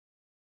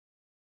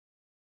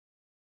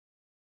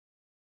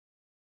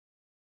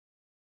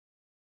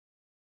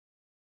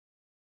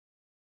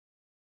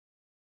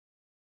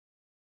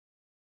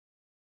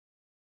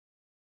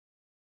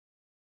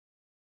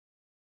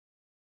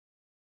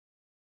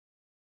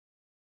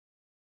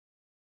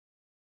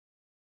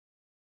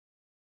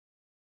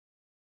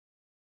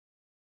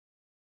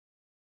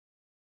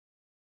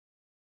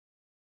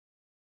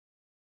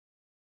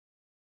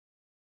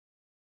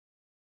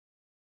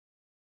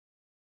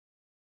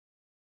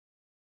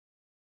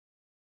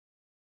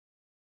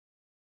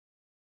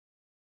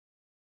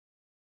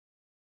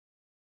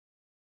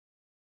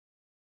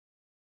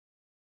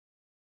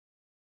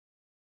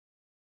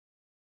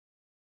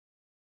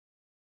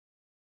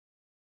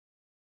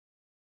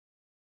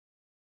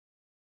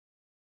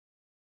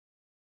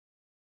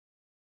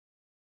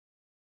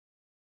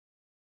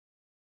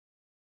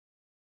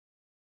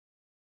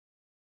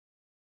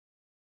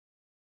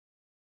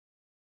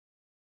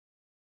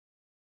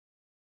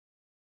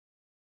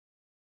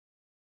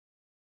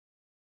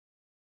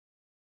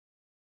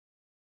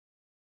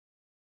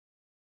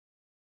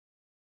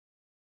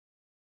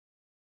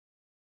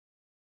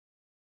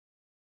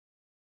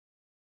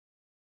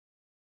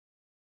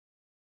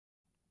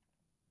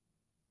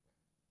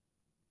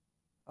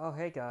Oh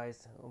hey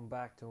guys, I'm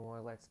back to more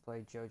Let's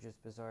Play JoJo's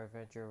Bizarre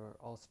Adventure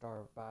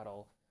All-Star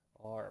Battle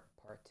or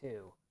Part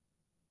 2.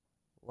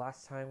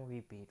 Last time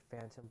we beat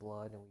Phantom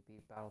Blood and we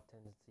beat Battle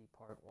Tendency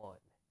Part 1.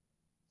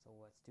 So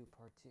let's do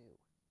Part 2.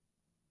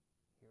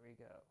 Here we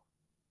go.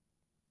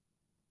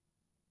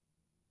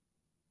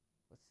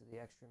 Let's do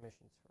the extra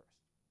missions first.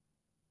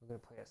 We're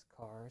going to play as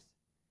cars.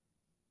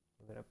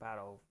 We're going to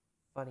battle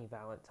Funny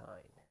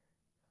Valentine.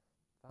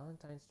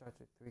 Valentine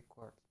starts with 3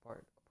 quarks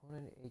part.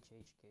 Opponent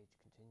HH gauge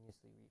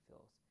continuously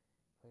refills.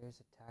 Player's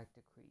attack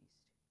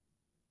decreased.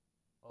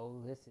 Oh,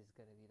 this is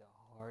going to be the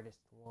hardest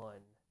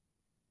one.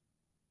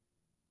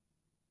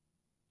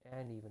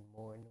 And even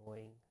more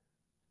annoying.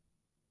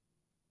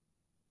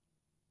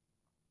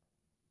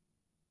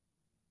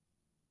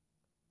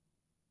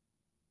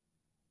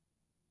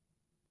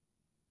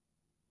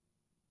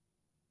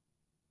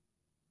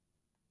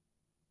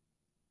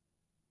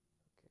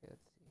 Okay,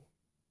 let's see.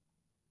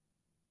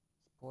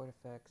 Support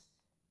effects.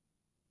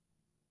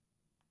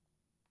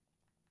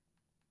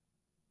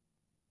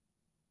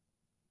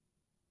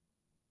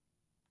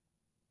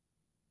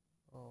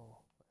 Oh,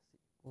 let's see.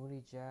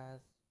 Moody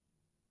Jazz.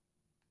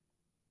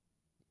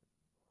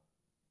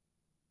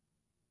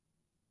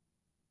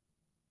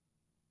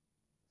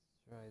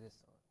 Let's try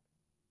this on.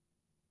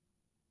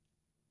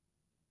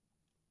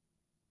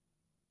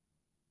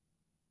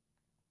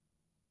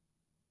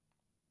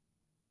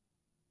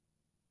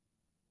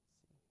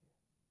 Let's see here.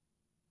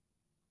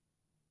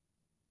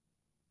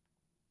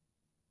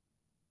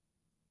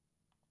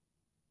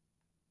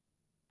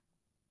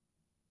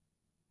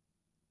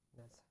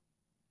 That's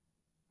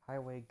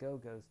Highway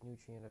Go-Go's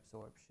nutrient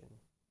absorption.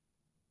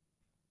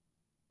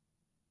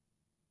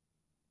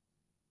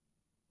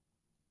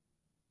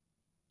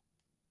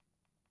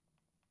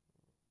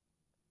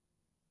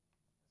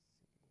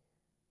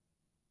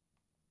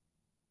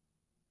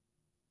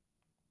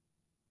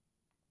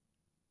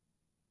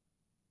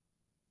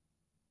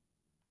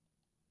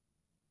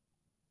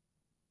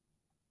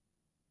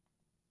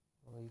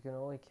 Well, you can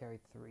only carry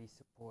 3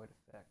 support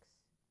effects.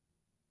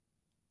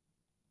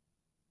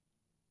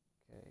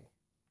 Okay.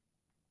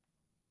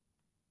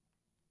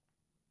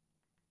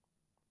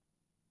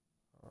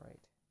 Alright.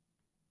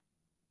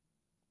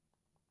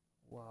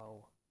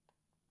 Whoa.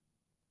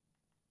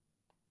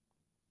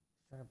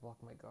 He's trying to block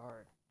my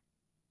guard.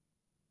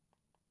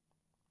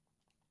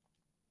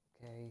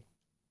 Okay.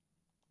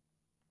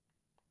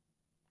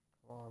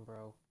 Come on,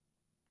 bro.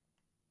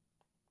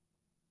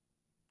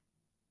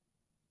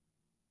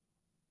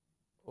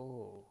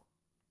 Oh.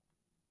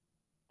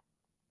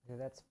 Okay,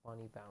 that's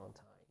Funny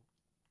Valentine.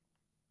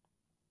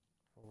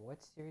 From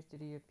what series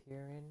did he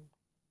appear in?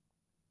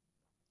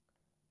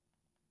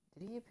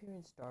 Did he appear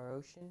in Star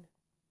Ocean?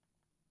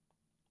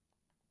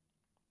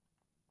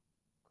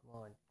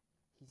 Come on.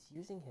 He's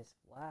using his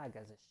flag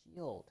as a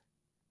shield.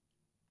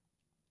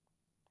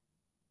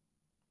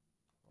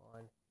 Come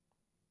on.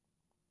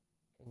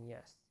 And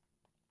yes.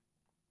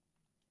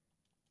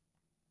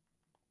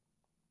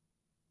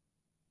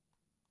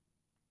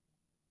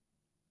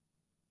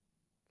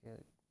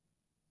 Good.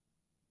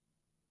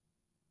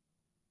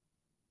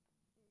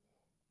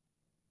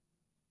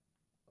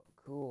 Oh,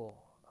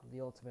 cool. I'm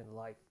the ultimate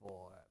life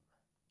form.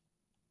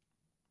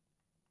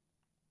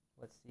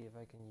 Let's see if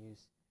I can use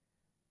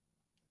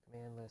the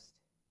command list.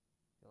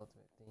 The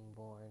ultimate thing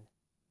born.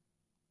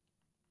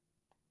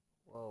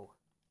 Whoa.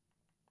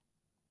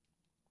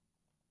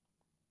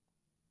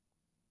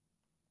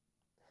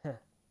 I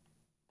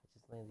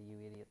just landed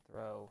you idiot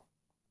throw.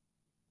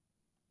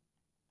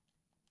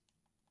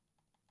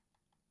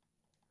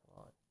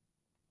 Come on.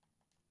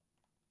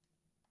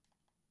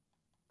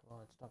 Come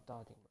on, stop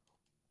dodging,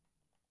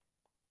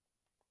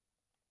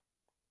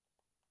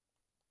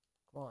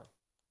 bro. Come on.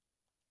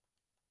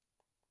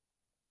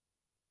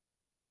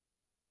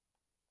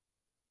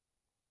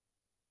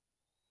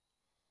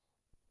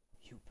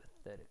 You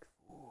pathetic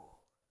fool.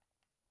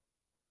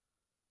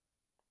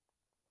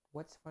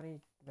 What's Funny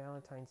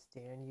Valentine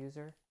stand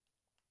user?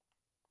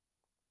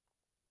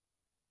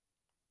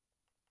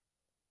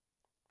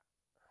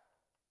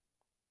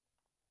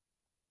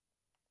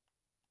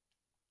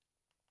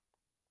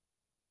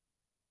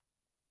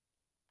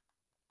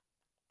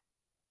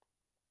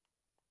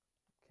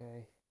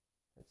 Okay,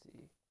 let's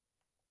see.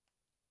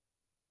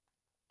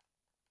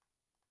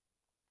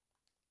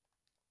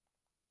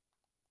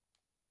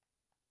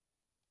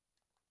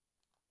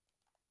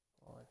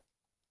 Come on.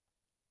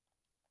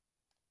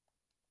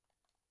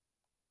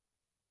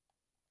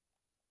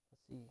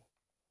 Let's see.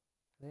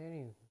 Are there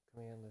any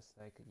command lists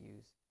I could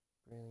use?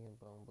 Brilliant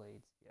Bone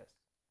Blades, yes.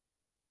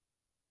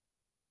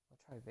 I'll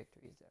try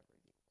Victory is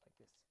everything like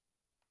this.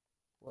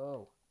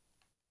 Whoa.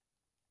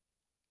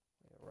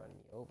 You're gonna run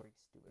me over, you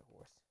stupid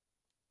horse.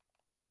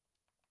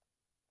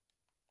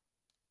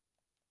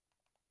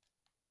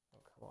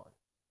 Oh, come on.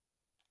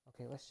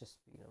 Okay, let's just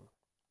beat him.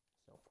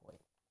 There's no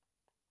point.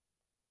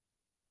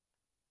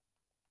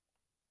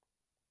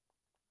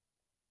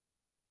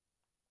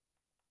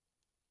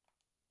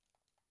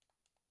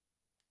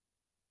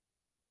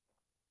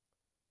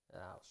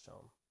 I'll show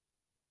him.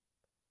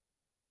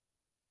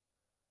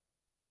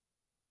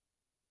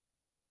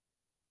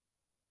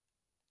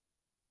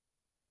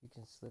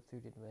 can slip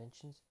through the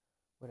dimensions?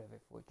 Whatever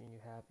fortune you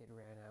have, it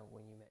ran out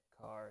when you met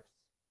cars.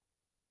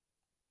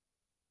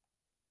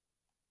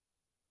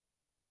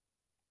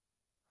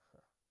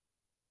 Huh.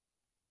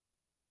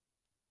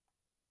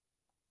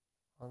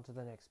 On to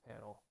the next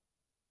panel.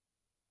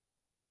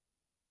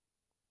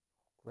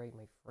 Great,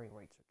 my frame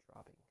rates are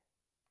dropping.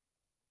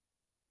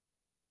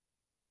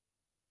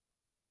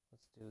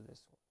 Let's do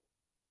this one.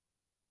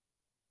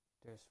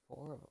 There's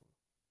 4 of them.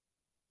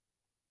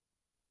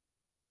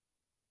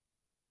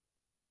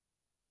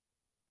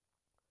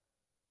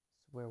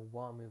 This is where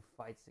Wamuu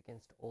fights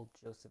against old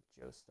Joseph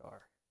Joestar.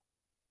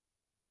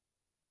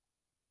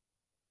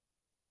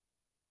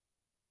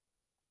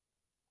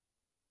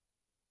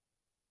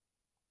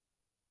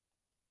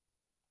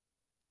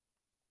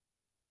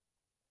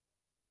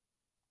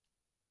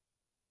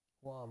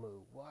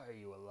 Wamuu, why are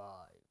you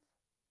alive?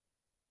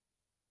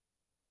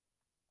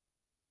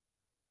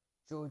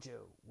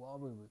 JoJo,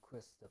 Wamuu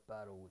requests a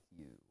battle with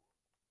you.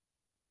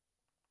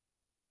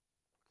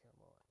 Come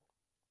on.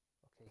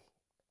 Okay, I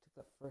took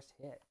the first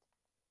hit.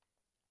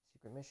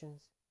 Secret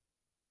missions?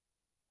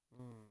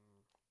 Let's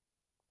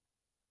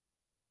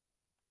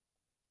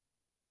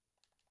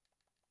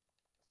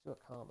do a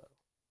combo.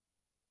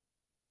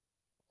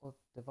 Well,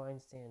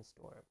 Divine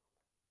Sandstorm.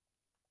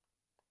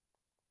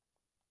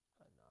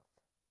 Enough.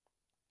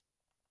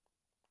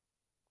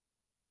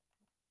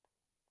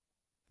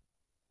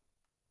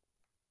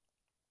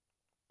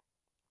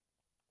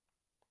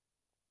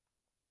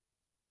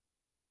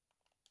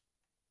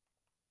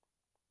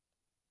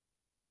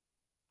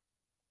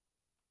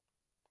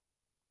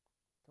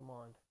 Come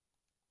on.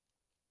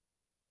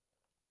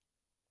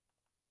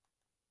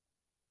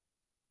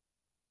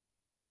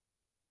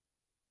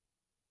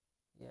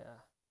 Yeah.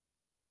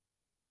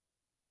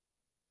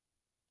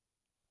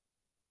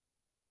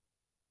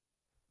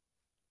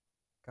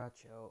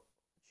 Ghiaccio,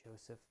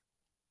 Joseph.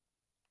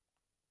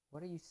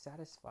 What are you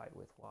satisfied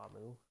with,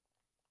 Wamuu?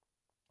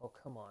 Oh,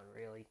 come on,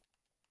 really?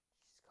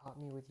 She's caught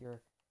me with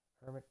your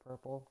hermit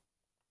purple.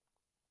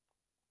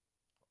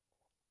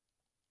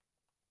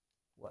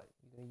 What?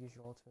 You gonna use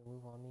your ultimate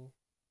move on me?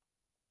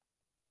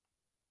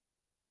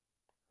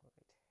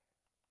 Alright.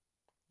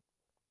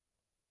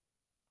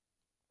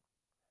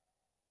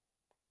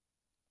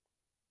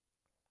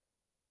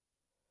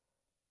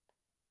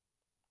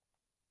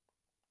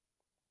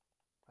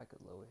 I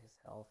could lower his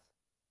health.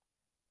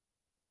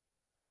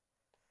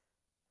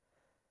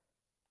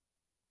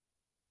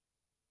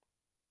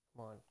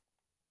 Come on.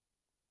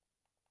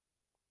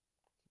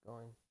 Keep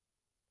going.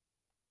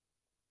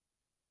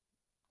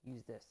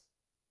 Use this.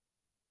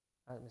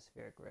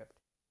 Atmospheric Rift.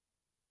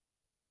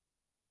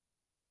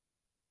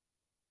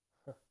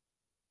 Huh.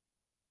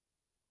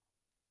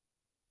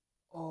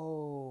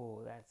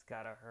 Oh, that's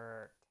gotta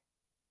hurt.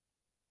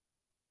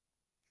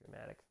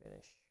 Dramatic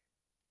finish.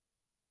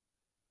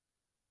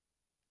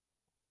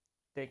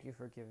 Thank you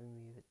for giving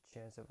me the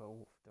chance to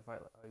fight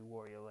a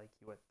warrior like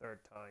you a 3rd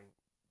time.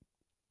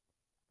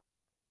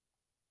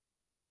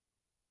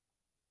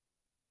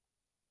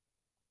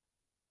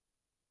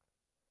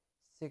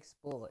 Six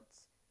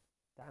bullets.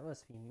 That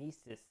must be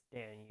Misa's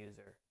stand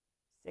user.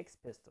 6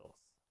 pistols.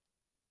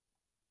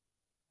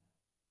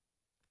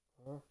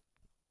 Huh?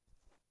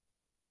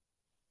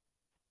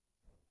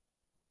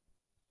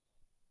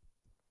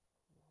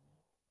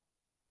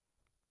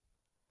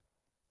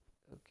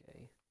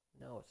 Okay,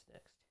 now what's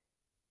next?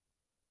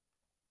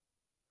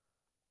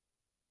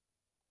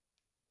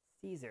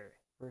 Caesar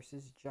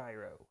versus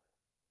Gyro.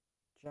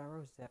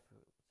 Gyro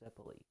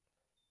Zeppeli.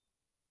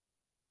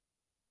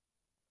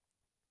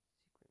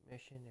 Secret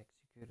mission,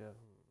 execute a...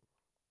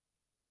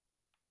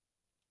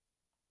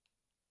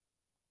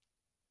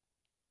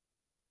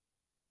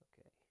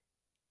 Okay.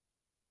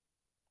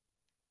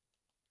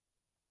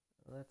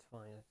 Well, that's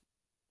fine.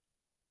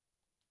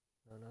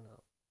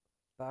 No.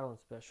 Battle and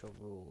special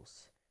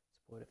rules.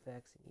 Support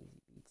effects and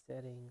easy beat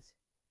settings.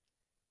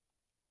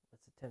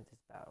 Let's attempt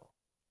this battle.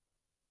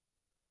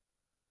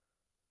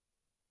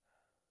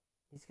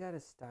 He's got a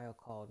style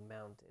called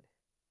mounted.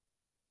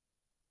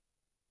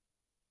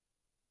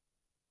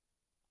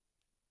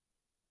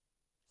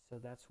 So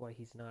that's why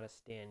he's not a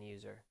stand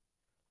user.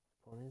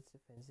 Opponent's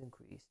defense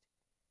increased.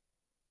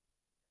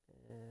 So,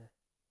 hang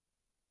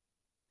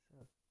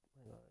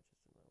on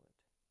just a moment.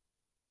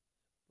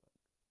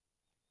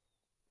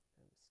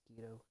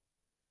 Mosquito.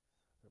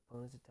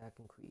 Opponent's attack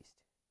increased.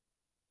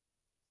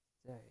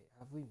 Say,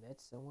 have we met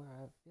somewhere?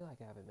 I feel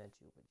like I haven't met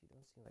you, but you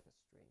don't seem like a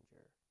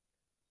stranger.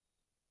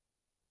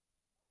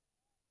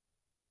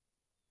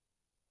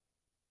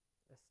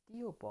 A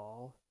steel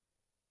ball?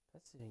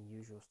 That's an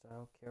unusual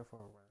style. Care for a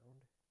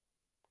round?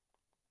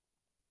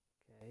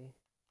 Okay.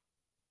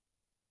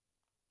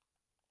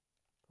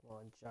 Come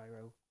on,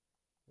 Gyro.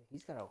 Yeah,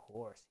 he's got a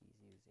horse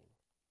he's using.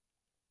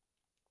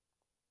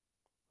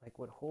 Like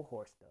what Whole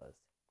Horse does.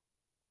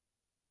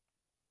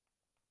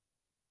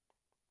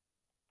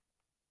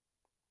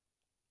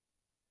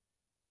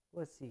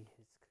 Let's see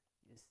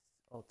his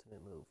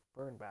ultimate move.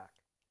 Burn back.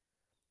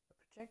 A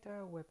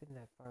projectile weapon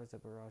that fires a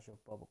barrage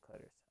of bubble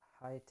cutters.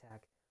 A high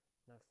attack,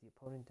 knocks the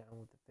opponent down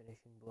with the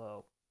finishing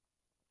blow.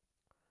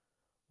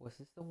 Was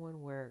this the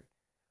one where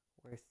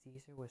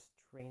Caesar was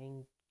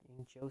training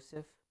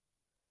Joseph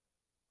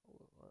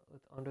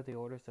under the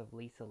orders of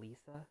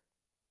Lisa?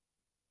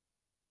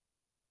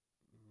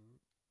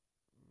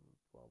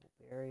 Global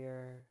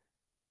barrier.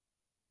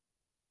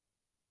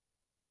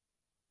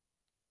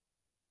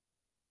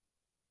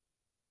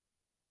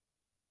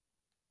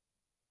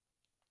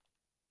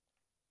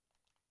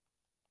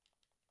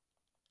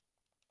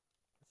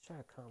 Let's try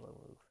a combo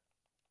move.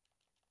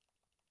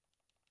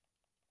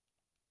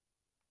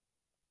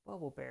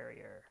 Bubble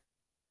barrier.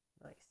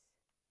 Nice.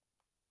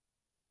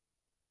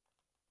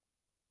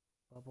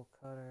 Bubble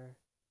cutter.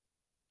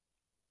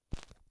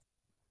 It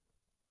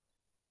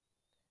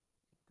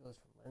goes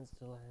from lens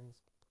to lens.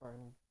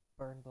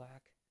 Burn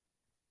black.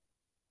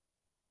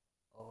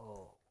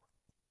 Oh.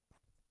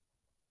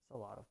 That's a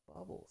lot of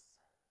bubbles.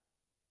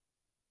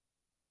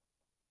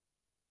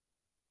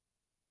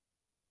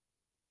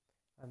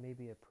 I may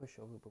be a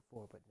pushover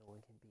before, but no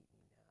one can beat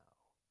me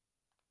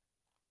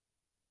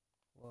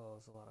now. Whoa,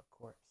 there's a lot of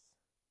corpse.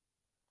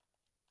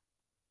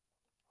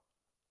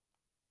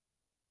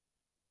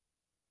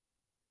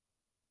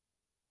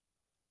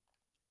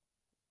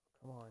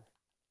 Come on.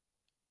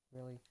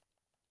 Really?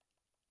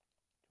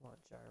 Come on,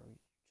 Gyro. You're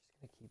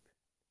just gonna keep...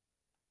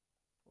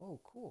 Oh,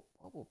 cool.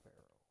 Bubble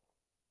barrel.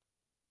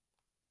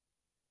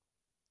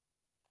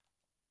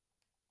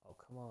 Oh,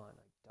 come on.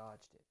 I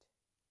dodged it.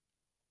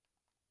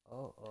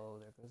 Oh,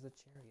 there goes the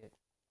chariot.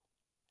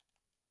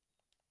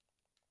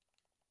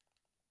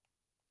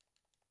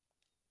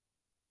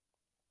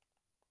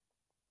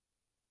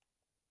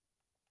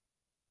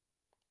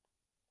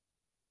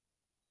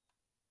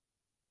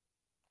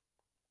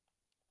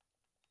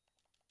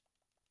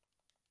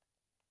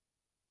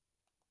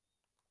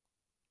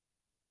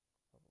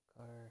 Bubble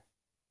cutter.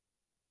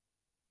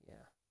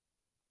 Yeah.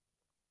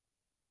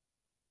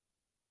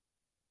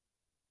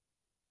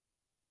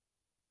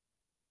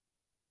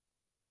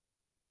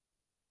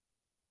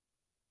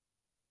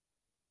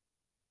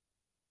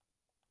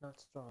 Not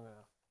strong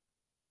enough.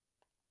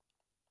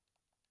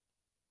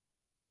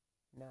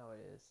 Now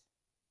it is.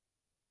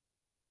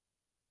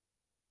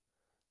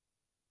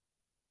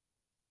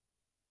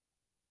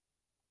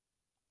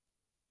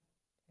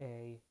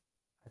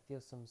 I feel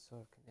some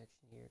sort of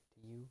connection here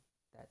to you,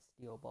 that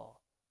Steel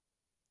Ball.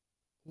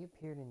 He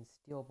appeared in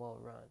Steel Ball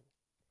Run.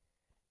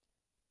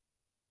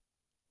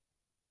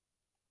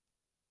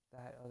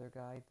 That other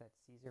guy that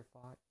Caesar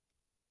fought.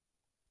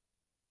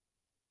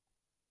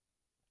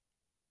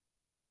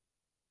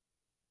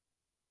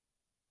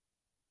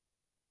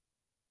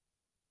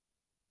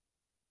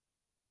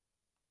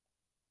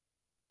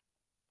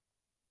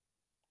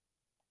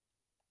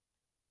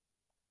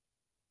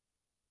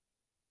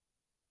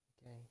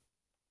 Okay.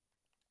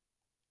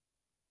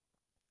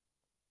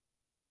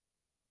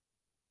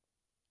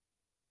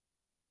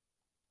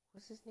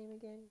 What's his name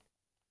again?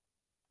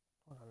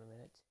 Hold on a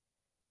minute.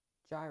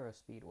 Gyro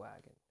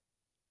Speedwagon.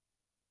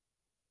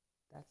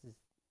 That's his...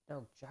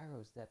 No,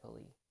 Gyro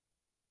Zeppeli.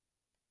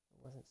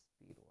 It wasn't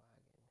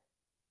Speedwagon.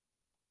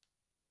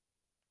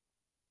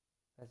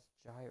 That's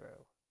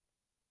Gyro.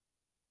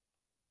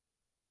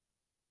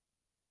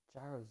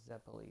 Gyro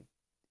Zeppeli.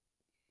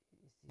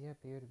 Does he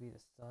appear to be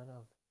the son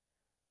of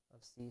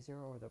Caesar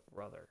or the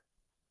brother?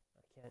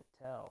 I can't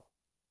tell.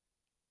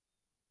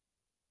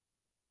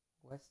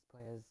 Let's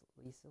play as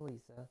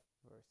Lisa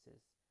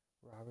versus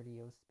Robert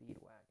E.O.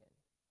 Speedwagon.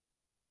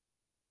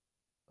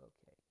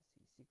 Okay,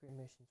 see secret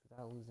missions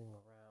without losing a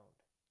round.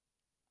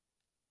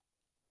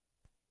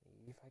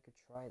 Maybe if I could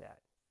try that.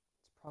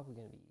 It's probably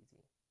going to be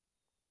easy.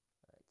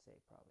 I'd say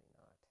probably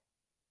not.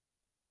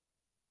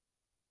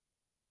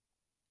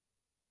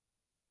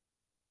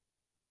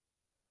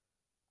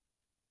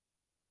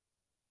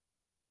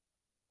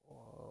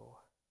 Whoa.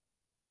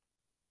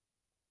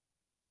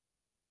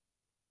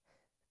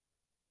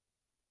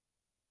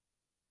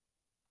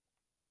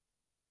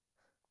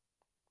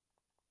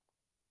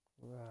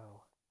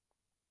 Wow.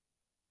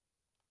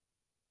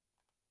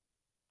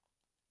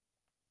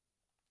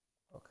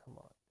 Oh, come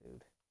on,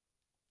 dude.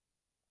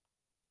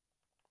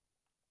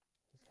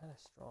 He's kind of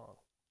strong.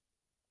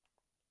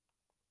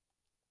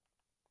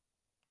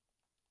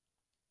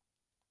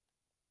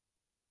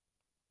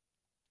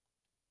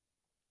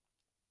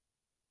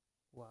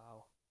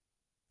 Wow.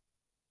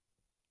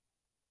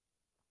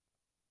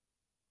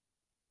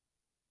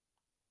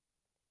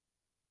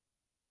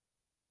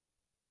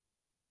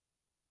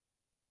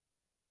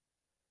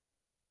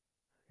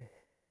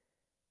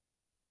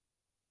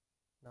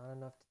 Not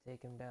enough to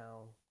take him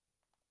down.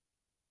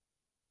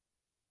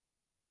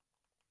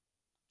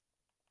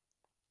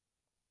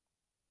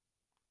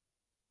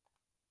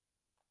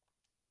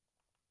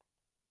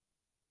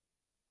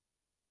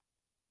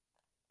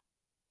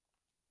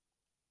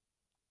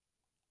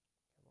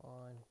 Come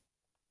on.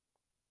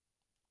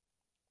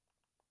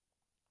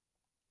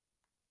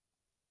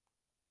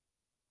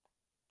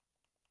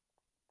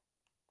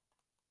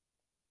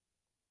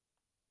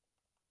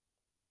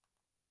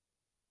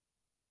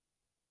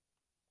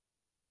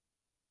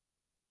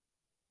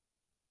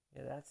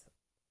 Yeah,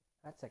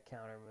 that's a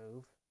counter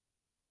move.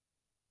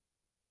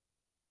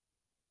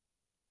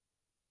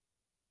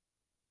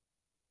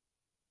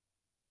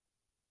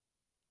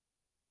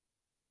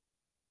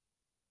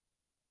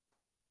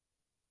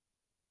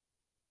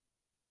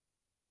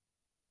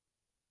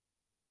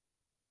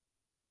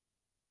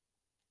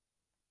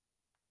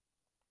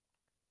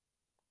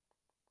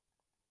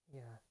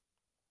 Yeah.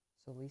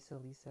 So Lisa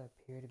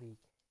appeared to be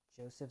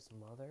Joseph's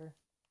mother?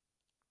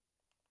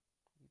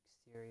 You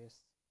serious?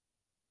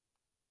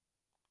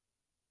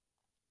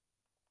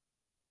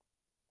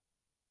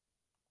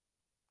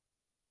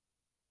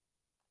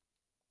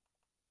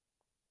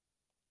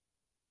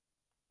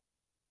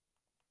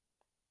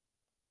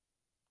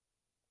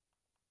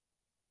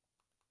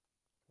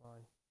 Come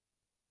on.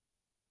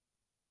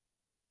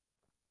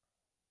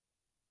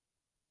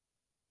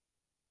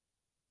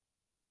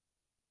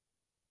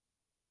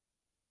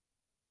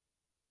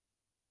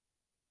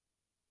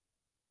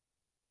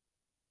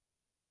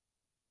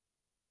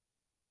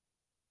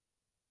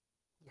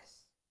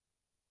 Yes.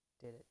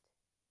 Did it.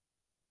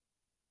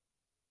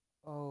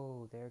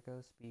 Oh, there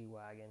goes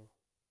Speedwagon.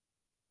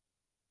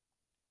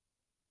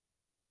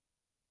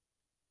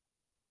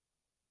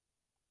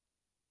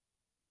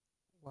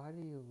 Why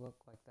do you look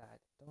like that?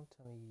 Don't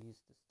tell me you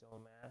used the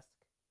stone mask.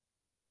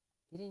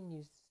 He didn't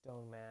use the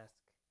stone mask.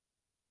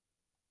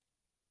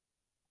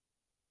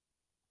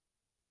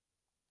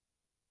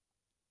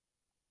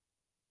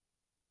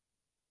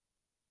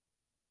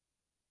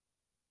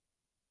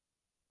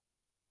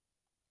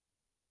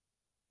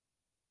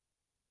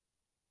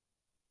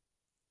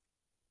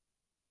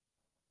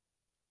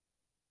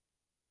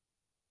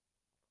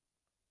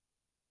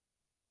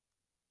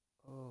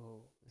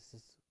 Oh, this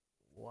is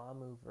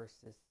Wamuu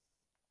versus...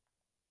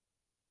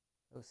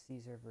 Oh,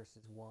 Caesar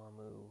versus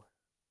Wamuu.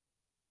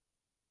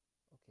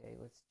 Okay,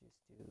 let's just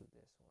do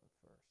this one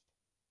first.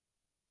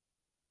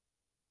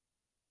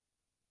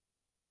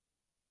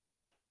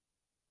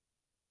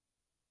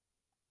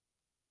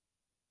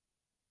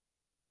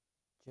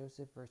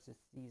 Joseph versus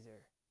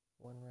Caesar.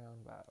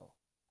 1-round battle.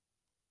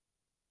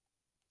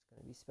 It's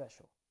going to be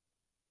special.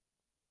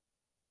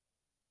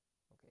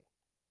 Okay.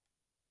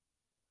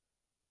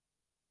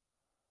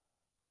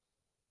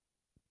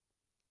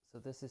 So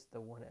this is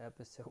the one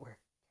episode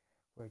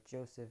where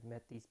Joseph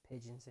met these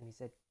pigeons and he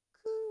said,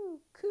 "Coo,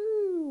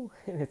 coo,"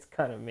 and it's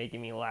kind of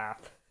making me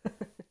laugh.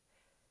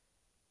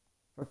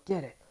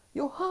 Forget it.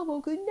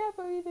 Yohamo could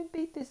never even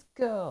beat this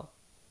girl.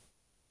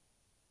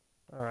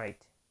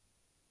 Alright.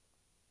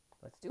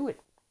 Let's do it.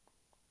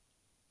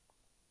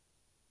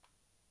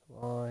 Come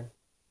on.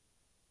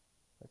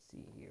 Let's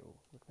see here.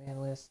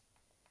 McMahon list.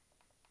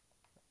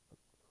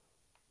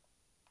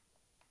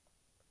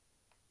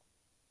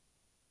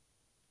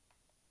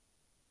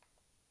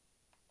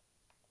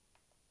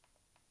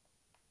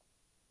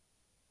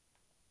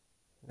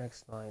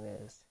 Next line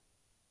is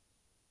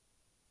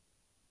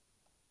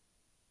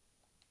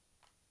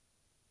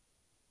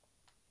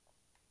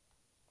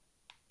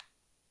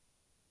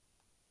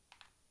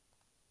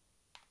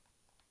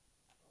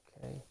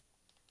okay.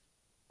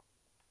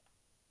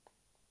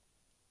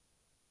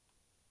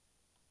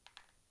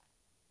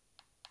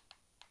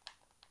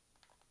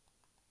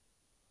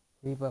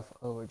 Rebuff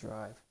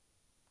overdrive.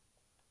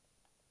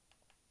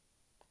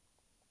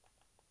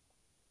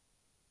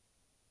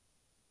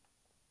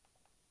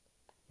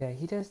 Yeah,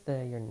 he does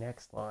your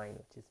next line,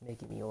 which is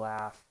making me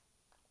laugh.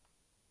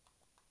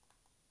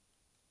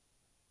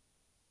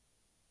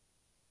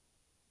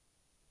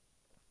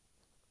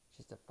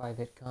 Just a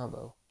 5-hit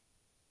combo.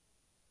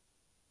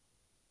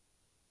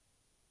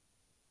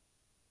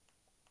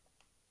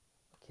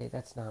 Okay,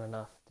 that's not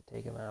enough to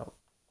take him out.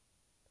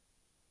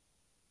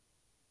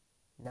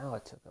 Now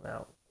it took him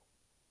out.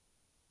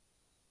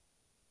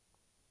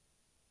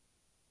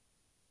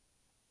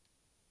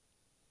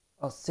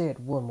 I'll say it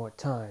one more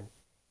time.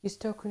 You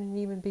still couldn't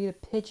even beat a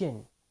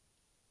pigeon.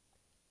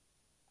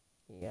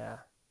 Yeah,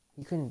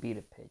 he couldn't beat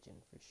a pigeon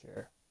for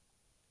sure.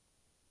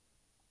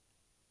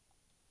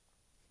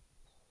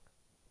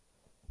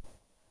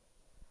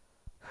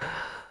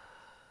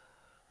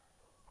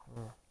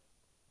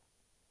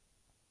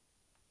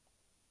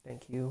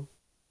 Thank you.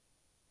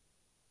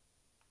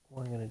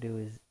 What I'm going to do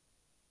is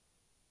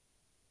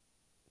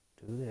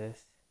do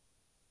this.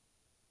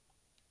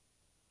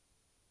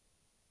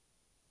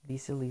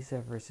 Lisa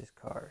versus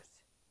Cars.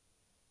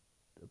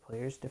 The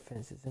player's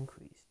defense is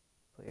increased.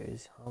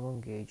 Player's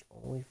hormone gauge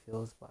only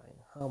fills by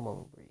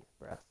hormone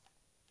breath.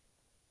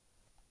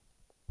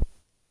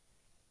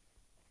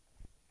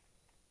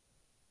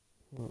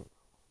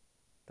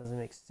 Doesn't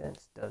make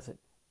sense, does it?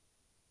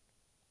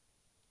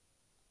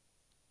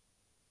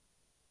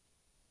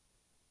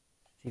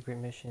 Secret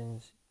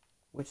missions.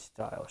 Which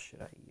style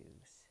should I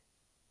use?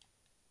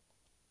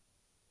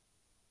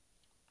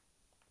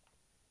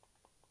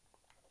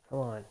 Come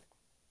on.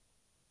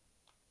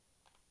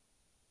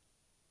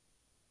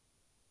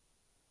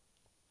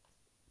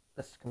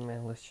 Which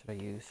command list should I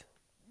use?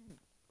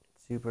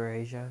 Super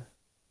Asia.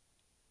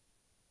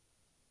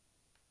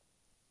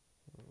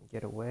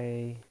 Get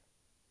away.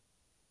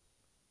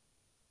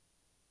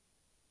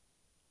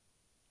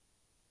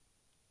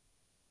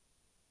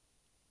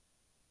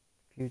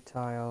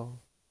 futile.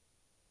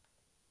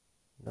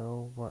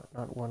 No,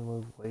 not one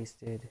move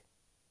wasted.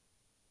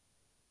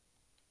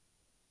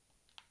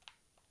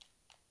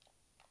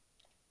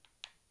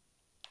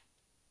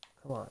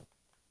 Come on.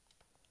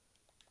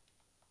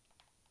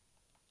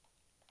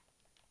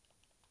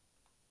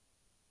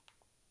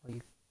 Are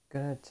you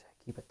gonna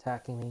keep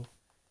attacking me?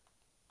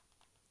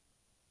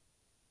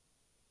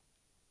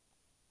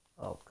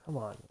 Oh, come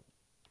on.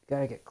 You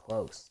gotta get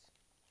close.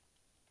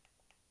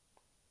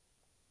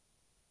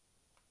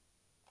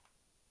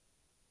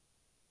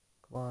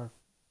 Come on.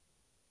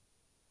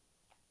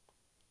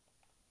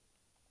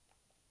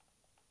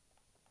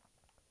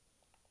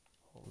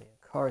 Oh man,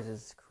 Cars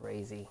is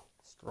crazy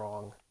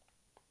strong.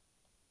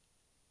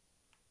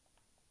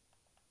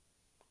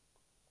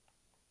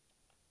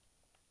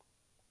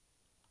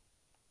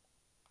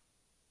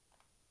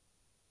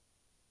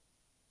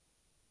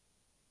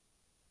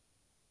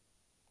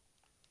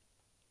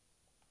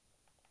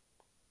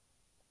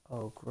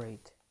 Oh,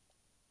 great.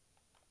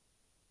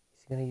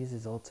 He's gonna use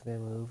his ultimate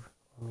move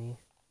on me.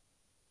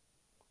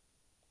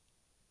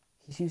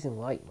 He's using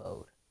light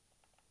mode.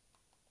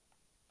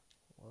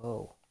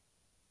 Whoa.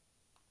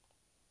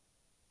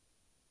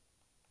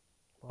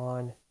 Come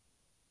on.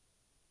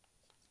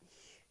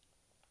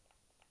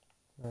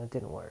 No, it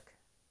didn't work.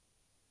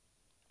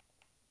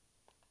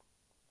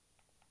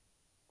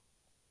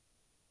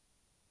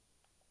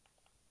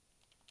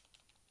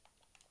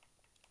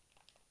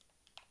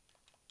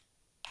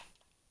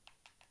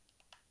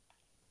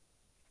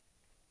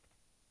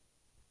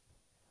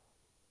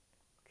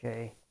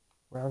 Okay,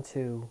 round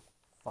 2,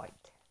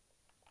 fight.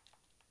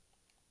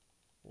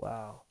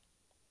 Wow.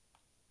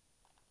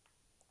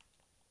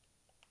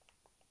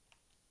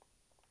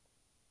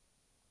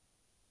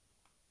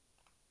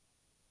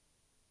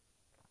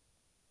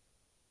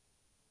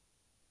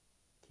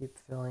 Keep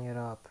filling it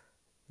up,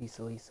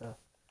 Lisa Lisa.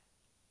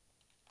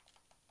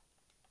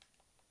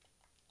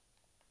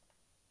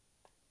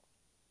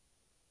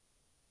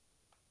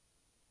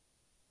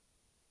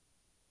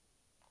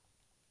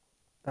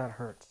 That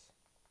hurts.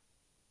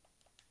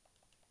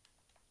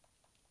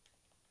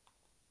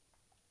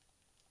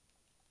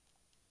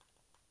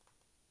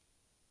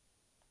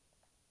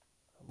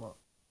 Come on.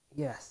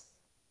 Yes.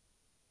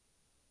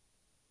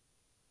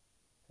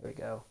 There we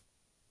go.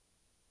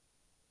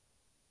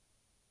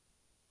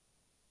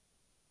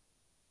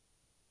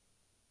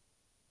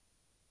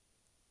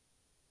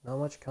 Not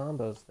much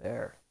combos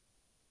there.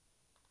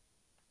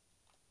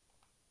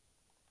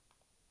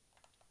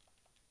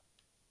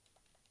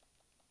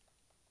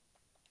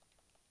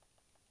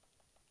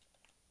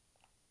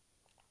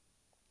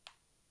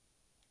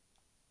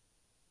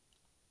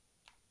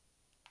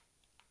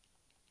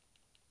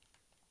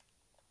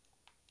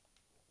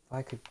 If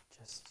I could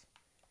just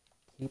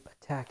keep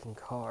attacking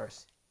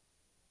cars.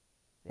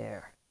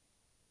 There.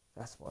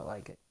 That's more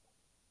like it.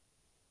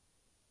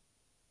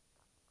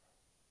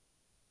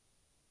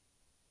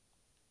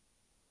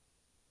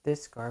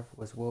 This scarf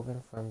was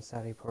woven from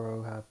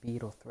Sariporoha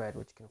beetle thread,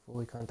 which can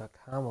fully conduct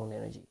hormone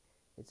energy.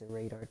 It's a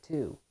radar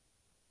too.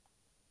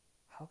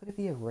 How could it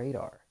be a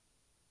radar?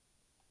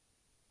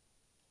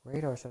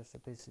 Radars are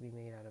supposed to be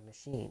made out of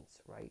machines,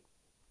 right?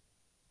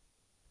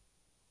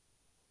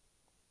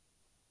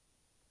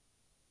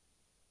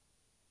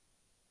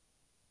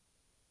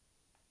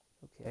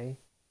 Okay.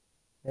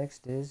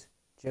 Next is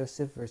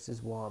Joseph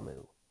versus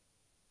Wamuu.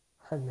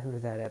 I remember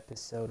that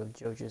episode of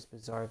JoJo's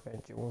Bizarre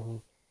Adventure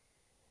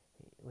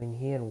when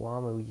he and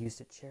Wamuu used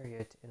a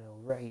chariot in a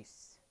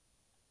race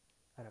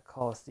at a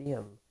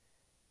coliseum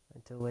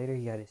until later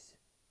he got his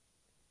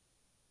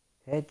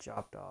head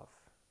chopped off.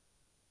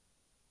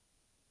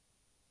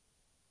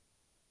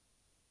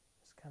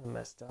 It's kind of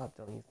messed up,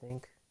 don't you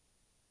think?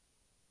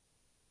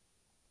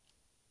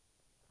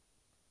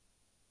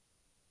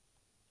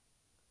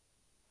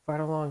 Fight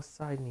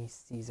alongside me,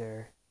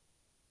 Caesar.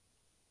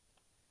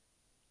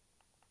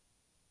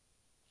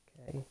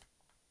 Okay.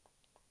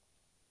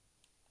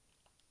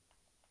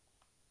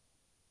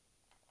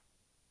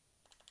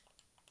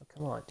 Oh,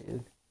 come on,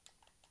 dude.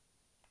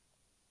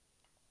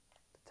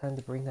 The time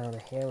to bring down the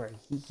hammer.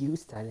 He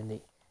used that in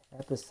the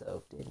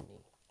episode, didn't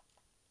he?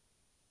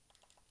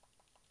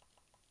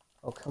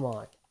 Oh, come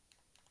on.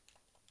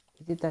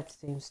 He did that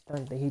same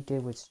stunt that he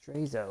did with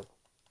Strazo.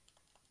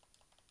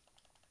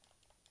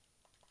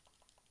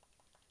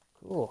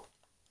 Cool.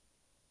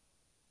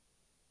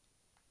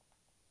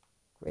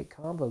 Great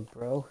combo,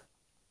 bro.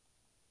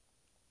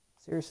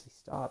 Seriously,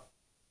 stop.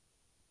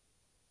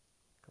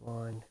 Come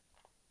on.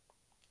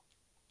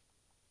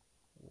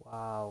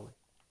 Wow.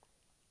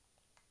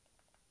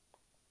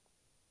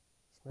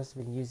 He must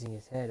have been using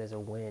his head as a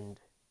wind.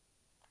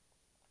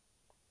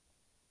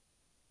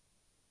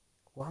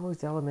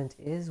 Wamu's element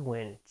is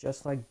wind,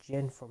 just like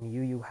Jin from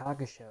Yu Yu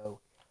Hakusho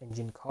and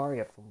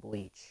Jinkarya from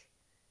Bleach.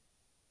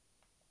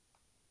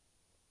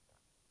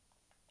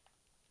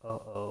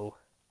 Uh-oh.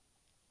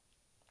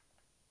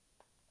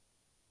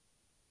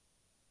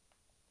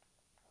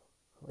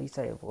 At least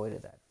I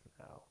avoided that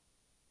for now.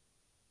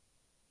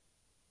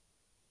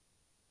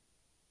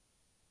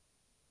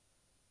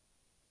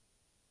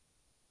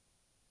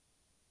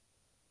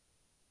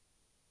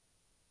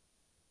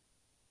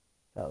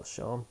 I'll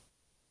show him.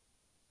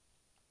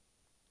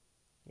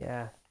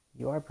 Yeah,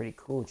 you are pretty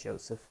cool,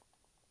 Joseph.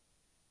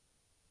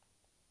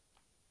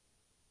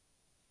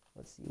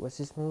 Let's see, what's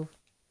his move?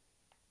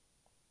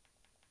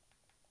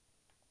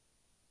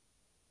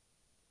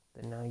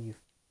 Then now you've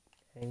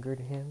angered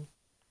him.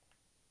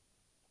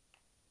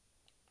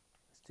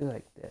 Let's do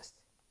like this.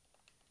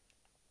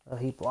 Oh,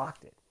 he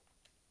blocked it.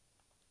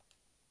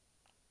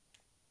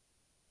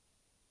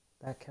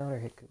 That counter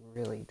hit could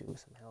really do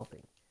some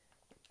helping.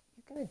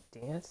 You gonna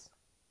dance?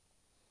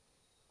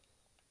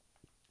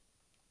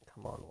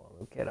 Come on,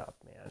 Wamuu, get up,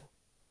 man.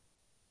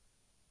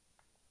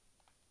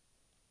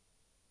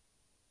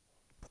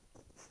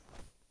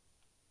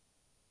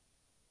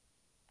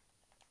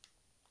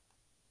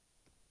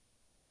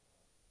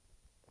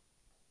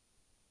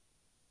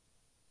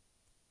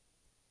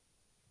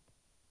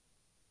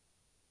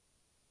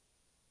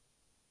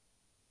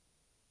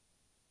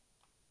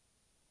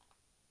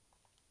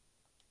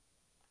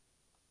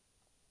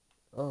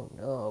 Oh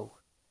no.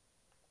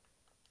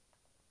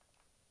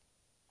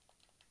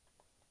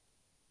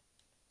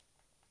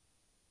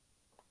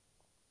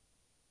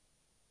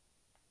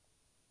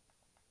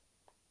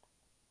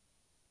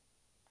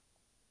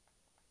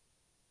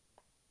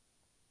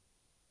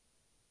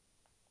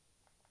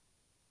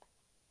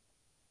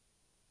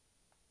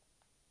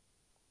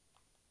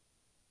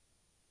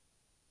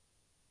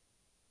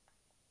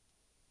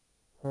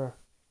 Huh.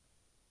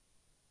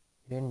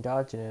 You didn't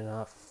dodge it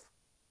enough,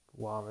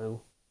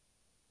 Wamuu.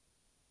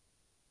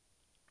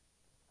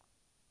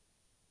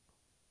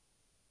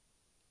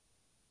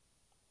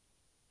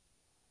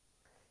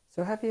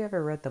 So have you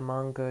ever read the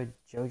manga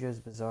JoJo's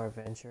Bizarre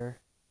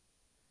Adventure?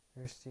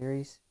 Their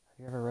series? Have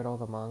you ever read all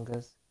the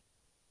mangas?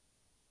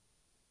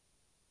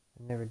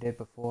 I never did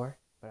before,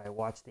 but I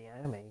watched the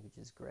anime, which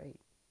is great.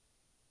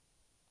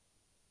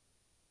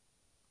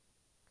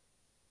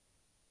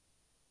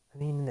 I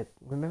mean,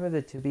 remember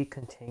the to be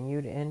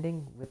continued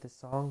ending with the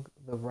song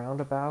 "The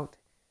Roundabout"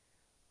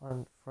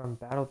 from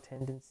Battle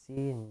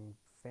Tendency and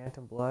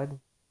Phantom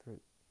Blood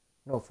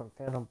from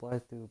Phantom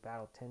Blood through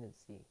Battle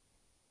Tendency.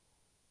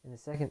 And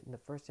the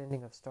first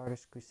ending of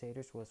Stardust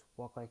Crusaders was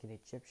 "Walk Like an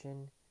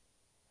Egyptian,"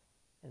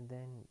 and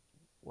then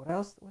what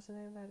else was the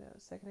name of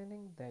that second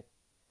ending?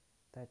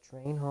 That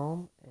train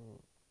home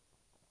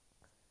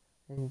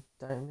and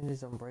Diamond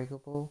is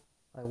Unbreakable.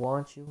 I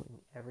Want You in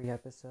every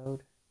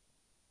episode.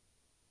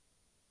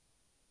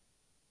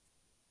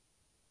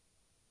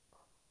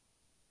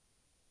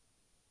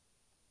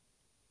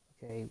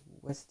 Okay,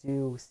 let's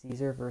do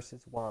Caesar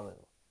versus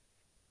Wamuu.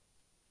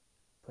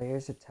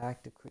 Players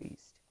attack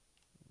decreased.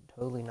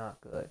 Totally not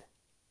good.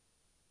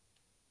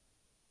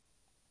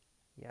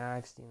 Yeah,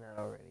 I've seen that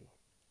already.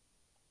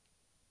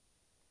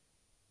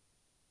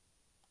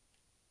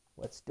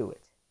 Let's do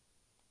it.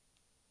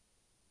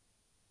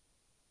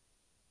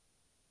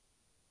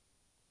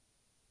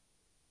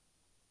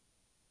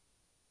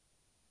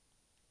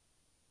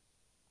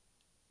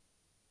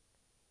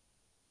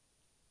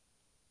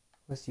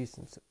 Let's use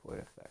some support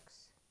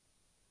effects.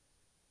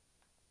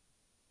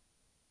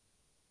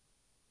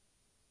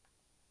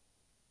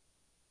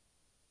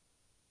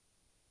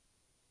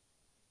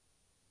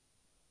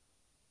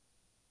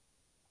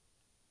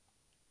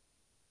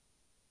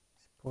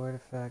 Support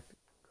effect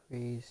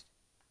increased.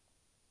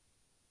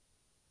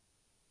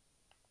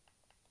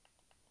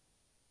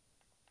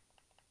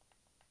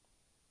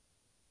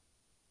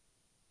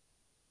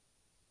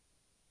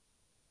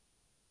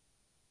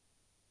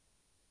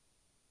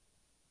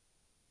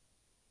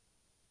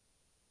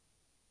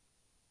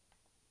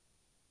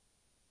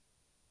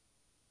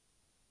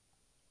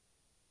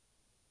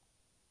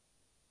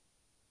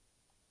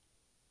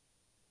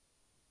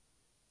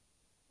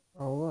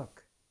 Oh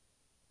look,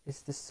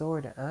 it's the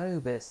sword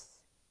Anubis,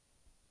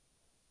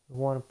 the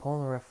one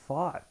Polnareff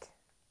fought.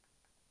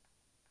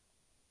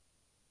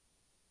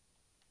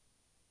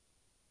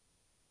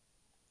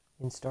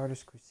 In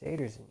Stardust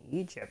Crusaders in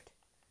Egypt.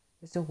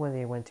 This is when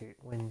they went to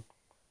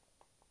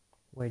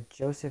where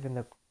Joseph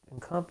and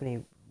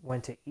company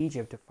went to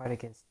Egypt to fight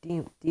against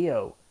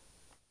Dio,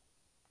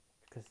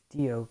 because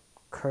Dio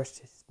cursed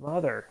his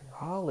mother,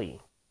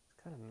 Holly.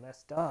 It's kind of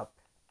messed up.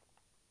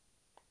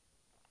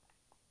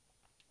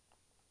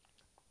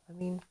 I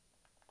mean,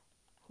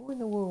 who in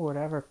the world would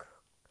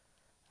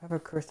ever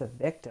curse a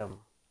victim?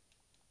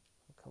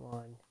 Come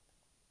on.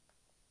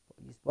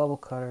 Use bubble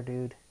cutter,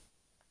 dude.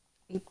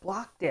 He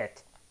blocked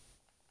it.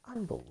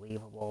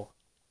 Unbelievable.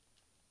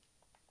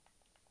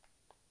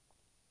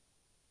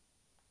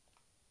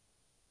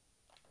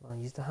 Come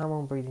on, use the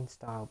hormone breathing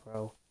style,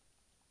 bro.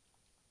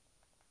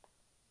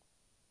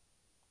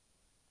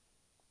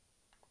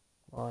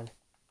 Come on.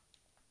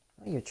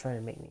 Now you're trying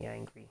to make me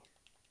angry.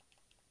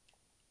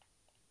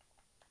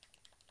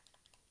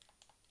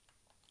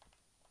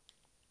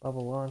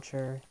 Bubble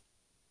launcher.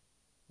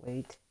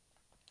 Wait.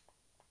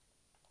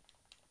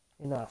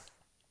 Enough.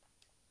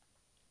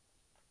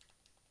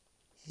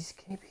 He just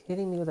keep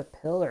hitting me with a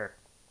pillar.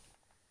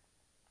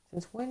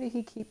 Since when did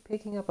he keep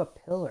picking up a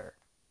pillar?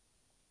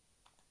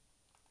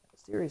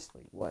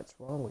 Seriously, what's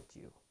wrong with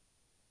you?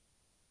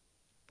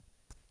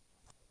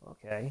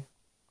 Okay,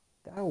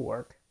 that'll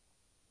work.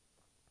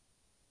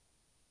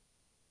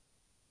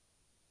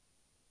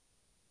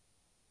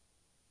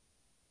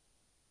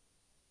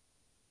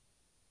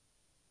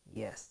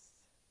 Yes.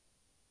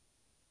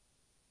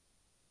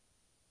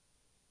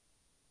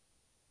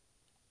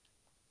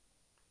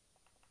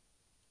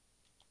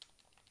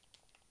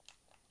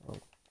 Oh,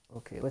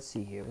 okay, let's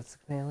see here. What's the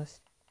command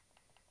list?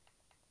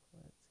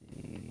 Let's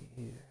see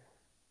here.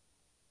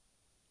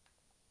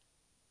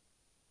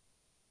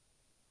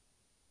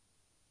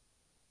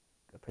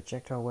 A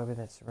projectile weapon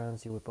that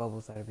surrounds you with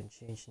bubbles that have been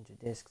changed into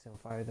discs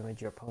and fire them at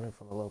your opponent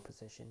from a low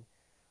position.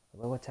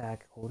 A low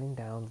attack, holding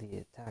down the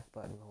attack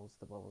button holds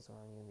the bubbles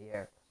around you in the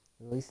air.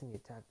 Releasing the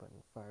attack button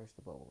fires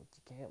the bubble.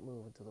 You can't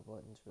move until the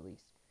button is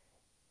released.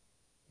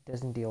 It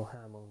doesn't deal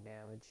ammo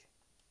damage.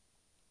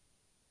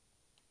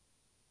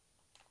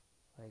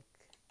 Like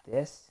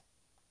this?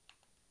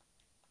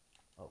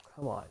 Oh,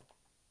 come on.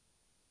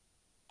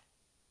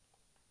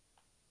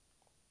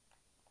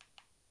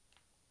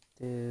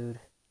 Dude.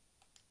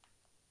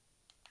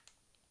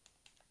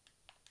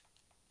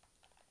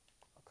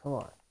 Oh, come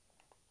on.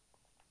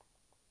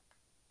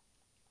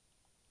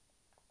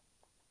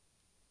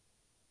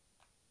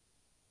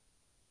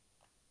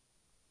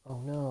 Oh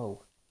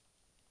no.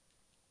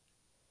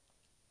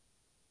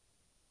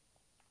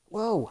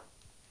 Whoa!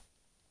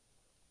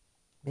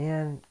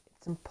 Man,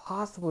 it's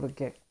impossible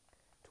to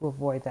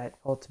avoid that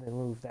ultimate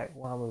move that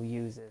Wamuu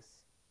uses.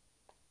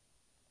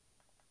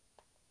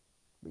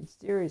 But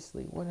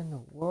seriously, what in the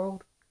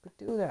world could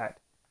do that?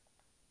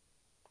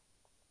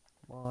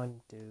 Come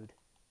on, dude.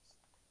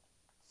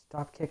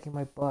 Stop kicking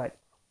my butt.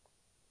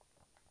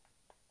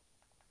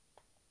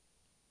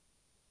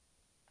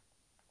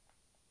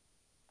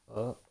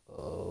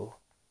 Uh-oh.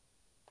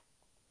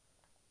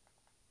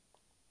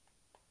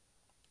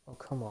 Oh,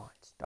 come on.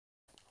 Stop.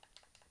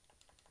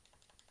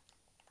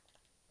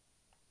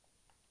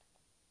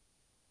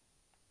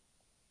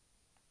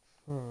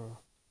 Oh,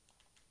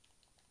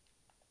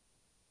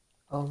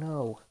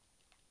 no.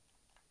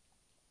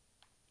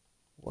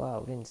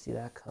 Wow, didn't see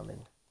that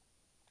coming.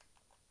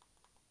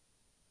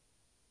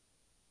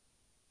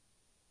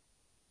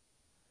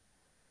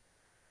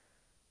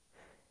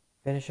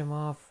 Finish him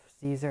off,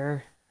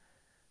 Caesar.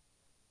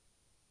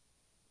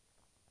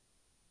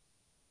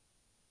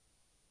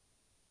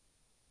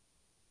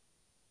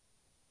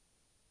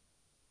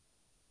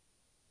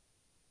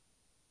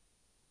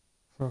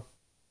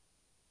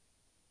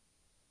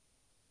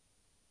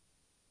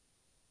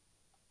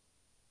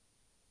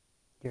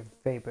 Your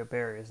vapor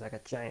barrier is like a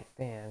giant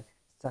fan,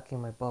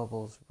 sucking my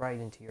bubbles right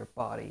into your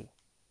body.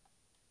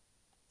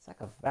 It's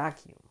like a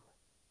vacuum.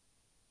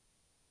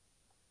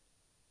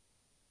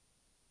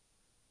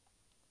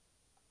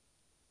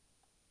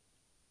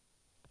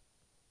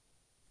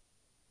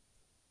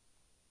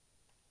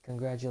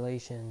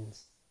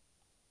 Congratulations.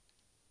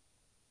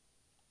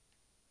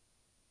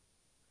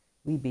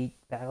 We beat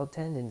Battle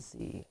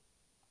Tendency.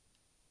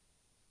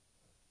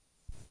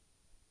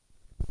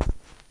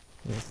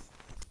 Yes.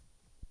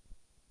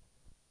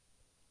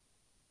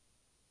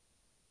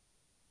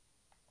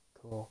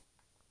 Cool.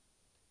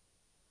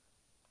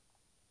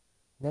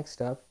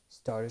 Next up,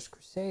 Stardust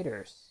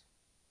Crusaders.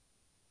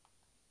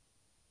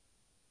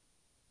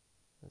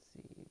 Let's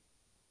see.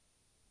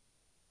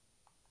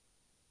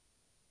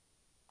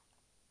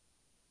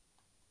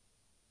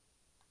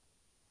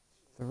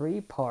 Three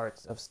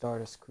parts of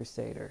Stardust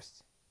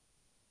Crusaders.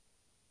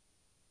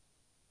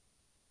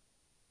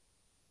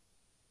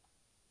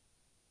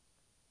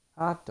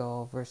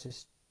 Avdol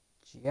versus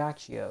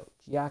Ghiaccio.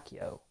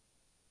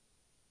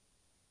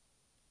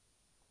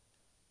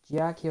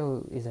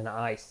 Ghiaccio is an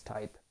ice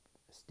type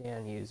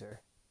stand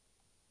user.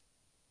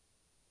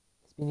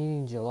 He's been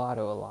eating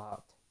gelato a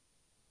lot.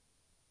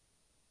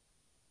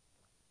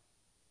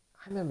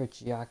 I remember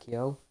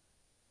Ghiaccio.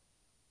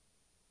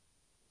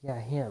 Yeah,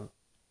 him.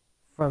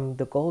 From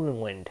the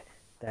Golden Wind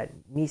that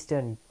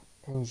Mista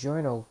and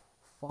Giorno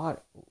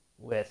fought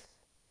with.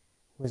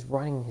 He was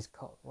riding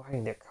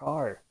their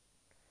car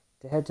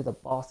to head to the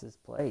boss's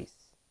place.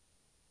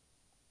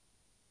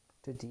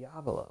 To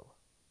Diavolo.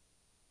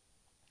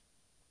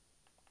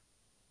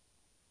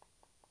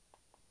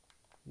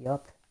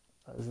 Yup,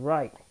 I was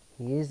right.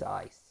 He is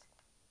ice.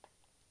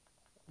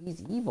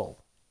 He's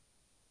evil.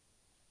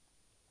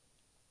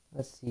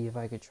 Let's see if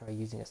I could try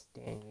using a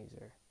stand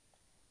user.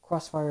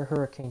 Crossfire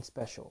Hurricane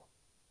Special.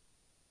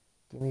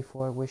 Give me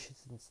 4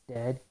 wishes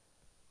instead.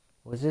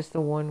 Was this the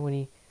one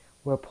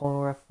where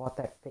Polnareff fought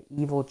that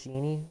evil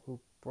genie who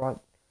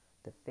brought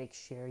the fake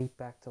Sherry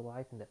back to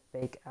life and the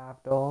fake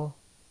Avdol?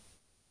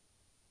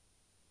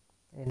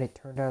 And it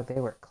turned out they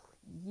were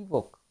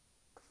evil,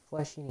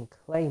 flesh-eating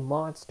clay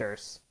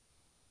monsters.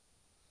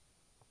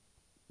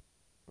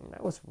 And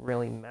that was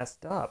really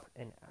messed up,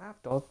 and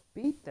Avdol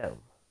beat them.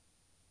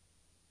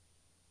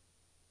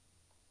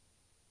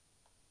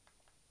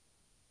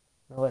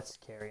 Now let's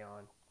carry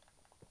on.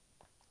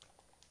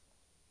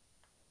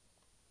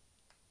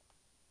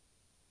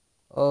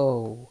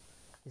 Oh,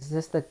 is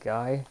this the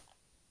guy?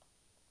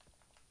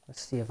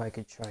 Let's see if I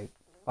could try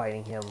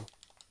fighting him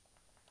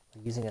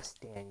We're using a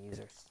stand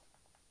user.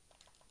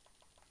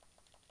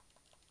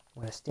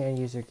 When a stand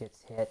user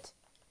gets hit,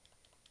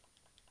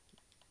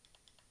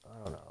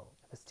 I don't know.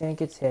 If a stand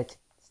gets hit,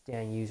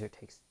 stand user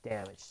takes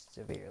damage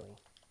severely.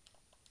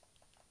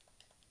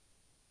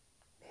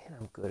 Man,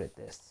 I'm good at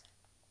this.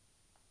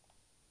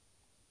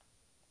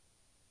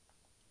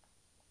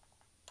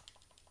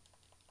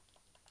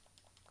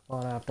 Come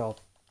on, Avdol.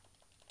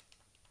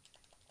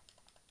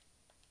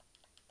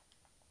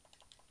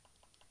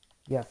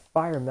 Yeah,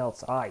 fire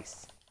melts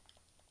ice.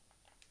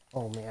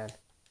 Oh man.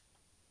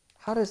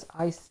 How does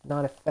ice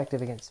not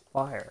effective against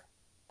fire?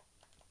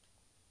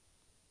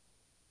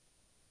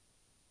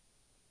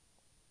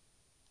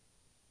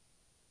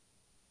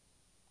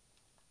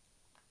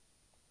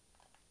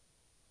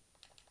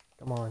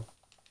 Come on.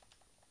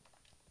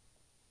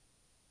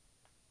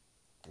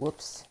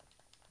 Whoops.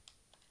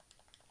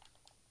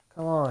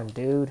 Come on,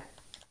 dude.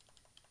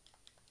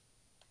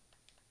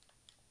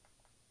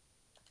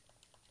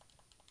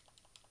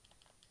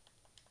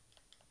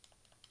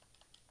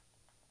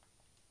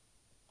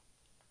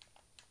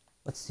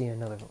 Let's see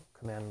another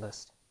command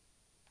list.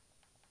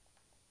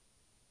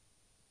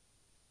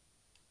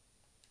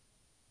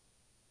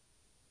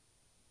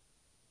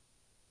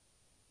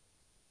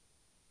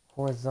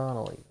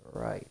 Horizontally,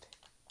 right.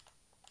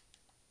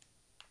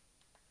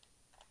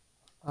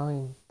 I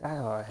mean, that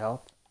ought to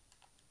help.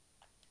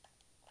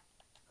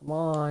 Come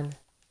on.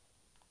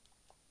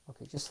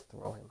 Okay, just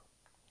throw him.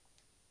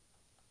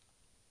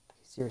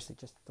 Okay, seriously,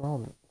 just throw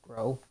him,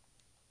 bro.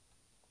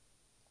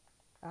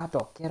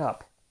 Avdol, get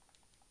up.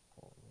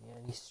 Oh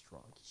man, he's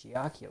strong.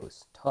 Ghiaccio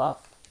is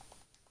tough.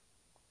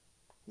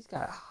 He's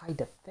got a high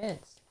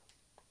defense.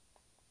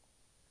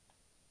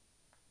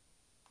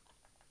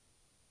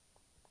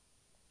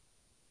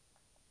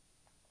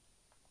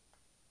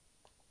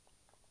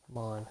 Come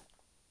on.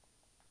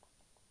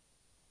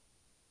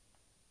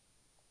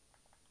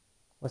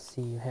 Let's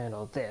see you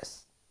handle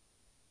this.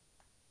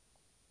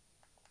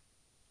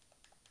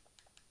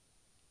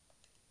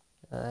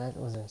 That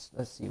wasn't.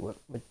 Let's see what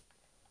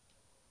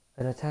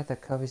an attack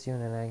that covers you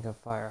in an angle of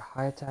fire.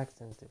 High attack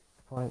sends the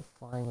opponent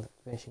flying with a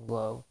finishing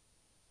blow.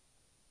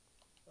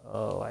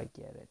 Oh, I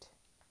get it.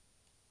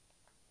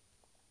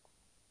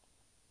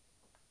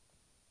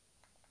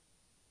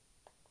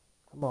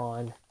 Come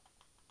on.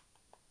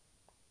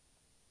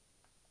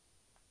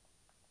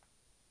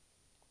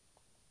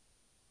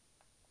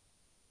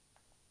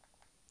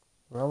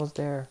 We're almost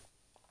there.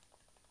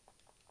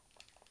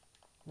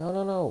 No,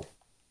 no, no.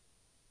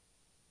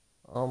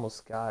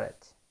 Almost got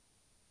it.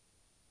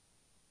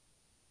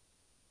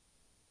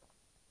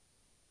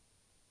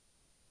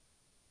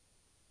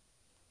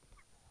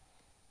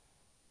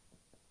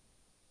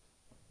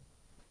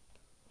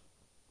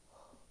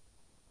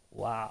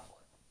 Wow.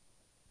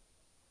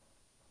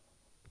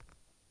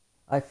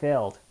 I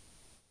failed.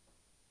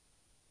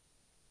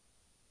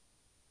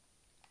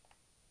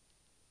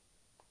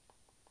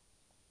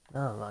 No,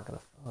 I'm not gonna.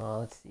 Oh,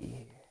 let's see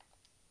here.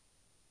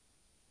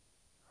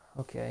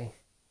 Okay.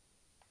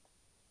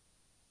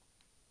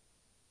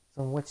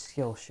 So, which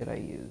skill should I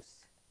use?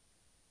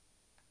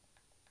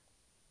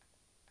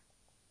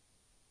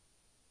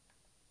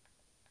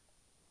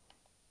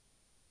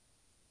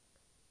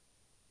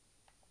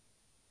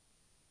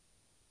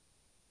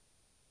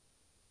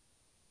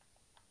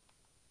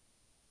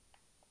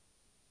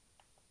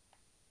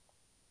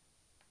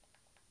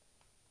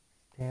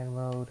 Stand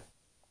mode.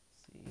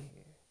 Let's see here.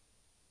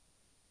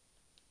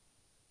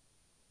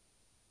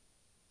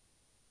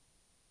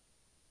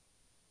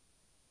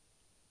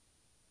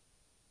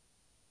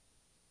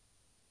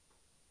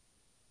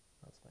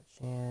 That's my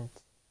chant.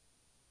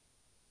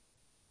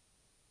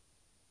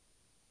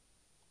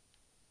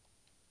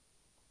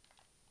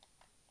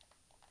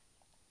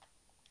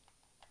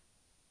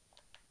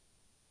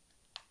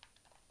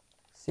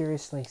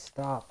 Seriously,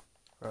 stop,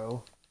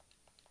 bro.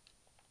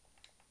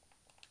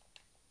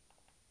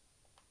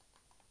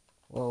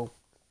 Whoa.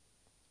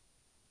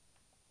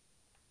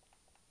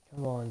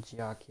 Come on,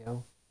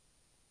 Ghiaccio.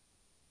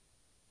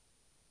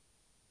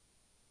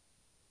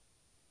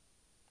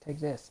 Take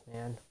this,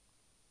 man.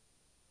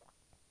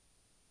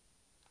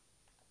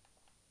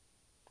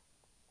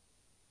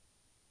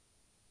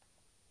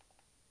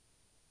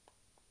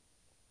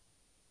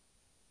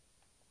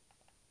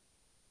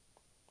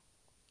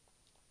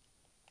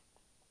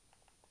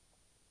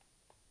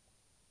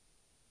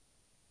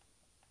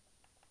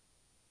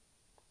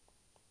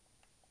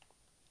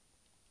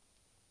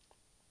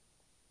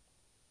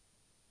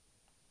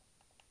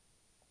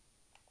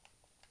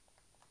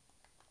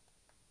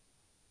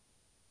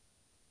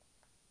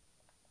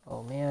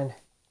 Oh, man.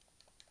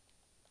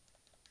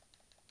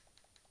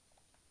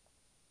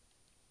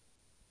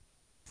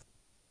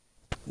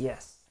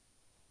 Yes.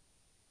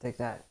 Take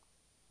that.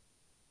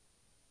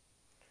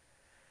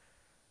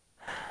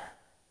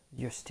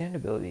 Your stand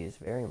ability is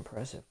very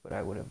impressive, but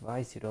I would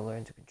advise you to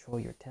learn to control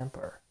your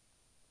temper.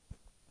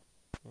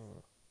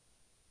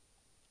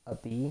 A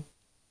B?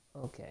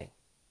 Okay.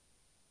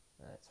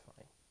 That's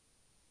fine.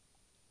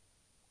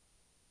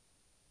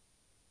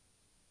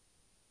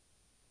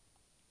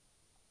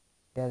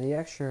 Yeah, the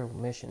extra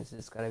missions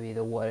is gotta be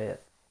the what if.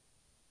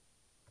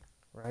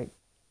 Right?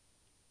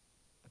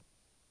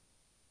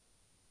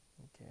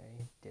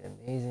 Okay, did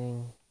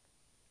amazing.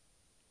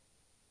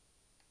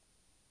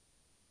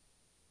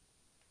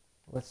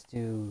 Let's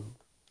do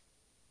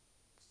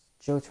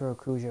Jotaro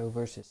Kujo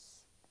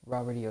versus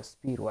Robert E.O.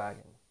 Speedwagon.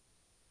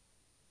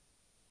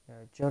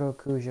 Jotaro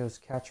Kujo's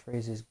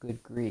catchphrase is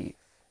good grief.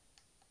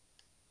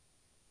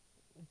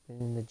 But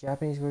in the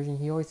Japanese version,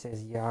 he always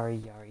says yari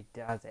yari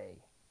daze.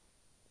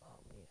 Oh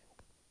man.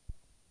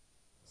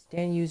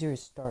 Stand user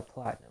is Star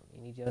Platinum,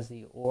 and he does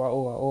the ora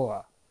ora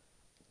ora.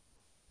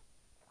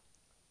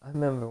 I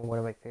remember one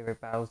of my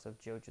favorite battles of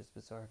JoJo's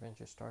Bizarre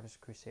Adventure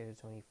Stardust Crusaders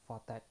when he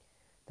fought that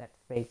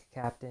fake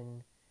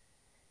captain.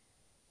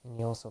 And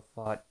he also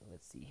fought,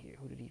 let's see here,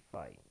 who did he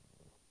fight?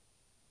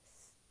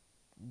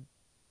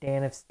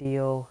 Dan of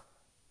Steel.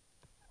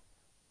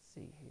 Let's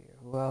see here,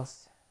 who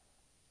else?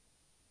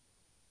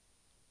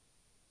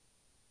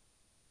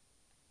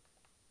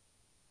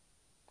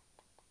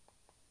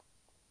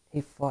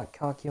 He fought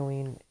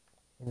Kakyoin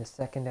in the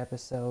second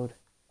episode.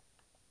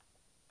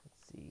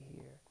 Let's see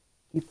here.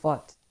 He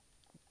fought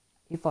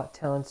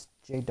Talent's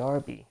J.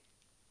 Darby.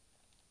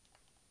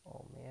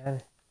 Oh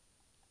man,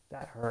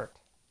 that hurt.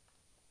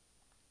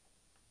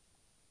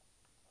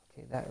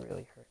 Okay, that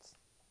really hurts.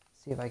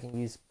 Let's see if I can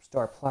use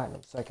Star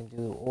Platinum so I can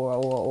do aura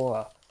aura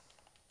aura.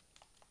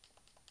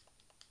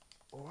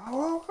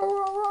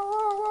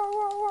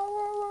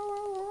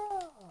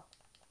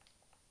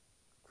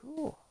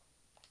 Cool.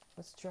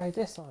 Let's try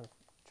this on.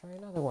 Try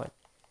another one.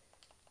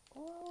 I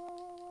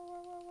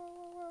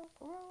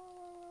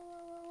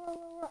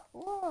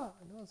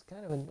know it's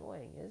kind of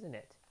annoying, isn't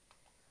it?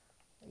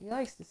 He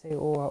likes to say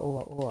aura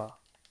aura aura.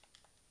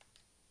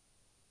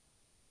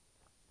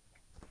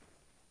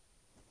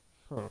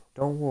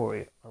 Don't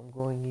worry, I'm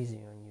going easy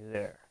on you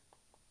there.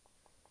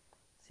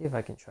 See if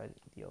I can try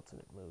the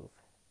ultimate move.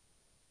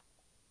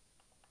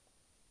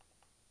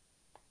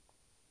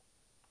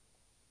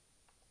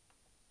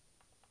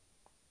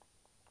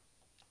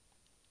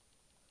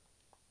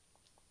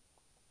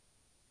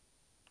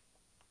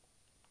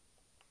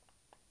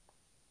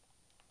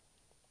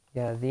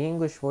 Yeah, the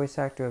English voice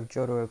actor of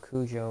Jotaro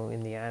Kujo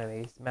in the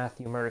anime is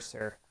Matthew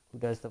Mercer, who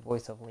does the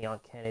voice of Leon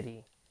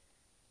Kennedy.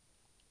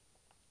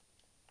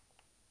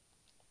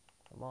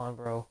 Come on,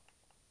 bro.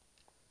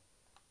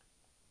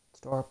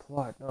 Star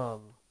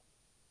Platinum.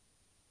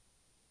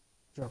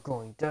 You're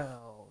going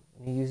down.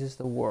 And he uses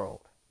the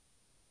world.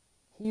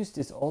 He used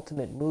his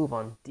ultimate move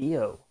on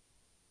Dio.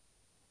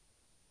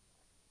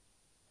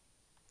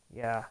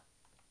 Yeah.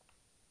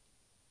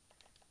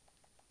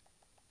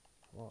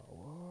 Whoa,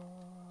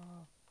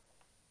 whoa.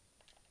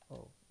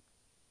 Oh.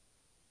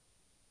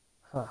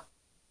 Huh.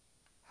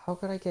 How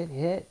could I get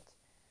hit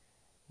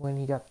when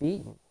he got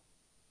beaten?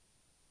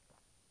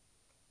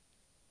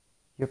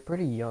 You're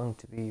pretty young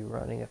to be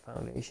running a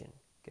foundation.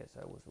 Guess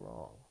I was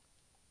wrong.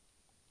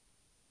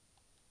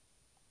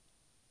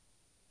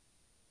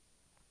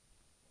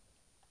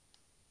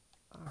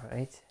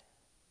 Alright.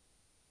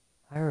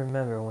 I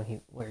remember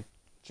where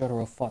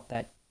Jotaro fought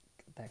that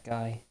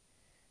guy,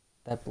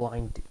 that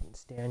blind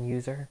stand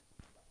user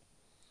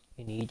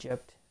in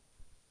Egypt.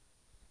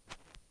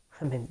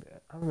 I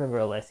remember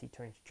unless he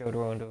turns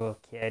Jotaro into a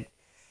kid.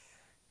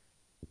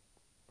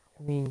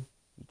 I mean,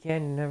 you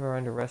can never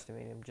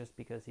underestimate him just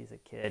because he's a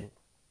kid.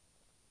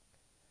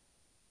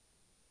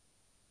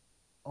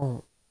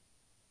 Oh,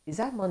 is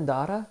that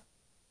Mandata?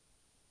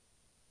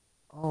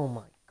 Oh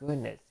my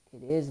goodness,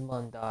 it is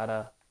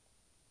Mandata.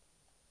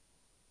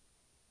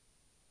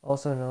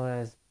 Also known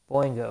as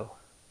Boingo.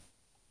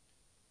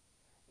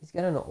 He's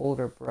got an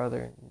older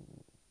brother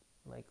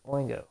like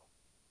Oingo.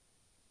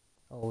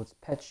 Oh, it's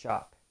Pet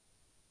Shop.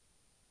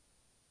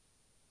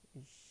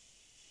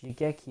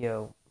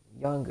 Shigekiyo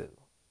Yangu.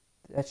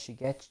 That's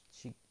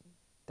Shigekiyo,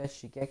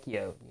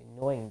 the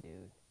annoying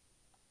dude.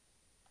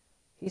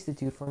 He's the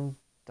dude from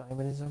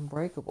Diamond is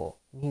Unbreakable.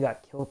 And he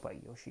got killed by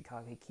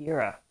Yoshikage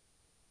Kira.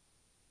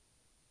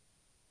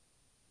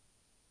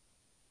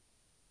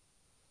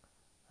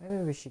 I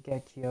remember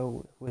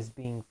Shigekiyo was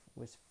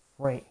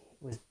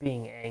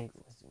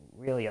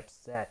really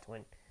upset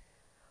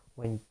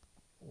when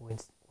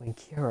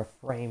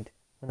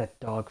the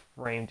dog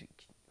framed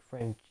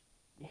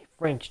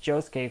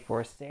Josuke for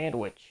a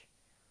sandwich.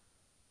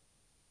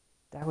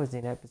 That was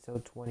in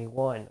episode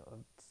 21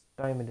 of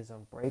Diamond is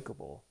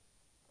Unbreakable.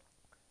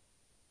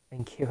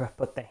 And Kira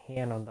put the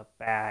hand on the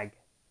bag.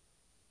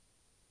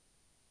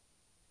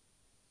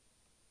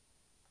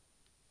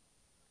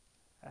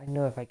 I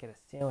know if I get a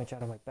sandwich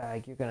out of my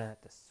bag, you're gonna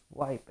have to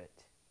swipe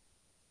it.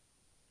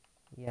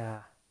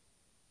 Yeah.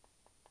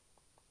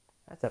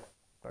 That's a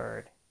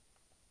bird.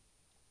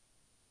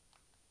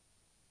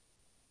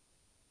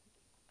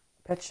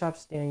 Pet Shop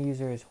stand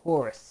user is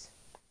Horace.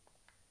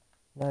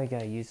 Now you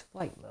gotta use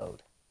flight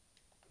mode.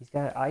 He's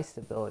got ice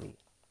ability.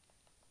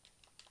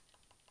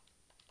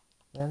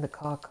 Then the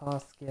caw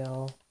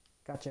skill.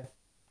 Gotcha.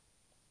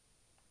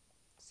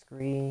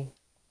 Scree.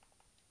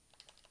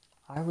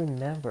 I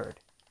remembered.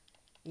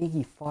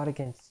 Iggy fought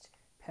against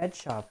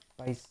headshot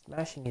by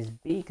smashing his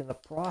beak in the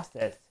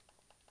process.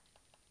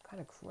 Kind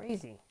of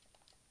crazy.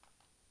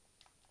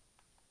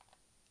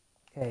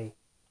 Okay,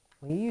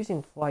 when you're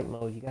using flight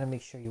mode, you gotta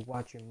make sure you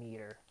watch your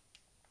meter.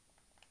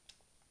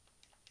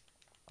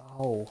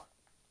 Oh.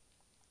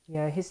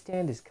 Yeah, his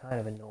stand is kind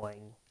of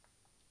annoying.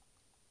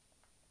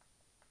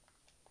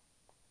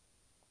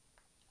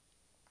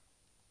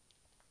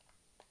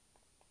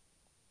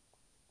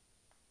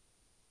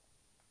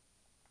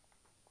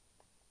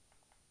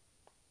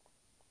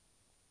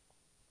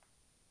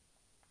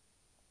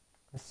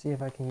 Let's see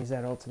if I can use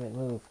that ultimate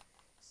move.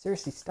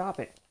 Seriously, stop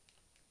it.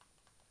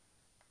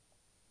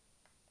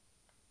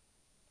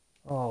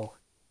 Oh.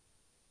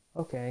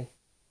 Okay.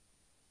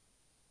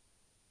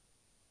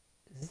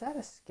 Is that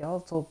a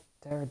skeletal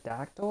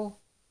pterodactyl?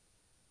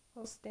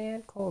 A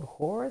stand called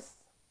Horus?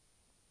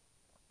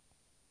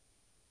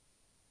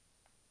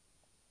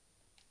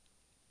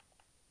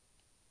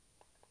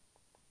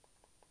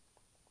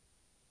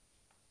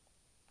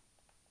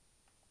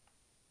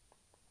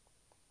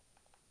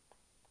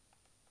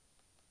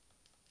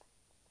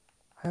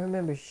 I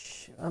remember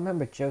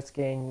Josuke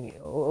and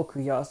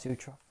Okuyasu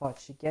fought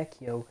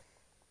Shigekiyo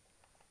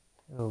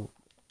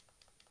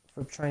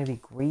for trying to be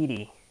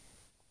greedy.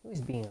 He was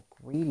being a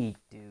greedy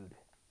dude.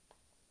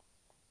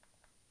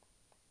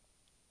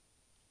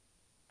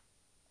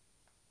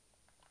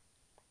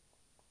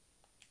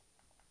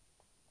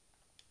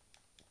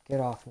 Get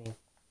off me.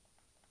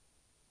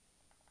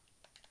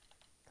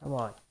 Come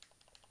on.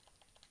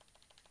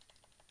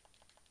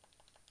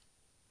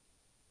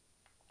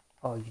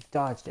 Oh, you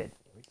dodged it.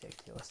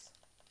 Ridiculous.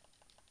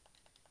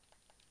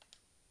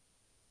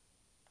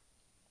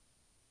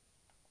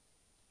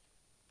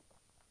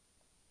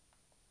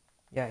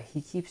 Yeah,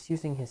 he keeps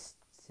using his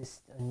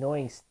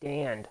annoying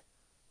stand.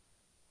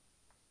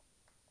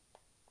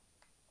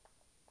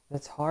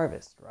 That's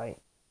Harvest, right?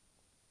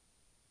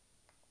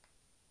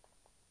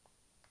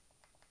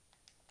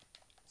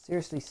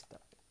 Seriously,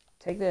 stop.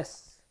 Take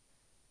this.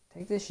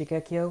 Take this,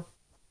 Shigekiyo.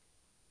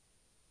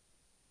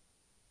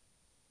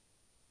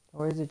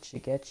 Or is it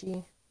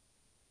Shigechi?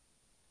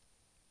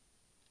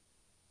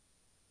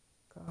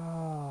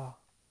 Ah,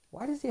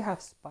 why does he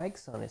have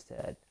spikes on his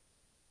head?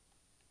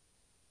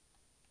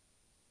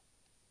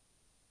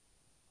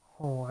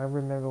 Oh, I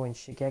remember when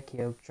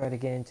Shigekiyo tried to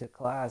get into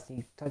class,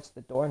 he touched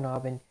the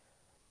doorknob and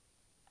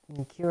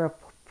Kira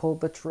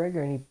pulled the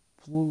trigger and he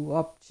blew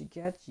up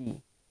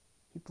Shigechi.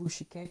 He blew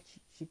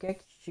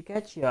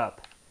Shigechi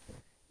up.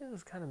 It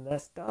was kind of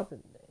messed up,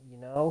 you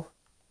know?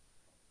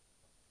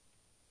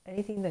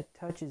 Anything that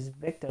touches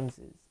victims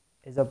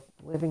is a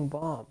living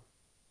bomb.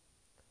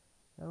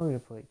 Now we're going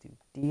to play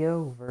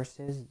Dio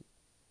versus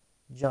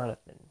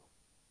Jonathan.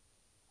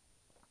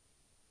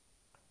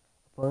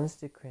 Opponent's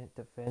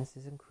defense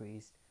is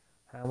increased.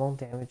 Hammer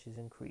damage is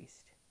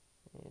increased.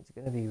 And it's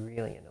going to be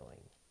really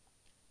annoying.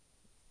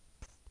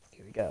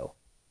 Here we go.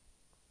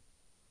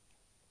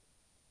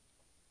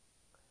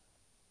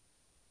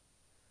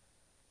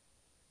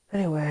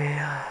 Anyway,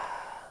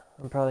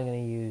 I'm probably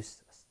going to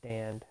use a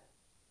stand.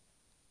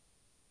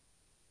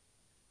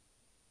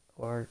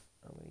 Or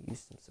I'm going to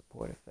use some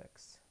support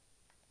effects.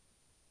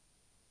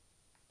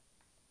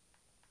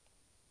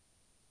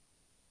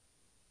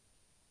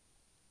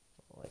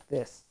 Like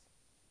this.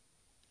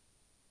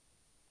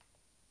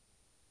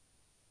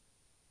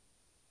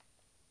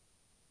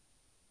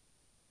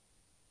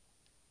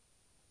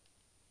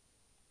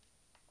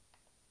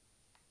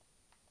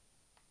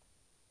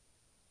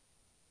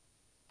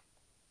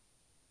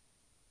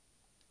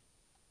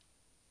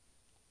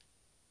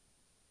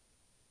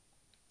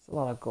 It's a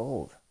lot of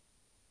gold.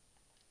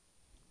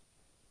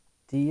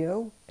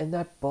 Dio and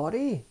that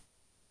body?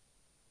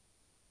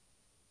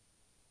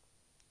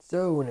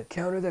 So, an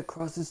encounter that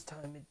crosses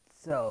time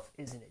itself,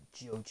 isn't it,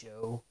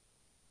 JoJo?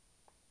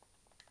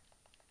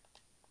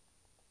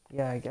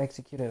 Yeah, I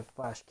executed a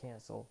flash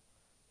cancel.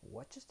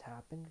 What just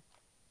happened?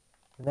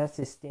 And that's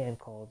his stand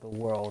called the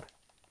world.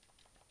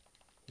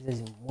 He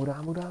says,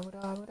 Mura, Mura,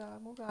 Mura, Mura,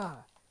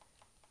 Mura.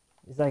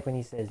 It's like when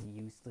he says,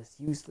 useless,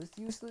 useless,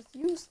 useless,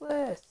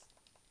 useless.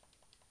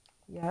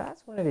 Yeah,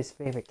 that's one of his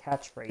favorite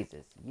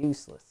catchphrases,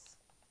 useless.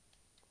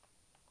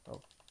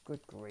 Oh,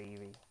 good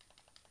gravy.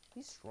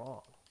 He's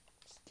strong.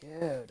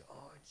 Scared,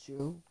 aren't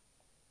you?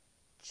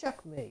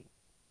 Checkmate.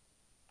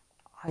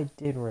 I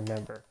did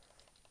remember.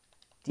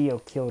 Dio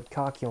killed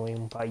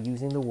Kakyoin by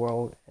using the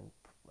world and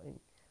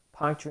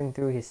puncturing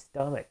through his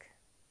stomach.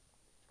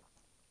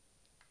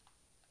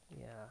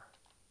 Yeah.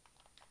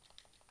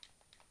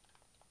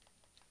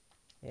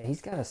 Yeah,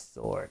 he's got a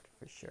sword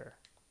for sure.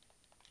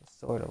 A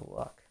sword of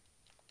luck.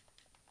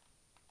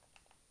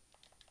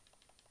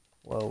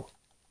 Whoa.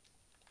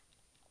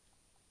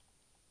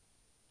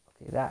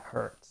 Okay, that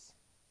hurts.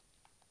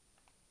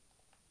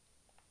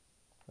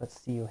 Let's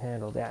see you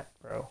handle that,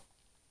 bro.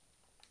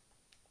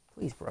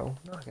 Please, bro,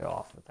 knock it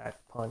off with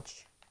that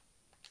punch.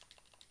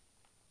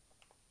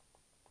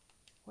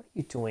 What are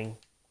you doing?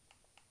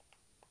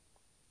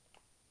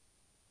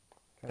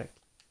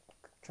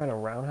 Trying to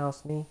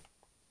roundhouse me?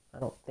 I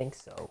don't think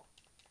so.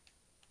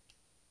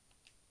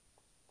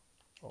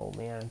 Oh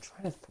man, I'm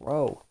trying to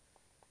throw.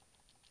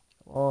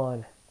 Come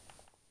on.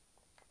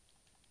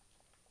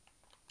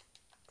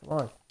 Come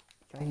on.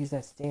 Gotta use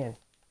that stand.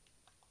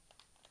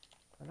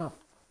 I'm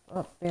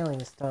not failing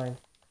this time.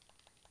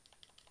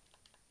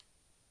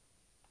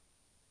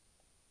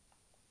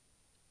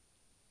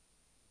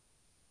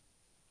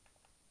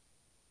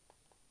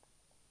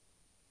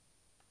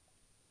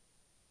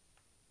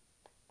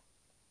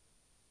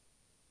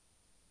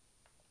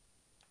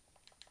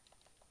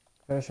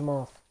 Finish him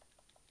off.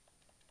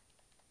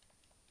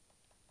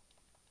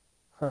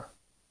 Huh.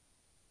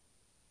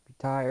 Be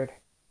tired.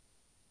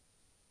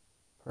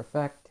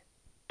 Perfect.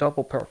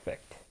 Double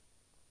perfect.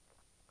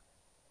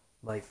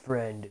 My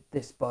friend,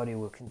 this body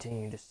will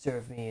continue to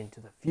serve me into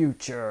the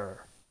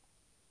future.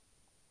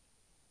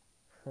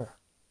 Huh.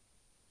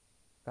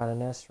 Got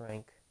an S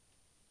rank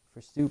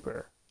for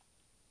super.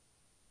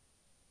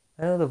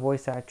 I know the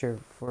voice actor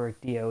for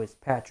Dio is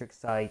Patrick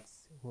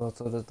Seitz, who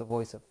also does the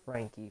voice of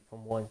Frankie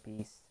from One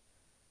Piece.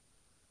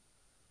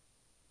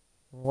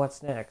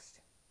 What's next?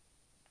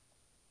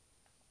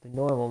 The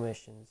normal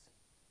missions,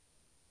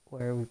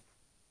 where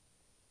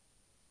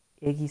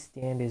Iggy's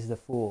stand is the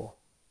fool.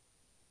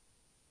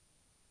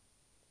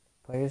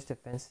 Player's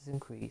defense is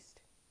increased.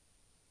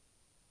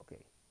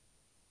 Okay.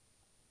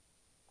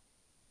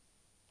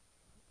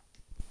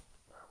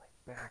 Oh,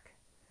 my back.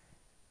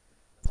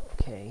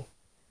 Okay.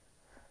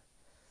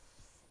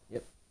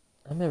 Yep.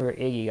 I remember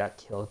Iggy got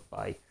killed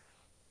by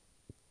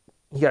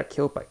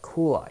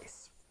Cool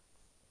Ice.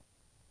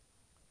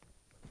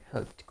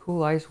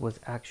 Cool Ice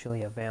was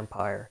actually a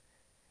vampire.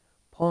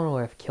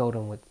 Polnareff killed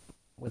him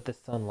with the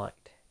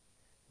sunlight.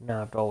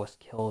 Now Avdol was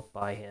killed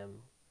by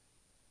him.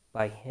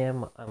 By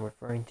him, I'm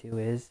referring to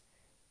is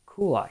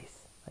Cool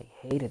Ice. I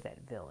hated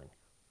that villain.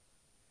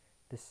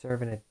 The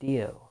servant of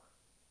Dio.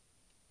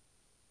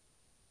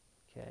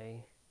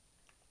 Okay.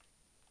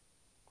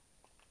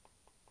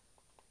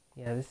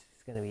 Yeah, this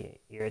is gonna be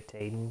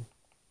irritating.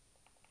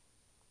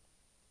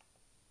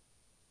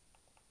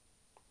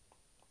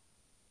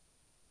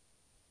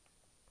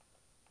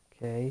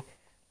 Okay,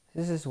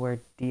 this is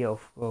where Dio,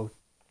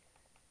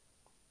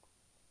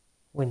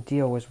 when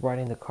Dio was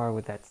riding the car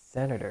with that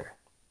senator.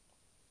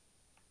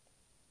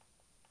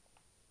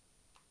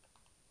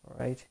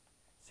 Alright,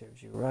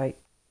 serves you right.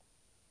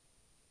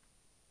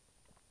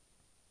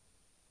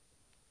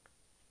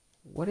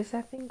 What is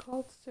that thing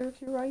called?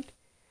 Serves you right?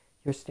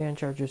 Your stand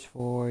charges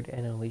forward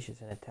and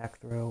unleashes an attack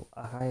throw.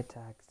 A high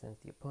attack sends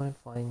the opponent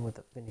flying with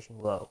a finishing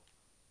blow.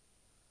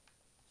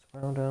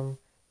 Surround him.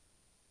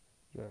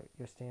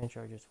 Your stand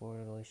charges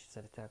forward and unleashes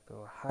an attack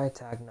throw. A high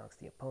attack knocks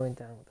the opponent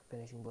down with a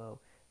finishing blow.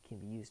 Can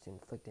be used to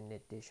inflict an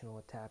additional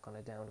attack on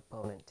a downed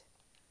opponent.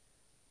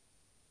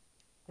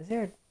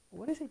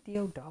 What is a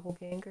Dio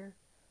doppelganger?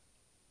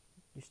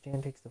 Your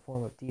stand takes the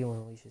form of Dio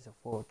and unleashes a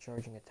forward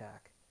charging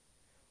attack.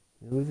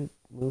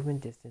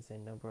 Movement distance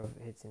and number of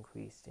hits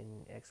increased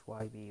in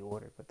XYB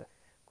order, but the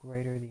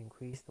greater the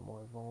increase, the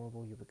more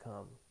vulnerable you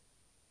become.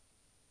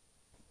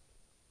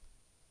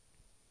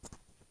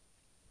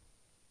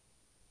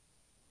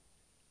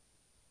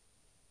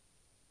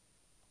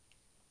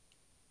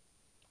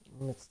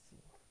 Let's see.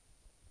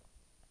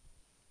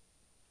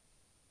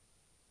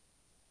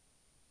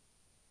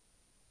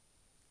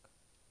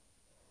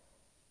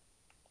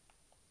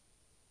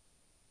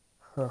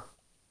 Huh.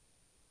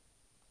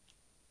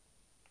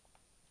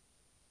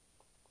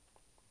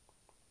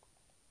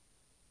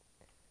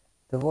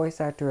 The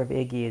voice actor of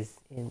Iggy is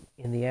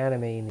in the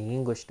anime, in the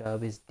English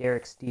dub, is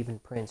Derek Stephen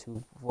Prince,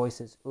 who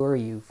voices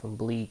Uryu from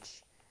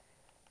Bleach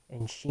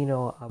and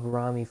Shino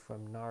Aburami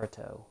from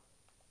Naruto.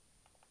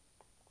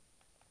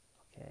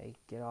 Okay,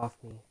 get off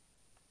me.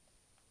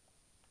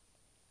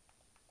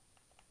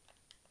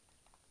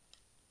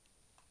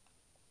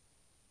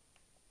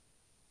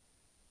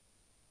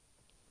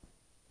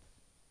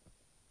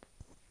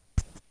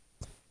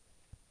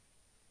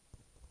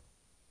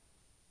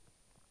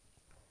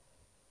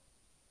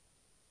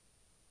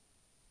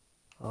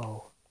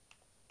 Oh,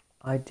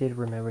 I did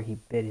remember he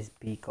bit his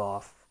beak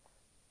off.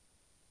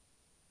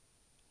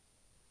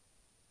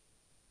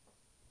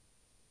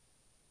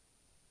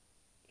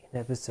 In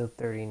episode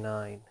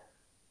 39.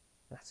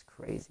 That's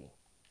crazy.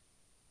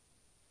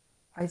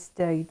 I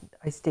stay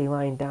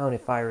lying down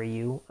if I were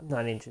you. I'm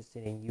not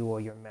interested in you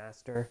or your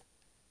master.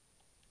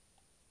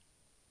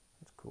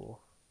 That's cool.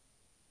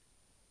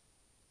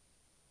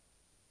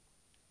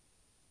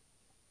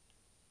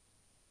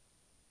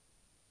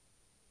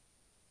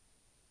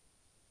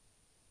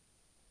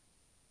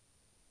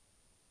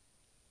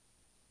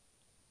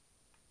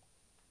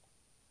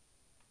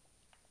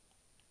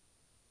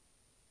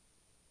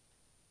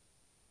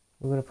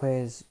 We're going to play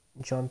as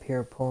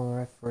Jean-Pierre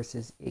Polnareff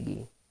versus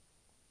Iggy.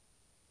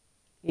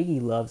 Iggy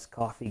loves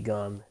coffee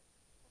gum.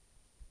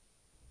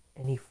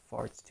 And he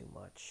farts too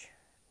much,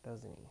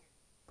 doesn't he?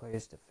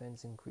 Player's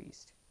defense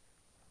increased.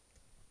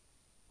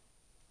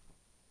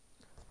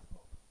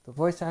 The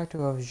voice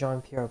actor of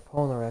Jean-Pierre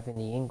Polnareff in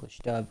the English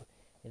dub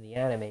in the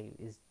anime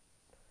is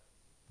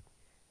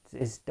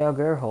Doug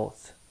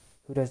Erholtz,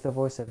 who does the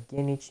voice of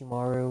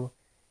Genichimaru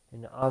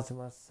And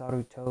Azuma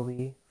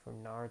Sarutobi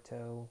from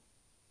Naruto.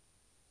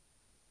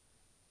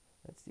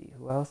 Let's see,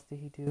 who else did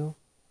he do?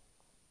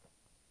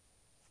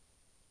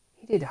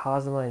 He did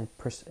Hazama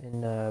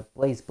in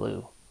Blaze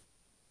Blue.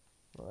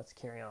 Well, let's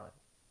carry on.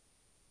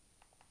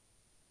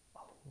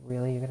 Oh,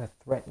 really? You're gonna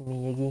threaten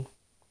me, Iggy?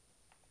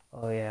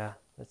 Oh yeah,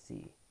 let's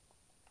see.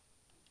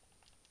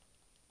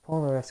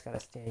 Polnareff's got a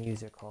stand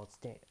user called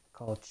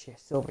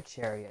Silver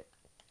Chariot.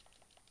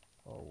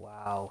 Oh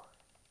wow.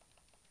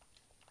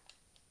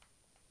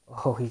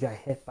 Oh, he got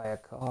hit by a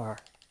car.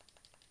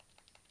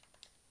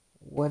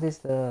 What is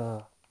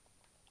the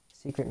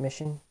secret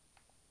mission?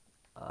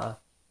 That's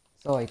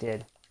all I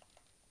did.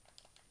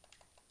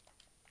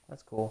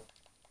 That's cool.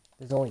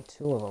 There's only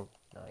 2 of them.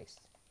 Nice.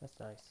 That's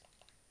nice.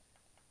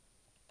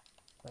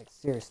 Like,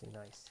 seriously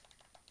nice.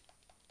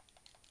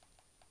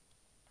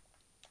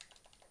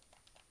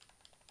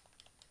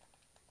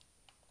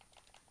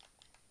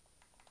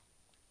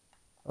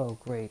 Oh,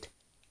 great.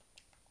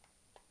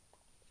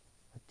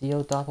 A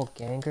Dio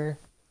doppelganger?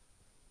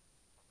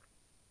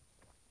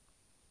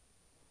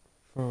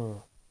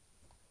 Come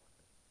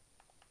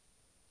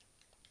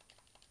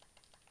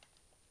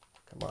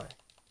on.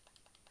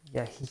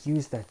 Yeah, he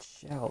used that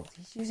shell.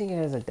 He's using it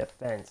as a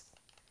defense.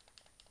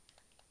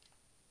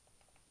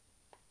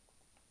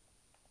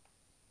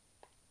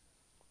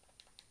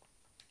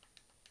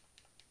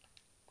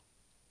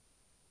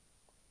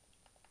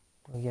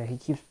 Oh yeah, he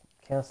keeps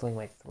canceling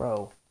my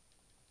throw.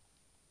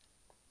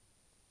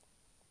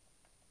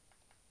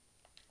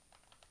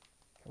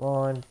 Come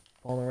on,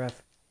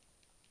 Polnareff.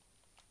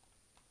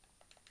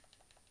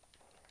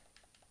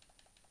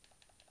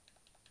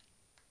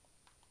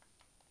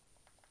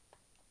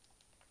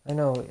 I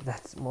know,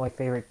 that's my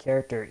favorite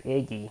character,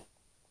 Iggy.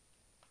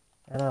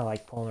 And I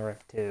like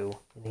Polnareff too,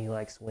 and he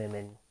likes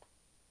women.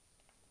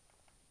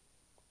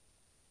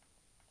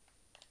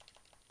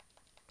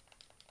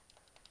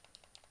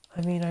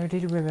 I mean, I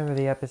did remember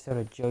the episode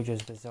of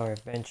JoJo's Bizarre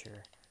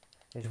Adventure,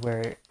 is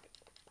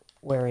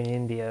where in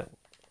India,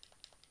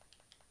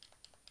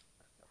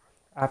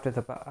 after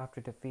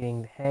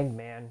defeating the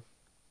Hangman,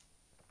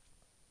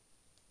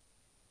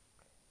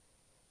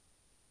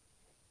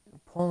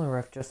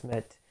 Polnareff just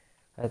met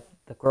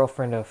the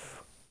girlfriend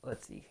of,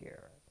 let's see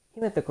here, he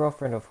met the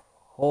girlfriend of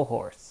Whole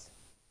Horse.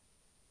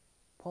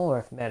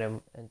 Polnareff met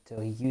him until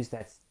he used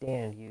that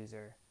stand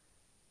user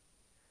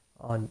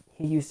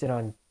he used it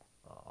on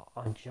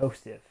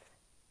Joseph.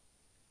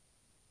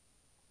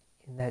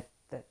 And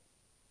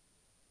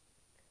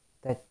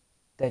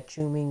that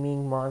Chu Ming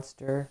Ming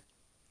monster,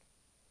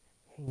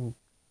 he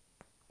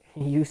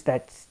used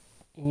that,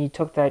 he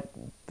took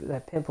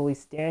that pimply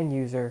stand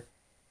user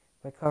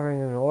by covering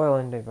him in oil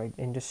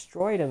and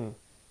destroyed him.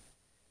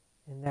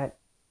 And that,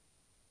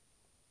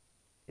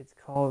 it's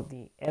called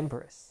the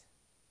Empress.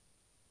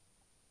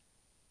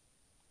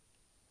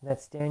 And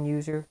that stand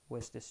user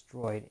was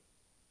destroyed.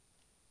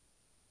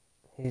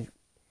 It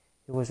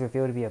was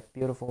revealed to be a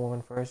beautiful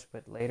woman first,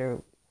 but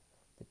later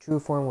the true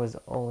form was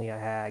only a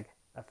hag,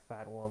 a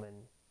fat woman.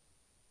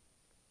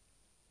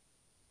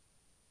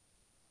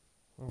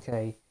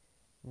 Okay,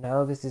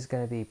 now this is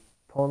going to be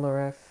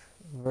Polnareff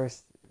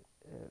versus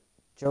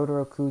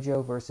Jotaro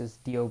Kujo versus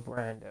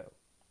Brando.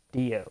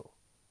 Dio.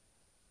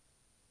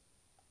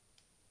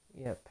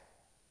 Yep.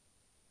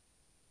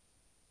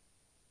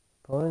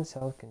 Opponent's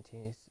health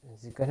continues.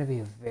 This is going to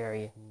be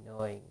very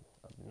annoying,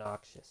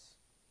 obnoxious.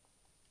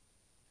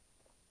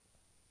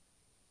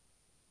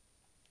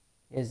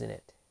 Isn't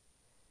it?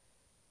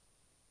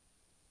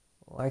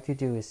 All I could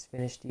do is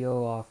finish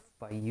Dio off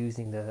by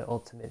using the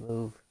ultimate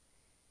move.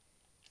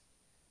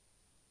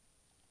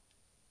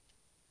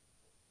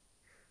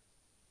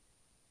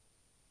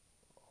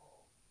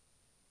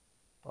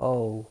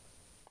 Oh,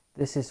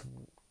 this is...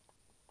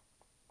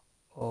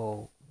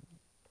 Oh,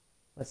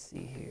 let's see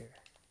here.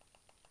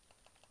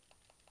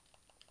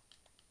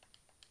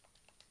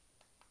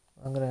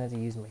 I'm gonna have to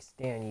use my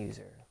stand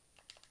user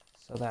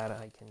so that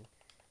I can...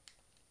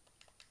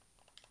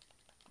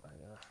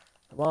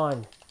 Come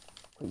on,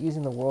 quit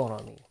using the world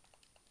on me.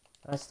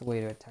 That's the way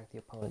to attack the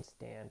opponent's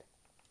stand.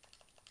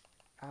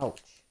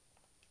 Ouch.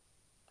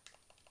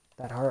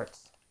 That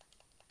hurts.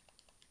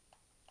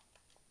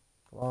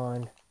 Come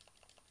on.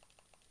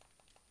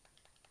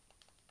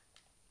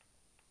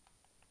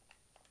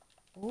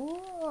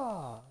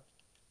 Whoa.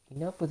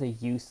 Enough with the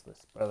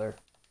useless, brother.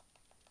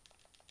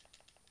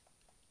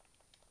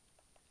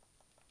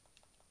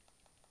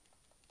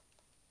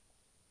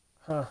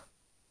 Huh.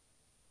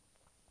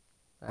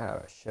 I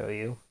ought to show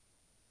you.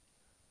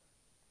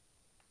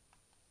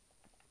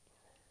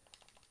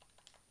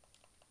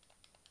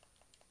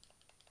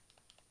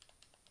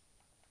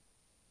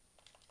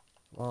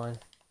 Come on.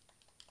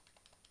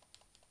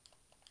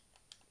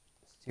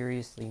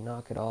 Seriously,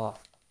 knock it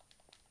off.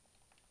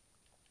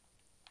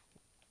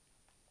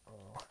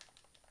 Oh.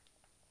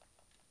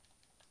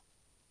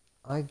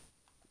 I'd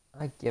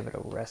give it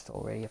a rest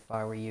already if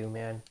I were you,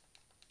 man.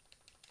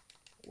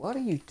 What are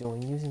you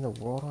doing? Using the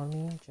world on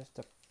me just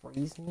to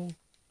freeze me?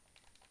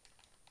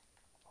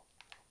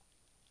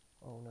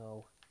 Oh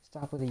no.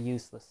 Stop with the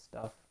useless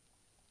stuff.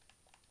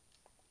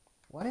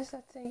 What is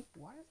that thing?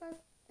 Why does that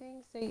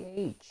thing say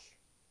H?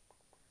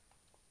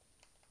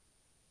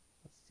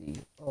 Let's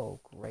see. Oh,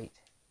 great.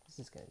 This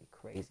is gonna be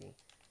crazy.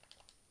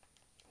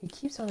 He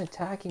keeps on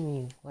attacking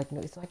me like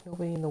it's like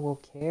nobody in the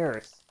world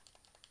cares.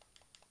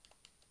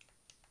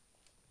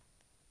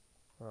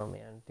 Oh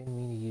man, didn't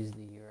mean to use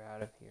the "you're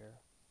out of here."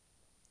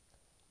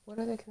 What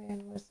other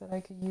command was that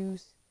I could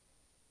use?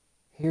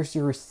 Here's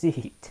your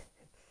receipt.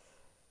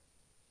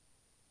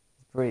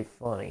 It's pretty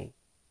funny.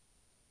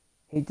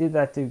 He did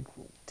that to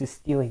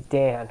Steely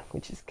Dan,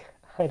 which is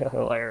kind of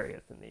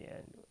hilarious in the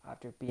end,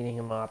 after beating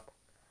him up.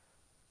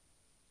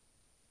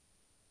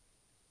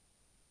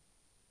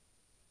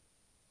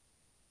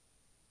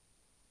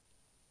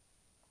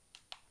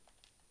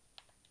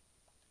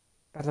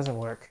 That doesn't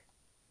work.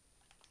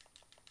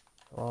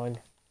 Come on.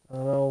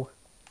 Oh no.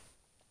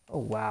 Oh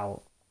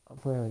wow. I'm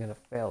really gonna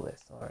fail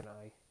this, aren't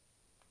I?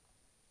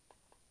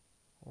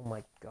 Oh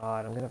my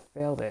god, I'm gonna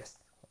fail this.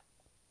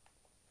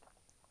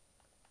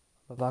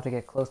 I'm about to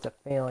get close to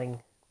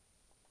failing.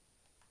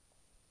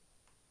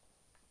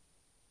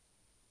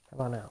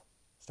 Come on now.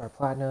 Star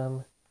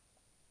Platinum.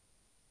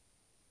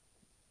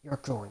 You're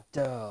going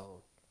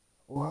down.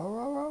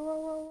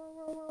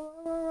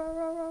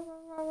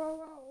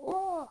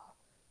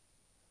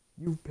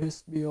 You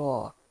pissed me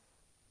off.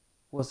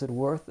 Was it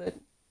worth it?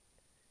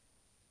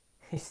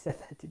 He said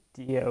that to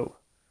Dio.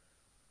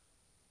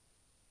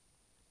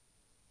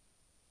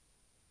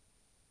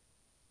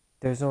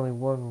 There's only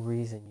one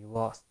reason you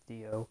lost,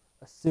 Dio.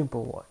 A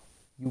simple one.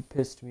 You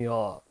pissed me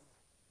off.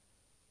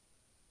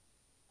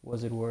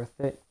 Was it worth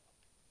it?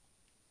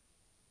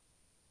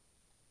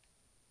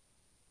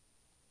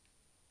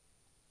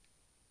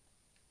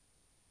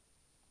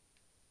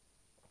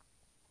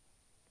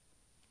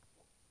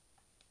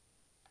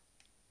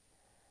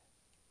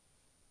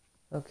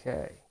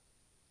 Okay.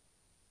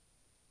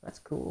 That's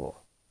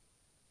cool.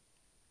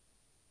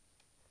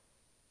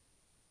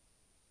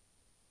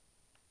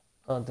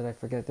 Oh, did I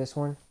forget this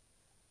one?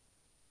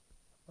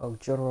 Oh,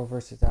 Jotaro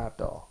versus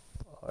Avdol.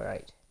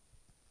 Alright.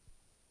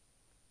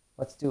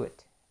 Let's do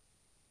it.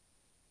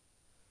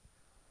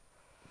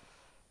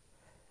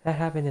 That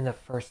happened in the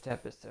first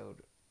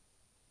episode.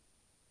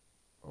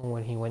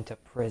 When he went to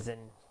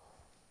prison.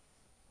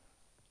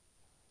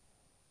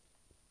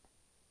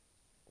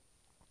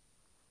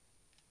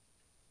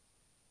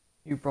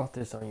 You brought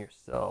this on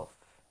yourself.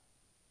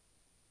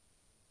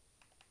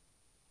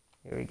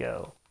 Here we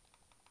go.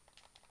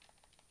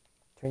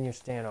 Turn your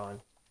stand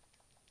on.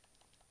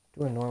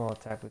 Do a normal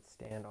attack with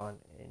stand on.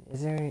 And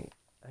is there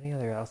any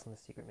other else in the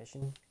secret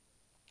mission?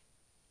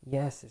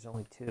 Yes, there's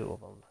only 2 of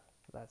them.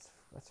 That's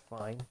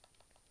fine.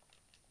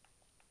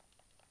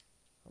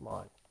 Come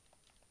on.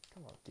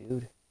 Come on,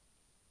 dude.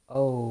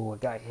 Oh, I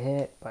got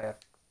hit by a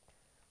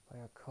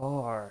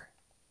car.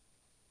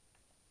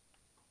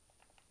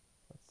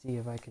 Let's see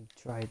if I can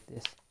try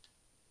this.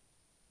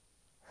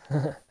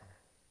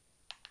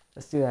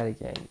 Let's do that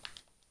again.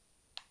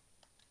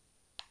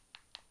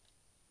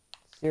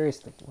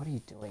 Seriously, what are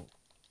you doing?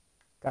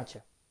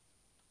 Gotcha.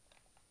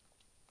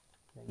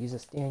 Now use a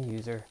stand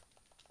user.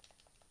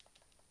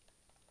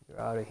 You're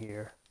out of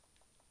here.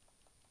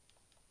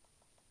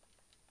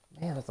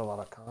 Man, that's a lot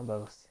of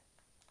combos.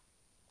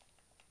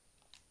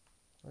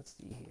 Let's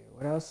see here.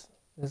 What else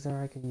is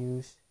there I could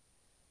use?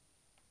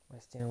 My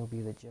stand will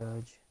be the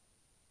judge.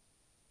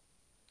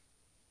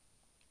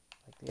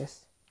 Like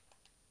this.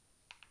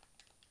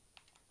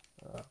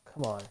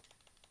 Come on.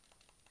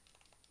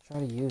 Try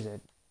to use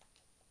it.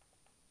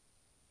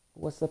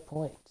 What's the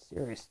point?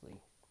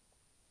 Seriously.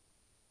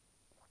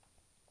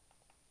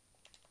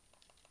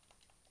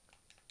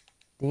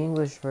 The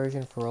English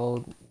version for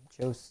old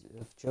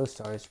Joseph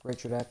Joestar is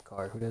Richard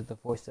Epcar, who did the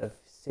voice of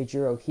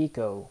Seijiro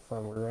Hiko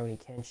from Rurouni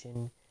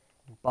Kenshin,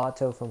 and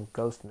Bato from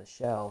Ghost in the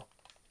Shell.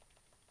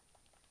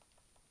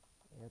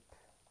 Yep.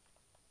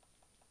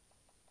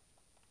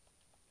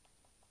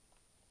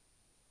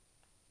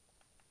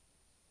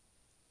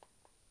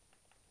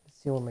 Let's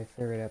see what my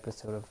favorite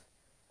episode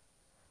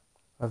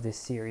of this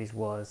series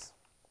was.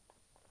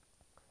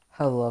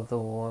 I love the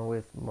one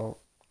with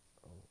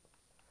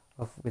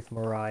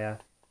Mariah,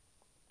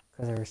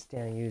 because her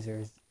stand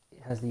user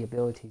has the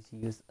ability to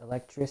use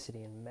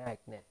electricity and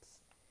magnets.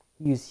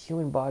 He used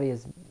human body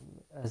as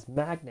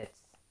magnets.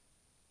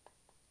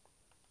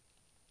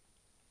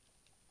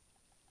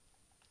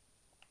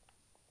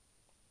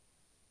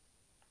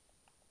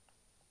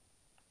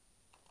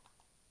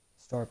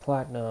 Star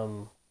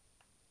Platinum.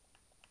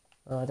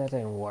 That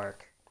didn't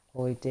work.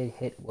 All he did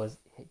was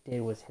hit the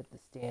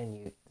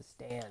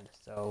stand.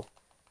 So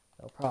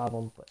no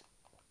problem. But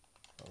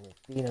I'm gonna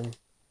beat him.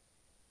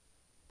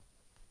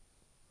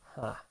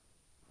 Huh.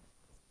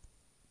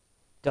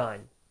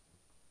 Done.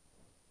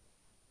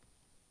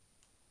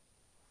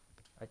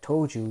 I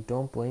told you,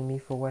 don't blame me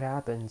for what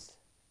happens.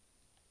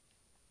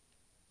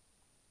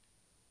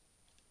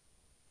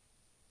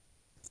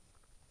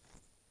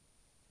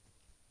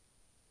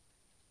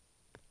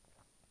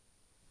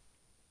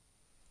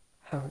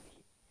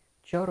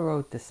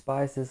 Jotaro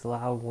despises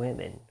loud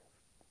women.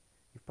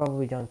 You've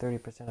probably done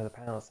 30% of the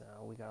panels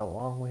now. We got a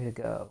long way to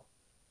go.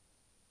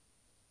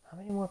 How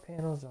many more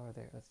panels are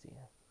there? Let's see.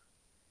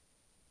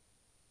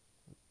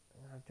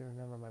 I have to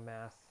remember my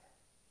math.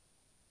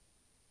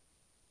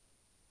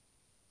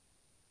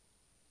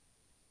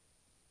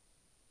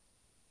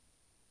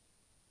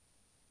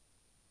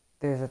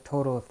 There's a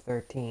total of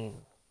 13,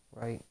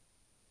 right?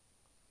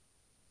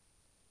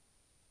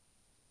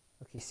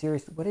 Okay,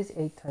 seriously, what is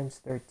 8 times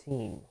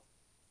 13?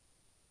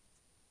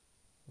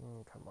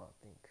 Come on,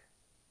 think.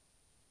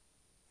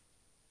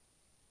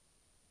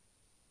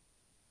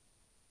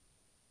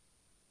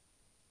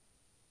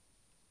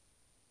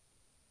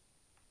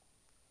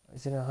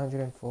 Is it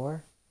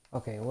 104?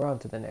 Okay, we're on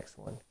to the next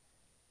one.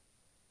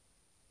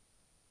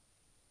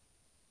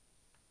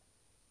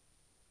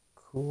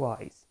 Cool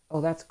Ice.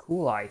 Oh, that's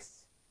Cool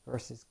Ice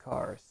versus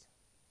Cars.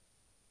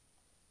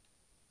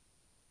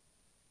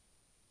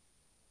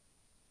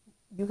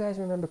 You guys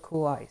remember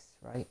Cool Ice,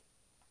 right?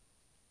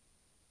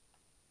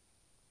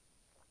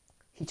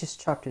 He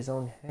just chopped his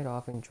own head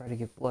off and tried to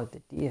give blood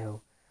to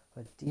Dio,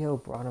 but Dio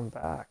brought him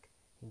back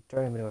and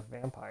turned him into a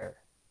vampire.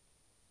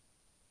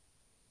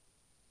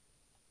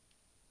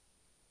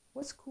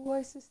 What's Cool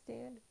Ice's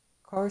stand?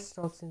 Cars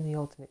starts in the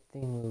ultimate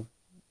thing move.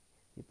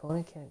 The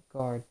opponent can't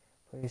guard,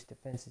 player's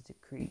defense is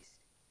decreased.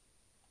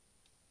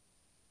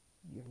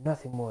 You're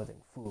nothing more than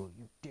fool.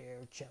 You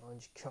dare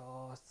challenge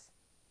Cars?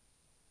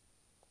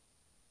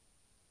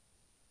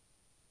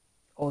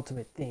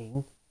 Ultimate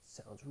thing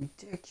sounds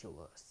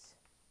ridiculous.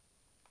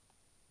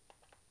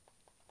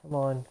 Come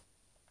on.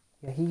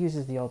 Yeah, he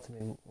uses the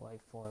ultimate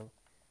life form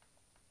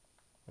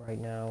right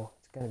now.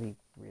 It's gonna be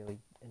really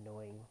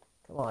annoying.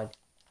 Come on.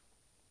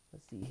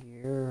 Let's see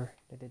here.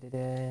 I'm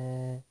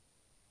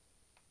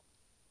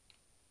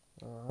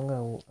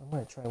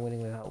gonna try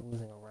winning without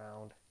losing a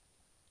round.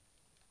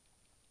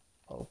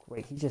 Oh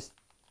great,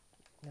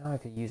 now I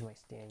could use my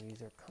stand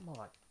user. Come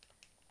on,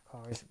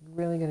 Cars,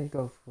 really gonna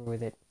go through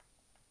with it.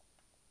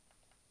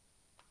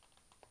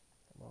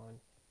 Come on.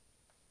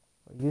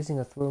 We're using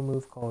a throw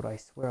move called I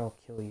Swear I'll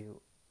Kill You.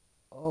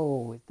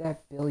 Oh, is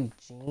that Billie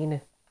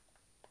Jean?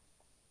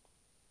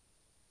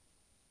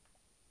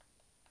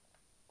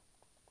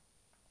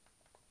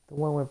 The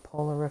one where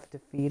Polnareff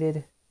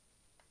defeated?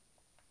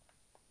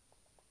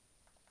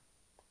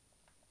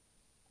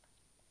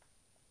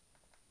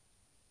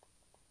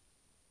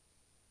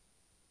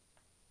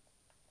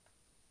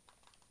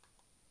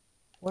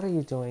 What are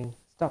you doing?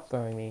 Stop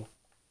throwing me.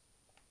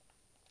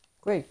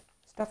 Great,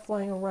 stop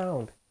flying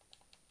around.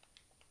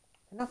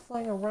 Enough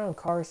flying around,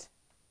 Cars.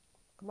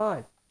 Come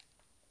on.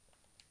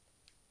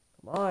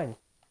 Come on.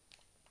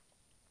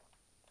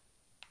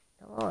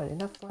 Come on,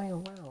 enough flying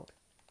around.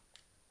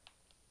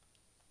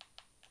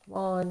 Come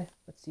on.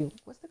 Let's see.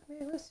 What's the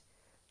command list?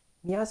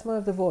 Miasma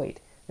of the Void.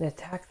 An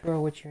attack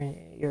throw which you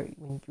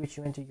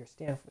enter your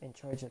stand in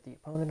charge of the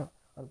opponent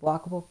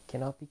unblockable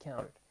cannot be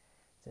countered.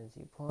 Since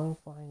you prolong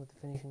flying with the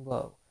finishing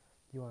blow,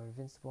 you are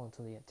invincible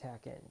until the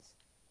attack ends.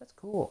 That's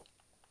cool.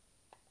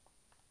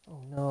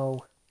 Oh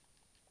no.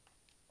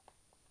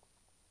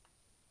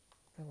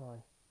 Come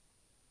on.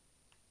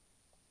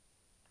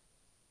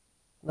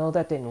 No,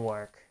 that didn't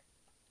work.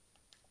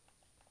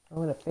 I'm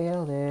gonna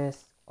fail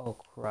this. Oh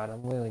crud,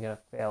 I'm really gonna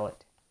fail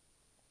it.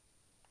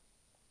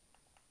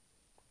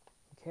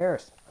 Who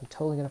cares? I'm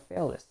totally gonna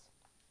fail this.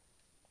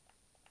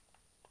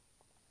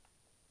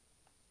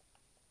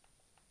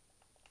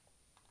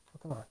 Oh,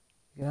 come on.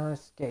 You cannot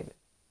escape it.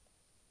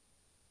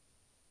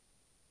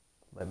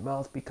 My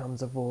mouth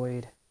becomes a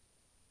void.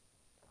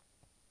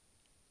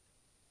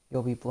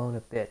 You'll be blown to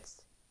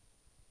bits.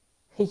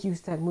 He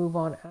used that move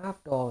on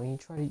Avdol and he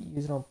tried to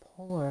use it on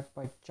Polnareff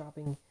by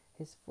chopping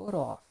his foot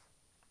off.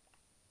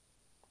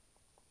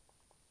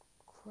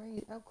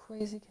 How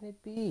crazy can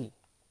it be?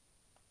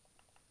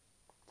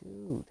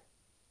 Dude.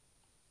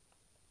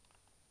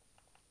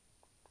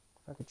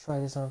 If I could try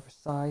this on for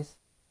size,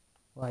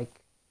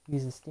 like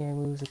use the stand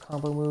moves, a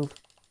combo move.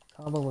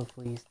 Combo move,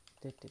 please.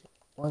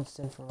 Once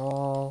and for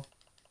all.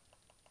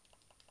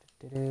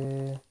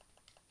 Let's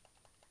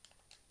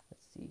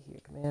see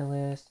here. Command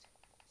list.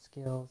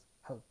 Skills.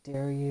 How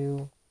dare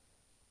you?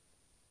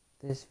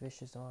 This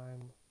vicious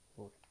arm.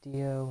 Lord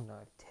Dio.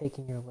 Not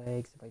taking your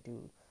legs if I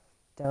do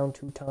down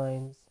 2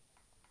 times.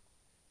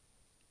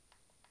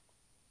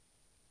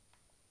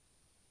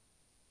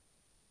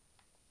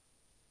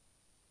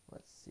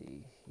 Let's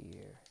see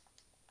here.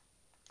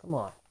 Come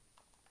on.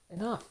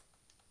 Enough.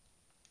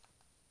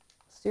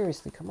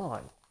 Seriously, come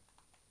on.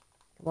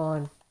 Come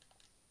on.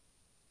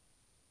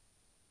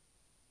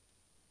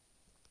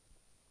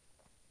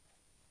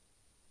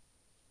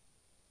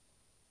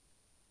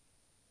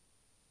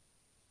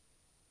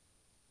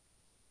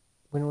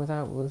 Win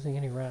without losing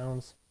any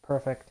rounds.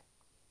 Perfect.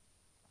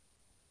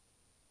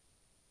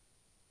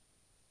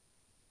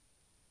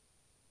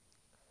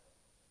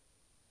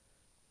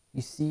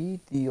 You see,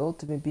 the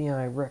ultimate being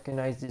I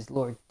recognize is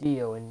Lord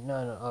Dio and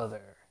none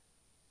other.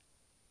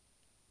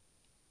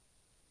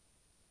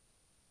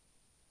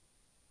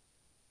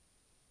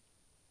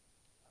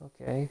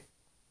 Okay.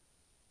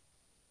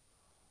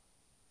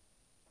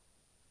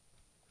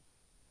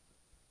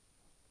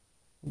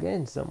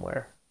 getting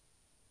somewhere.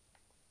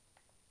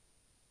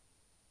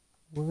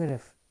 We're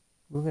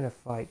gonna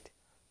fight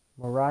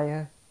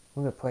Mariah.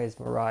 We're gonna play as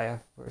Mariah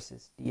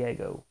versus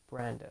Diego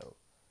Brando.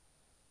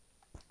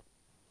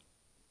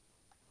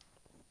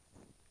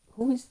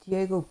 Who is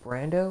Diego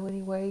Brando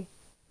anyway?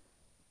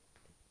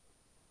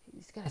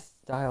 He's got a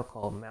style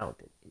called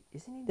Mounted.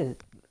 Isn't he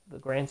the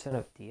grandson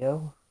of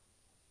Dio?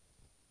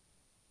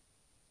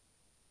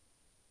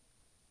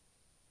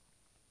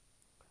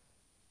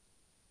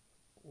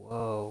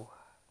 Whoa.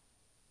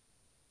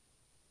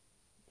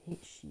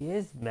 She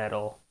is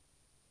metal.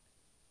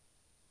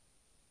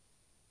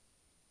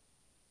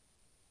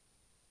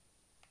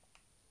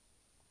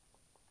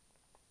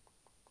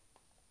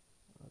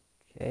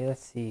 Okay,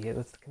 let's see.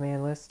 What's the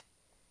command list?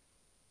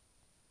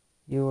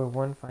 You are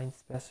one fine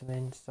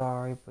specimen.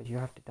 Sorry, but you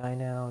have to die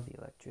now. The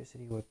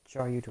electricity will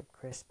char you to a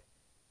crisp.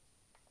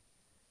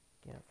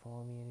 You can't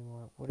follow me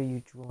anymore. What are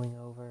you drooling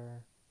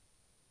over?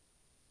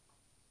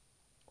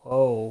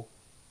 Oh,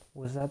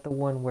 was that the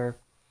one where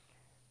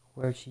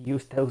she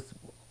used those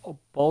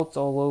bolts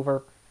all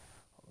over?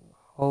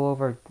 Oh,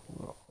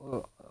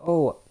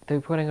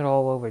 they're putting it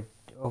all over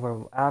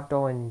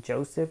Avdol and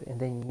Joseph, and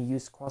then you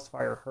use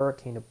Crossfire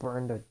Hurricane to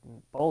burn the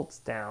bolts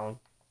down.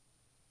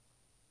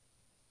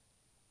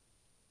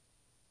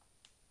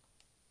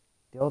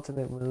 The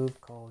ultimate move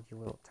called You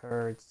Little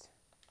Turds.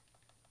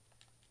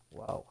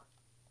 Wow.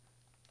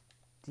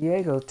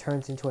 Diego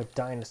turns into a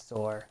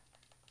dinosaur.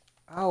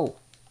 Ow!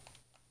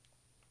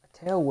 A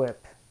tail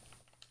whip.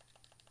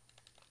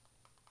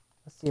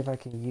 Let's see if I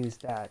can use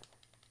that.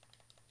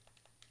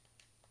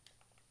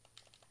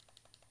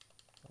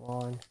 Come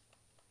on.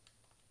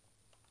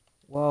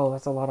 Whoa,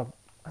 that's a lot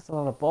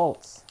of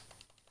bolts.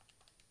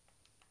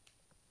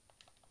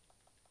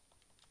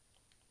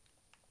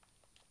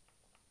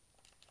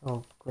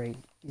 Oh, great.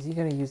 Is he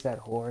gonna use that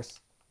horse?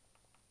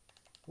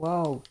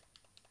 Whoa.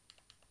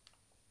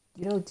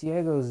 You know,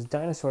 Diego's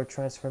dinosaur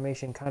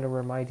transformation kind of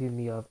reminded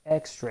me of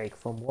X-Drake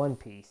from One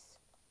Piece.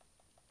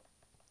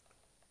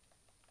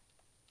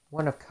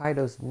 One of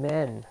Kaido's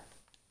men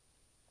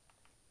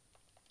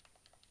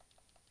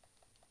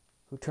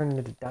who turned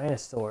into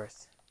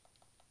dinosaurs.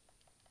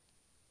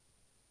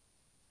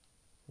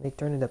 They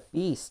turn into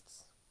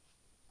beasts.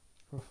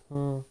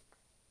 Come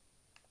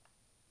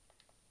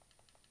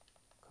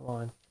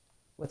on.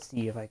 Let's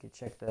see if I can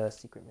check the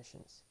secret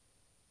missions.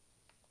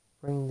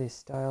 Bring this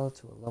style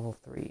to a level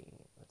 3.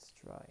 Let's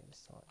try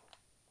this on.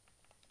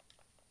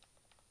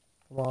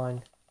 Come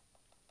on.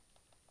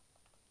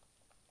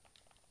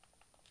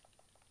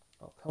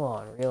 Oh, come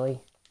on,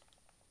 really?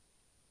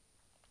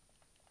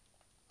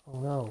 Oh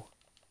no.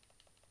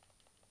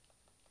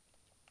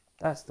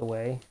 That's the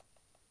way.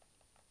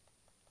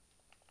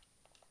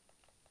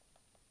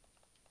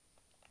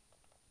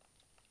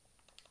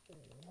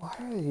 What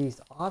are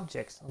these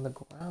objects on the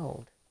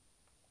ground?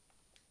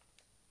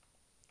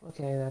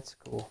 Okay, that's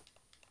cool.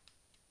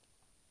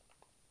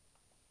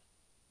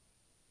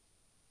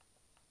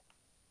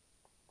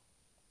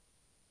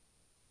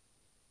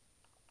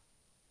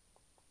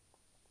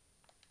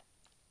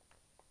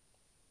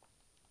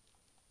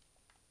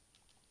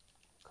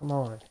 Come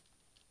on.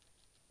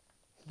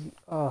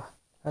 I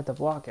had to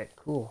block it.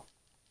 Cool.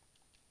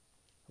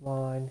 Come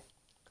on.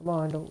 Come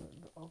on, don't.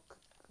 Oh,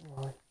 come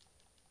on.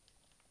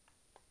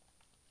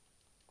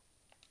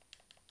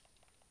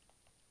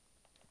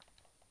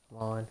 Come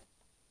on.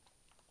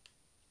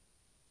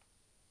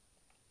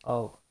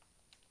 Oh.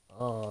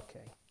 Oh, okay.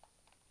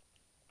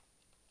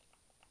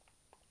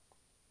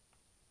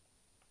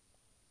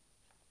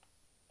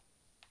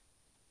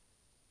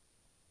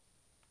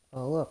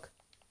 Oh, look.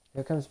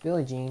 Here comes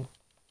Billie Jean.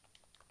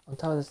 On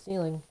top of the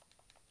ceiling.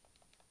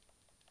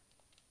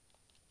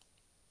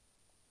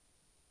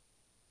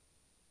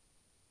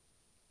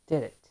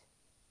 Did it.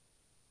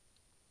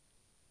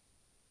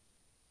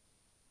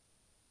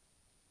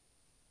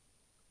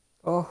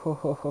 Oh ho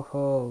ho ho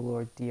ho,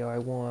 Lord Dio, I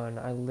won.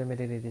 I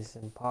eliminated this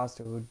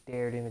imposter who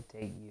dared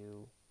imitate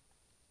you.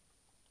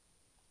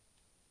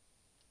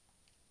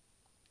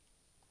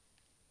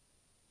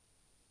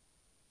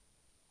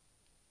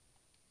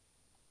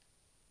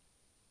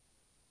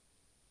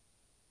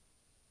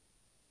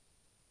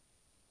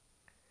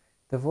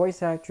 The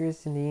voice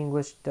actress in the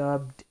English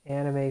dubbed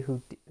anime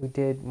who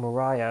did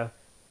Mariah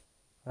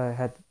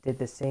did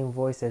the same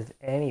voice as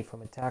Annie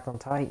from Attack on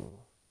Titan.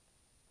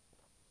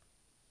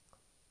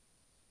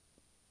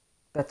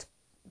 That's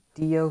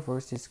Dio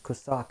versus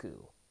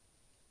Kosaku.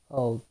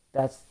 Oh,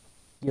 that's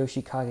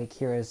Yoshikage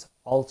Kira's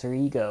alter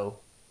ego.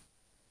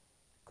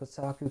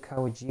 Kosaku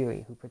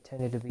Kawajiri, who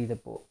pretended to be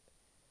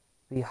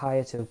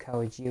Hayato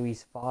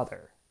Kawajiri's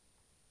father.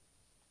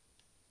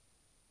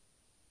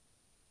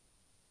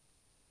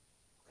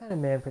 What kind of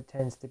man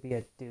pretends to be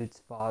a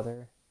dude's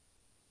father?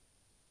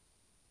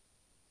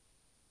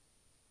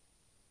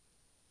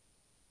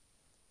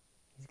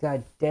 He's got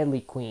a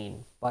deadly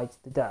queen, bites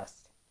the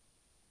dust.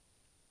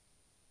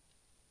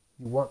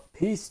 You want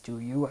peace, do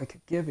you? I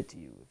could give it to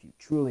you if you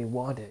truly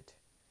want it.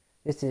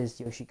 This is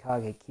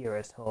Yoshikage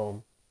Kira's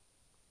home.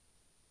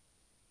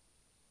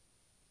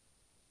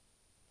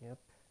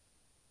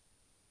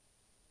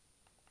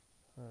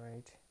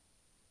 Alright.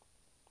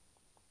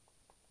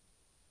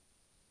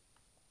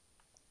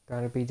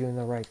 Gotta be doing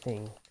the right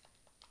thing.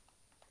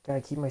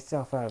 Gotta keep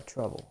myself out of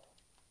trouble.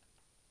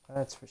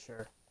 That's for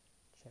sure.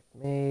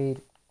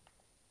 Checkmate.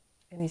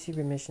 Any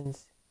secret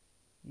missions?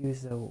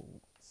 Use the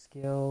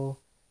skill,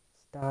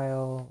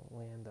 style,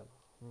 land them.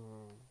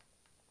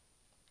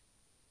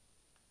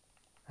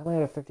 I might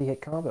have a 50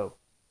 hit combo.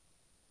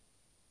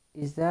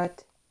 Is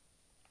that...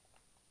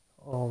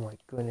 Oh my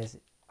goodness.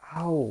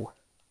 Ow!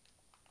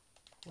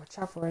 Watch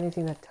out for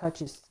anything that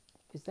touches.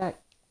 Is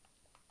that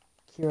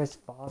Kira's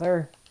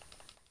father?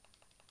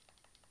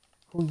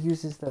 Who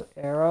uses the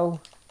arrow?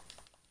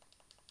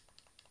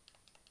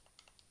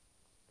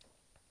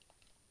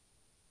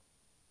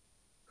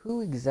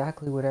 Who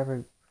exactly would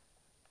ever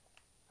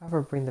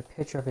bring the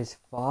picture of his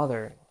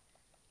father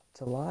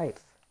to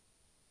life?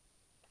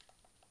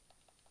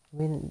 I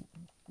mean,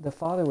 the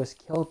father was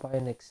killed by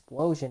an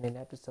explosion in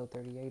episode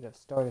 38 of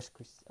Stardust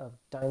of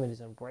Diamond is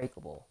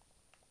Unbreakable.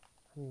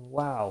 I mean,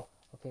 wow.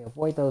 Okay,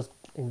 avoid those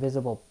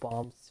invisible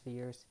bomb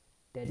spheres.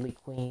 Deadly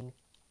Queen.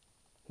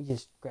 He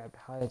just grabbed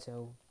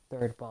Hayato.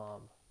 Third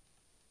bomb.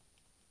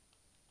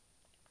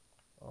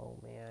 Oh,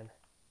 man.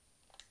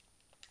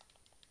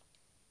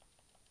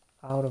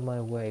 Out of my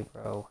way,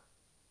 bro.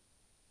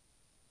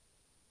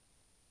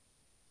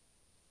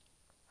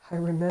 I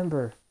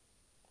remember.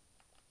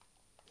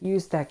 He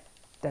used that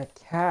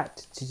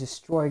cat to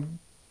destroy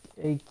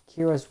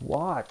Kira's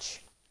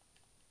watch.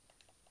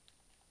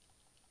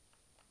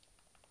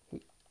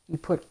 He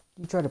tried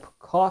to put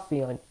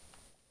coffee on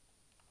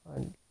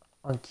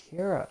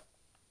Kira.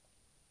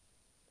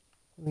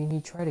 I mean,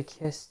 he tried to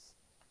kiss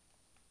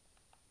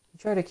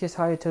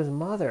Hayato's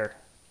mother.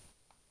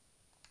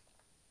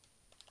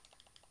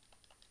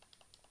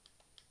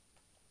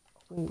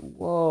 I mean,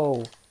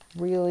 whoa,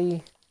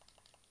 really?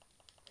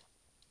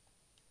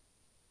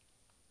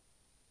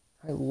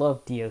 I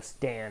love Dio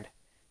Stand,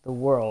 the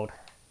world.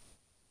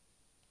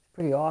 It's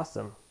pretty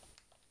awesome.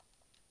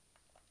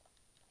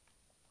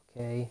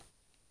 Okay.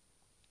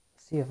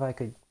 Let's see if I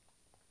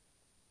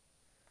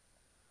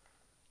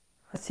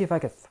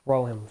could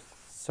throw him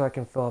so I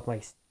can fill up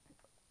my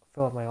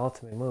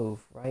ultimate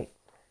move, right?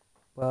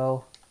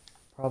 Well,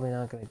 probably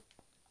not gonna.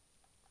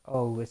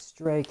 Oh, it's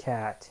Stray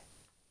Cat.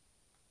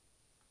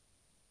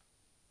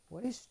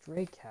 What is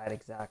Stray Cat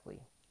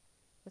exactly?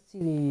 Let's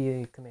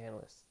see the command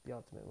list. The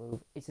ultimate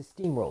move. It's a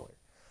steamroller,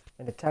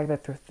 an attack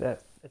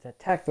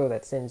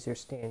that sends your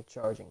stand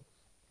charging.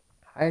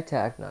 High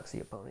attack knocks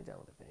the opponent down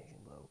with a finishing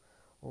blow.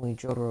 Only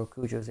Jotaro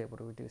Kujo is able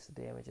to reduce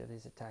the damage of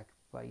his attack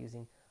by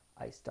using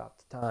Ice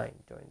Stop Time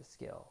during the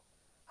skill.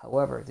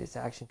 However, this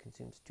action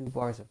consumes 2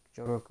 bars of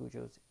Jotaro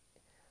Kujo's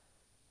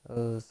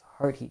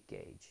heart heat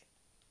gauge.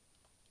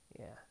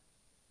 Yeah,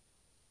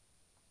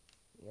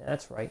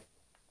 that's right.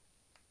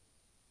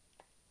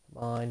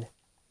 Come on,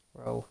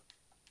 bro.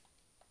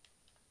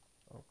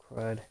 Oh,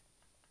 crud.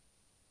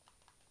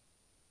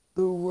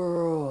 The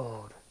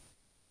world.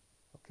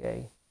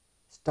 Okay.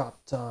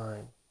 Stop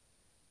time.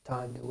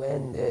 Time to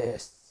end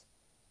this.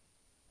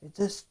 It's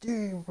a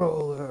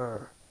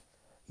steamroller.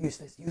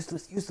 Useless.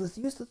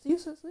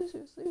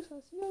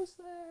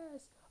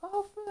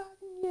 I'll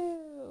flatten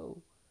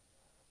you.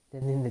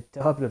 Then in the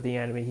dub of the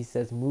anime, he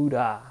says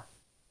Muda.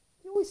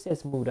 He always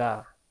says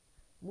Muda.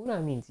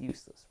 Muda means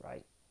useless,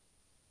 right?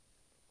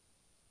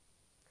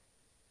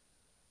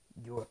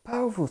 You're a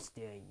powerful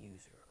stand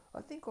user.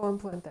 I think I'll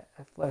implant that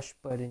flesh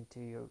bud into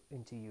you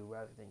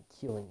rather than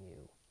killing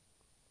you.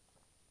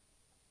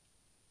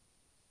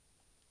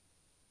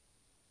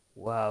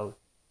 Wow.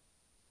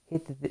 He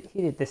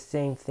did the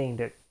same thing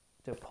to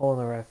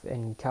Polnareff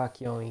and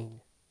Kakyoin.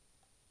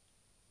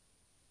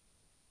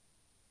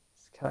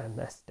 It's kind of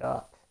messed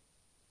up.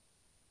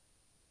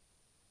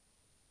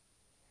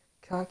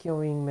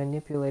 Kakyoin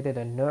manipulated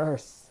a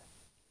nurse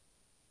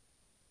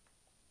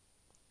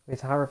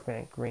with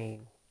Hierophant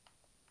Green.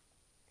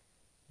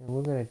 And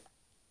we're going to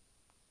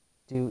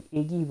do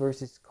Iggy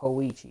versus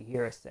Koichi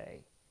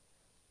Hirose.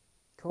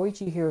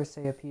 Koichi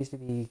Hirose appears to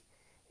be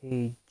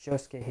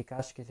Josuke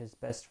Higashika's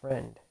best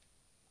friend.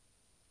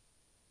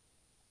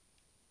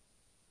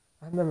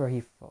 I remember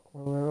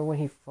when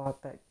he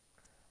fought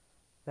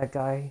that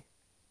guy.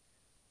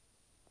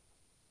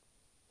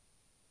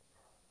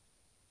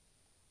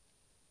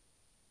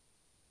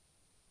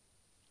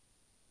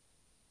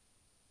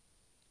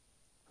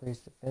 Player's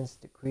defense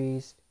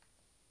decreased.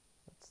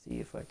 Let's see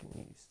if I can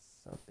use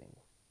something.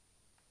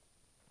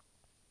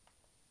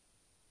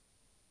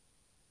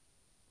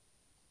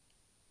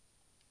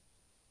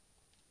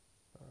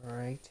 All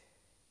right.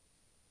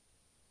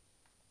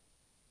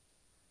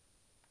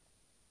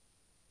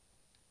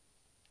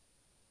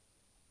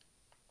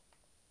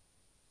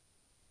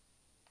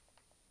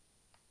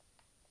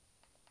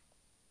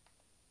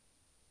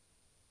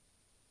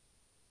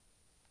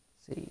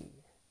 Let's see.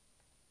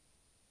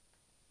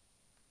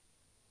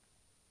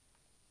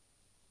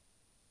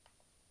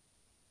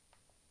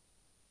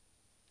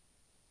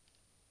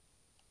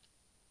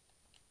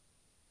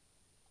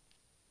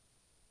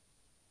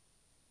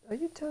 Are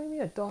you telling me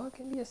a dog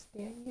can be a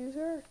stand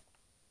user?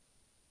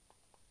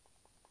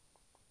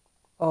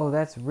 Oh,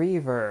 that's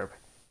reverb.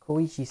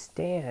 Koichi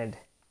stand.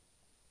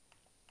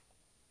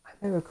 I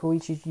remember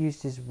Koichi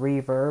used his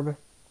reverb.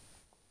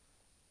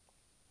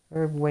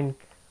 Or when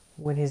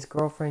his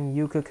girlfriend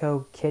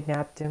Yukiko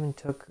kidnapped him and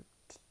took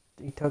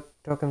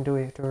him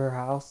to her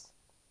house.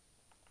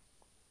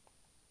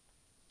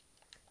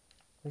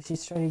 When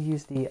she's trying to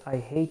use the I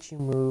hate you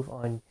move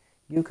on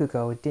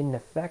Yukiko, it didn't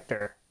affect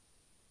her.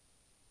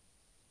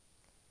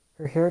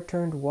 Her hair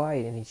turned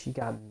white and she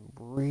got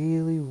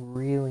really,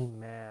 really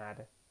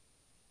mad.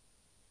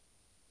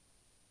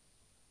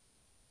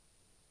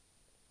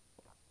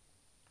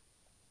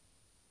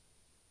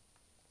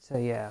 So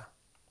yeah.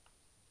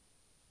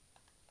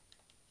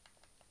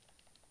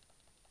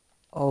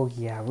 Oh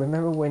yeah,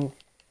 remember when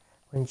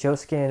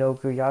Josuke and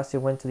Okuyasu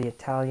went to the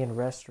Italian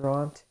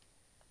restaurant?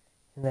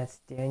 And that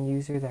stand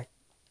user that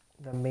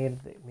made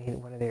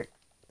one of their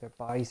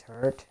bodies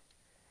hurt.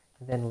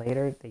 And then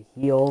later they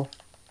heal.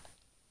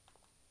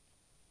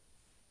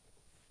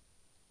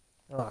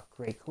 Oh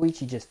great,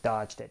 Koichi just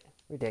dodged it.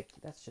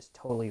 Ridiculous. That's just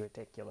totally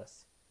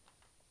ridiculous.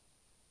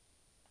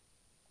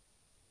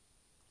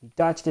 You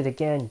dodged it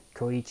again,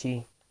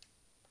 Koichi.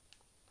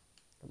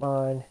 Come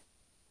on.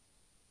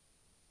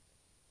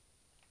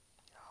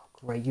 Oh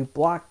great, you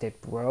blocked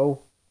it,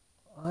 bro.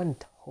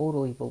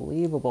 Untotally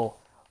believable.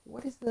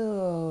 What is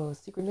the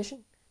secret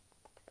mission?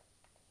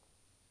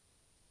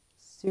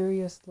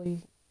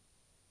 Seriously?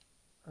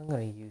 I'm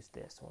gonna use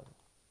this one.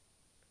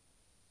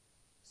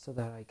 So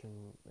that I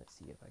can, let's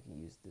see if I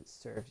can use this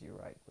serves you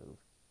right move.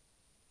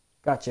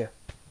 Gotcha.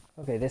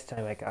 Okay, this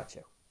time I gotcha.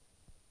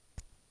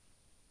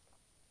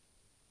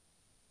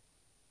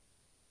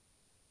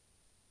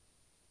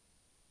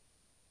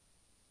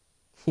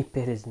 He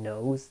bit his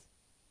nose.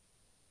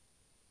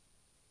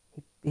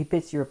 He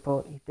bits your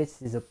opponent. He bits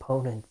his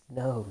opponent's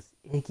nose.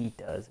 Iggy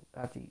does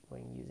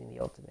when using the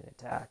ultimate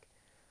attack.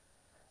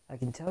 I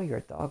can tell you're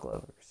a dog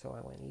lover, so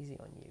I went easy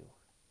on you.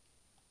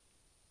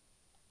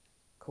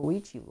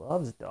 Koichi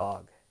loves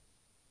dog.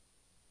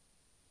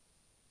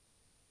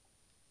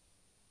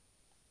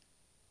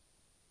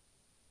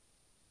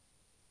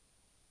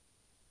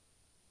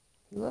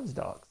 He loves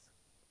dogs.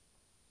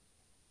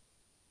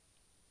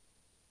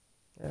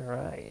 All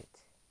right.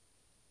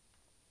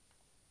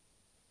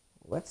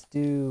 Let's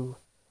do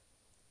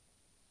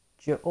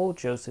old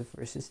Joseph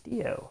versus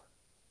Dio.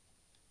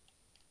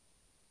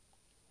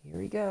 Here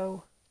we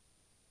go.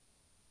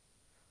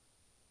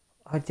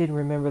 I did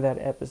remember that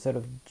episode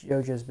of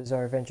JoJo's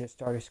Bizarre Adventure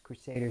Stardust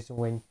Crusaders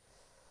when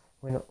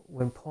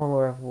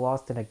Polnareff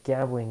lost in a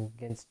gambling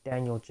against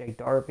Daniel J.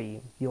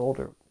 Darby, the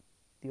older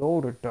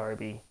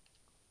Darby.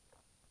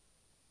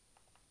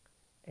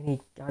 And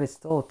he got his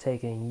soul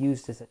taken and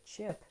used as a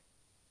chip.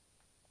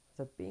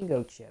 As a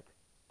bingo chip.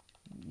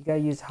 You gotta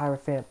use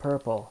Hierophant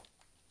Purple.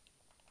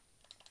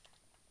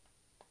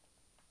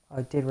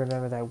 I did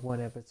remember that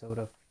one episode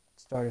of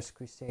Stardust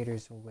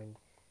Crusaders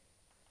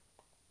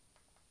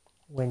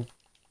when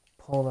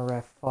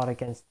Polnareff fought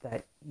against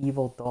that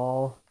evil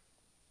doll.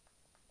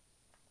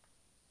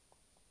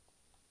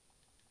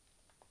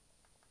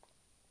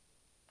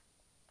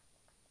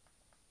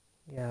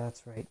 Yeah,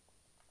 that's right.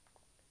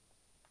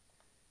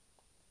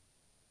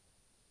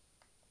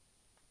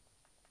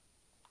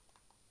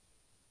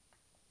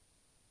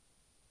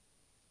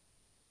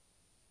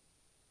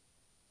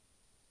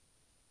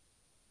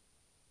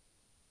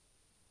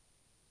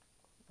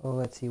 Oh,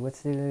 let's see.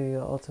 What's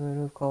the ultimate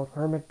move called?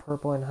 Hermit,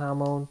 Purple, and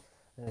Hamon.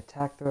 An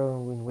attack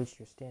throw in which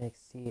your stand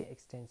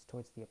extends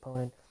towards the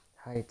opponent.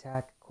 High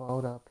attack,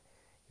 coiled up.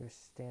 Your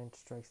stand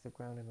strikes the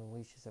ground and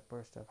unleashes a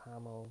burst of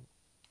Hamon.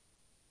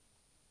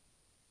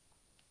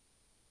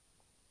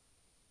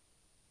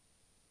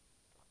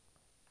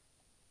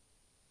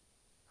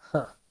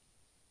 Huh.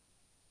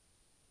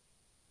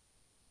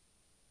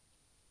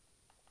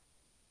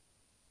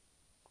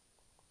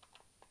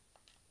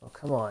 Oh,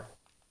 come on.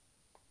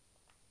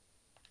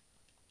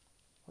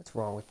 What's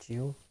wrong with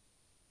you?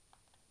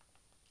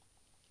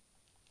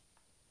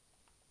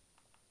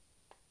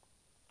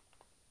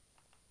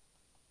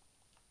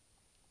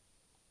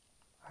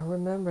 I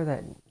remember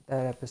that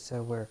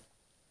episode where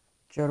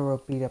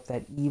Jotaro beat up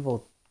that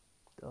evil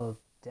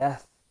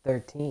Death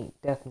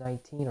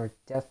 19 or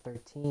Death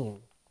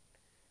 13.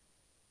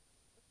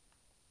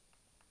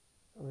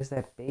 It was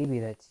that baby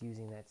that's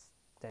using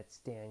that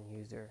stand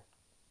user.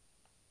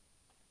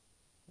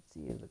 Let's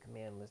see the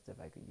command list if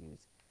I could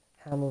use.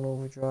 Hamon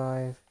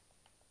Overdrive.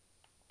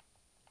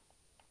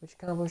 Which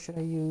combo should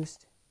I use?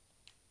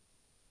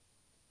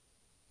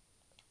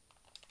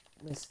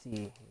 Let's see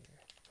here.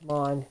 Come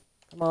on.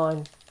 Come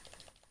on.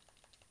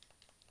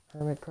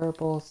 Hermit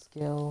Purple,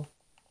 skill.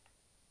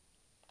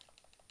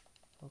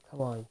 Oh, come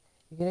on.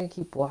 You're gonna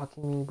keep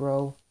blocking me,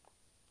 bro.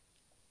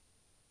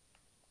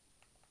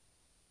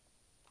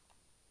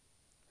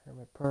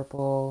 Hermit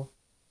Purple.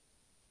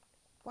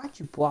 Why'd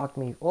you block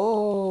me?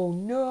 Oh,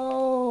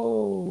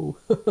 no!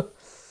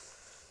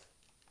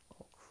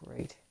 Oh,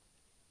 great.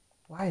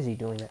 Why is he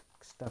doing that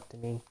stuff to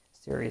me?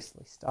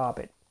 Seriously, stop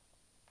it.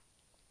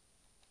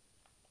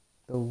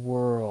 The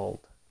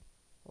world.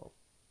 Oh.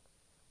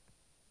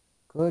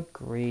 Good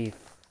grief.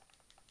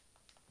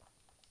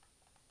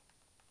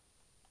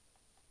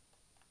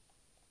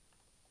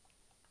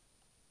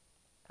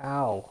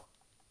 Ow.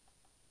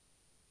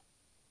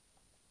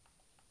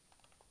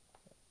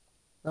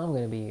 Now I'm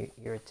gonna be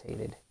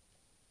irritated.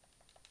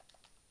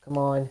 Come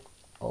on.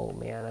 Oh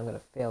man, I'm gonna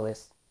fail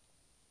this.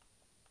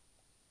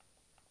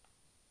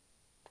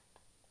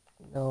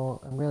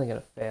 No, I'm really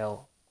gonna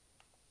fail.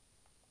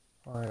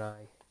 Aren't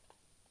I?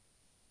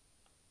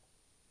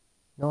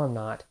 No, I'm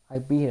not. I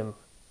beat him.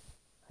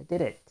 I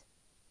did it.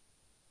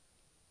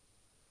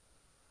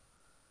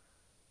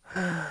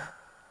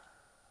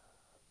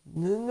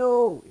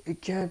 No,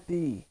 it can't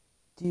be.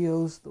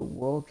 Dios, the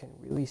world can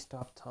really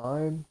stop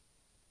time?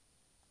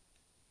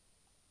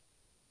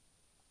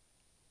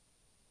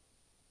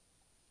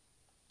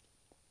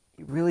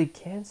 It really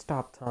can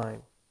stop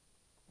time.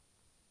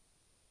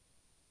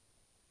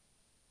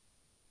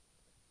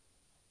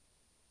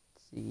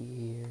 Let's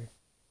see here.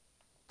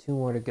 2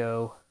 more to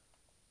go.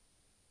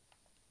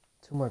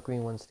 2 more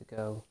green ones to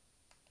go.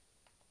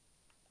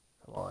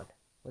 Come on.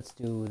 Let's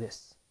do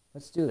this.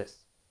 Let's do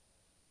this.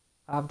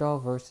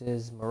 Avdol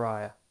versus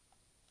Mariah.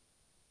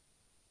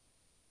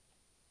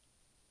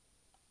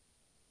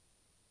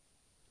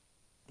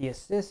 The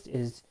assist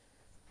is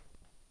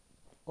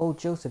old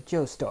Joseph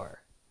Joestar.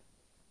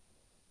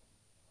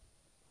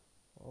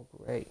 Oh,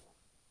 great.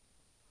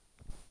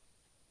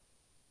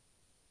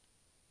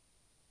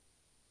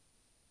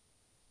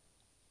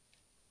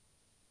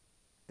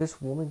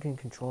 This woman can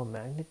control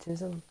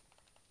magnetism?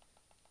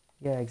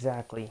 Yeah,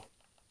 exactly.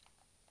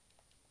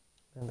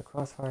 And the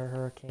Crossfire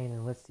Hurricane,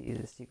 and let's see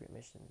the secret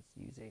missions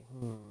using.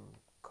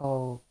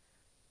 Call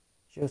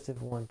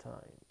Joseph one time.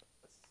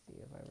 Let's see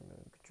if I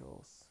remember the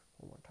controls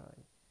one more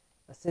time.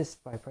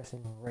 Assist by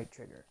pressing right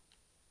trigger.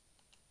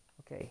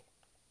 Okay.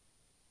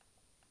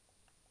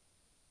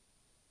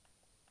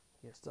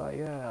 Yes, I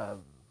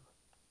am.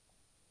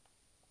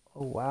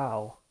 Oh,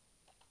 wow.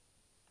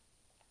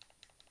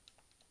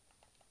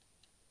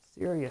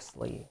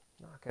 Seriously.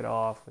 Knock it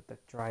off with the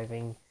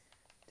driving,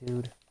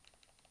 dude.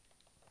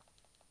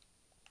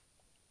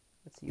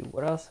 Let's see,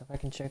 what else? If I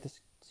can check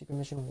this secret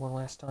mission one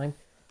last time.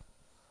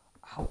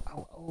 Ow,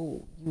 ow,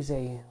 oh, use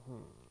a...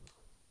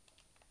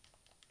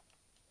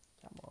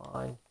 Come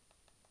on.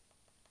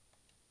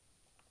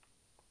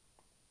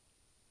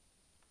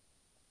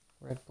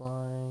 Red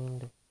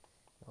blind.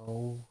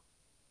 No.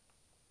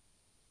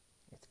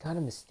 It's kind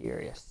of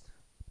mysterious.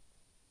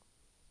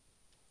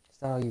 Is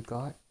that all you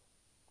got?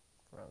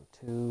 Round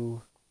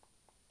 2.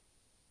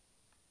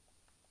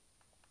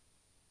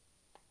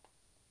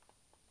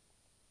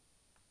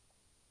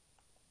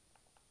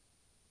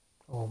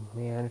 Oh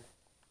man,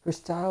 her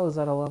style is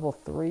at a level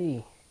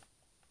 3.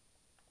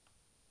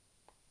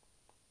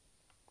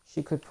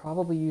 She could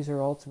probably use her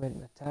ultimate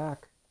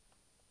attack.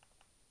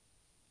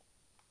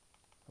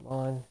 Come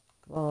on,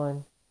 come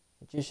on.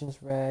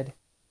 Magician's red.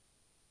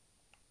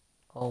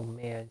 Oh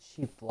man,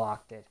 she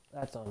blocked it.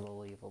 That's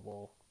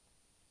unbelievable.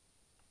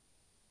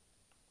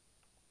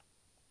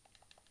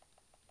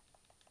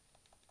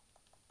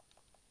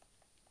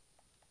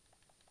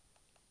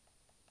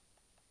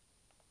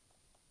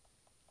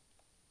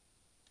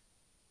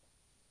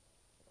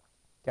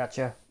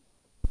 Gotcha.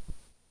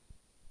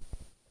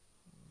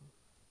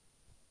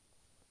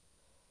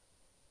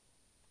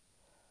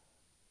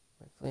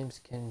 My flames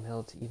can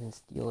melt even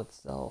steel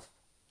itself.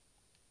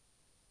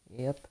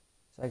 Yep.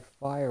 It's like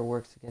fire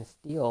works against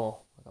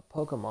steel, like a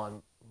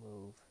Pokemon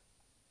move.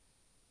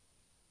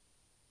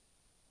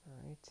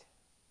 Alright.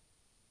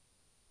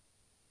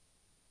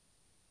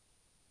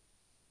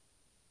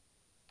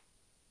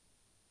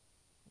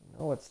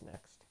 Now what's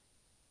next?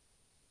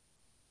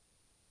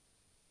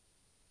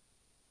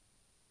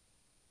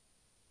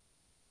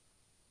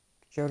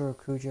 Jotaro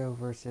Kujo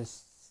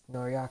versus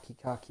Noriaki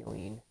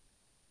Kakyoin.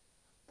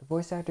 The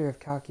voice actor of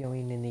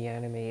Kakyoin in the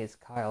anime is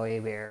Kyle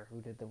Hebert, who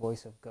did the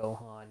voice of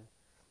Gohan.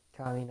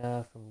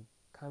 Kamina from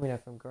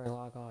Gurren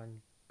Lagann.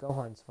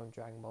 Gohan's from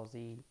Dragon Ball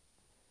Z.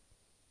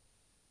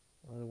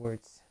 In other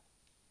words,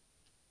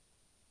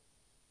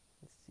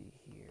 let's see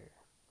here.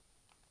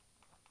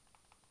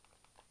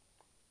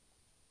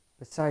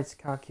 Besides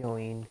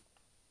Kakyoin,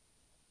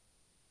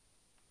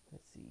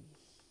 let's see.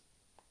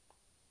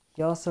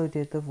 He also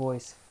did the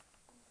voice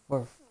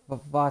for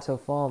Vato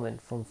Fallman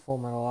from Full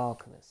Metal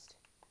Alchemist.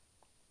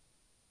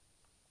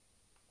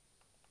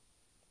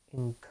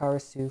 In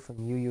Karasu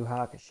from Yu Yu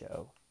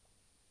Hakusho.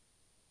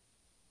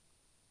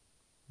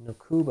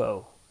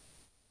 Nakubo.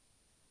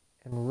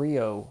 And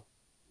Ryo.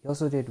 He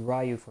also did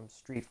Ryu from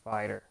Street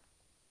Fighter.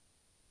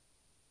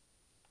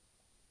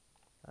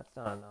 That's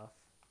not enough.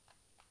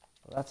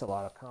 Well, that's a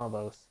lot of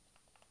combos.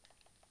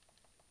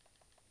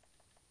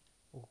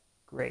 Oh,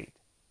 great.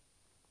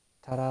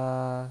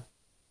 Ta-da!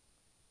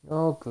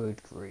 Oh,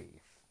 good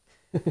grief.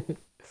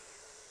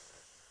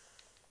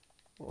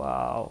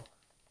 Wow.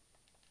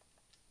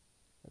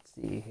 Let's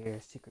see here.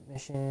 Secret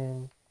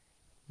mission.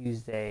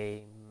 Use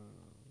a...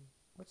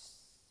 let's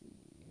see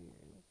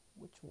here.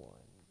 Which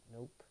one?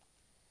 Nope.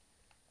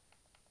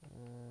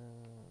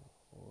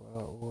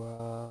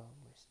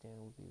 Where's understand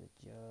will be the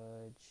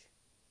judge.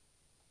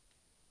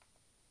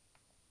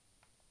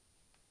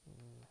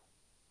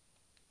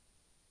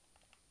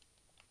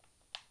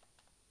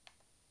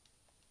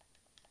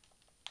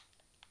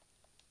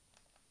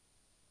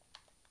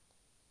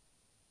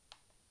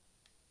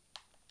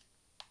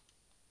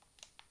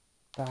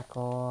 Back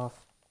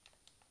off.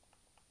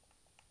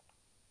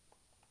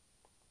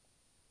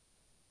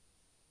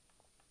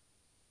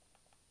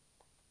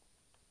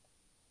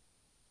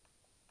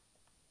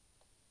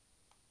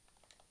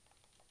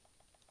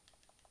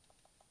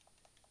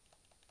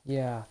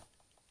 Yeah.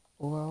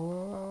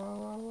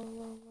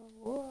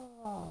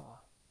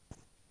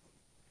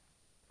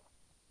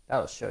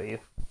 That'll show you.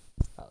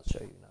 I'll show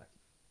you, not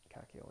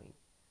Kakyoin.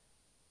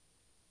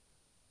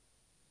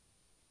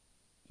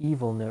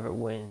 Evil never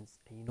wins.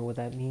 And you know what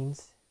that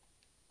means?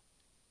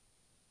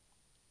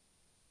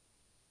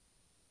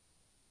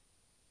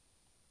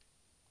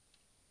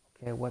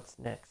 Okay, what's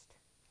next?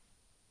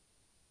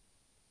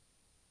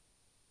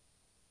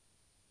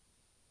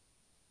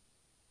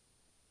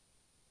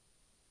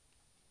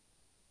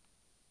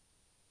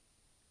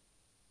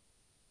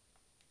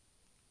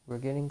 We're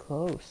getting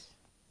close.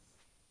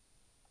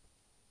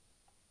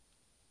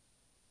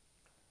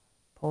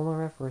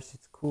 Polnareff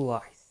versus Cool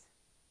Ice.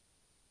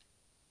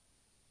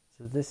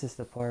 So this is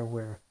the part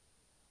where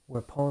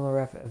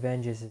Polnareff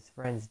avenges his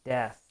friend's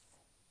death.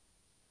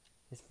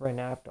 His friend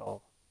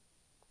Avdol.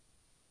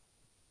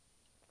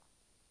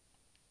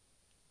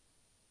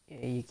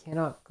 Yeah, you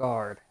cannot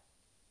guard.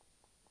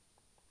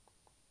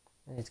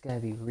 And it's gonna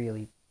be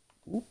really...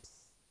 Oops.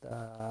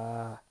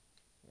 Yeah,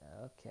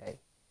 okay.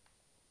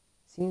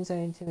 Seems I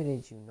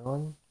intimidated you,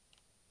 non?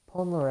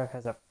 Polnareff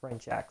has a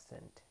French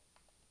accent.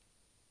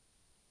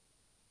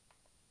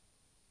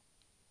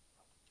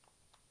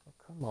 Oh,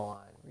 come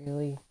on,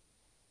 really?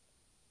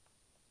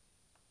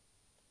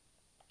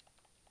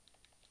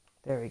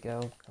 There we go,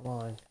 come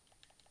on.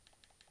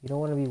 You don't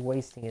want to be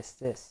wasting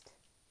assist,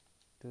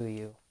 do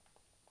you?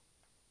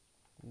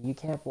 You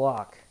can't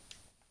block.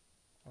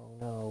 Oh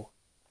no.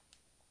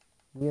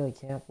 You really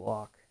can't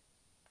block.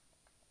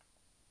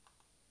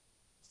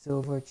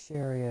 Silver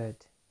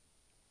Chariot.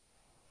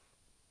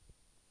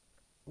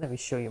 Let me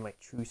show you my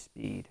true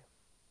speed.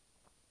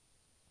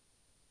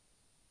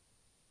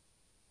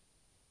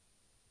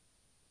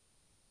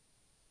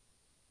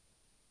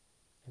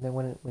 And then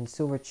when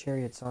Silver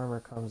Chariot's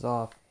armor comes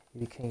off, he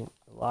became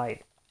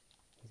light.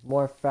 He's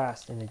more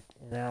fast and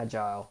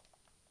agile.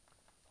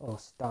 Oh,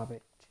 stop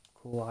it,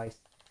 Cool Ice.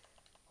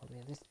 Oh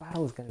man, this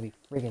battle is gonna be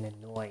friggin'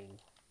 annoying.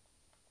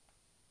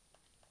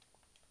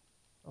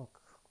 Oh,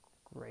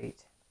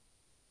 great.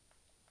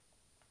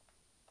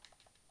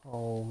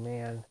 Oh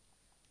man.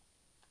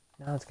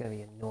 Now it's gonna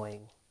be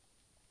annoying.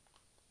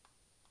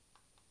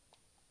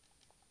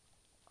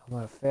 I'm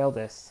gonna fail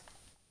this.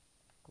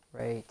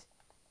 Great.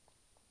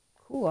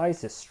 Cool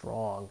Ice is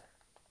strong.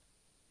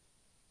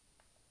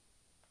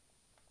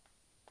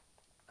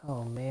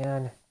 Oh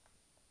man.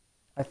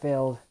 I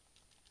failed.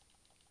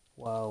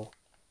 Whoa.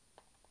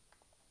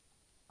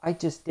 I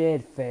just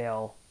did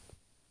fail.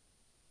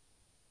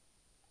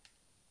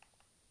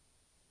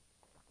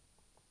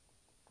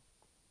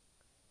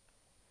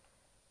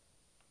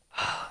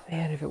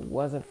 Man, if it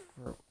wasn't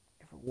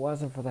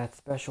for that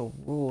special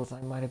rules,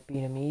 I might have beat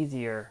him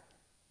easier.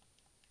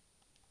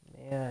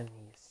 Man,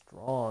 he's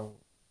strong.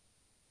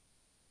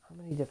 How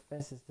many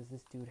defenses does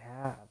this dude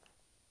have?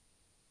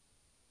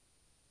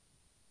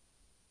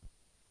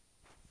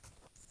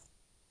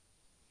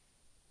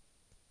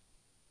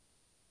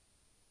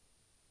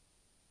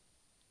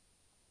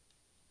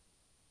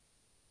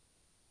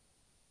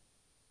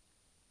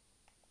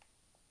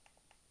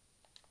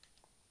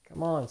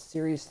 Come on,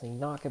 seriously,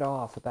 knock it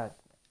off with that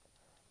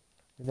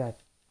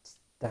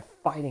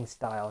fighting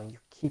style, and you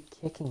keep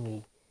kicking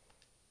me.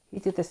 He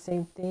did the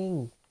same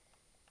thing.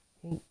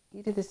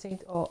 He did the same.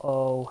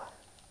 Uh-oh.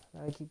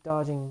 I keep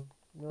dodging.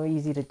 No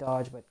easy to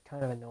dodge, but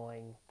kind of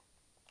annoying.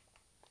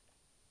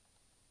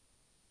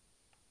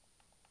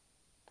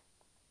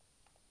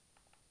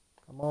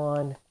 Come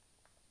on.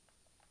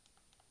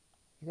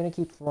 You're gonna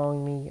keep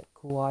throwing me at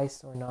Cool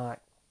Ice or not?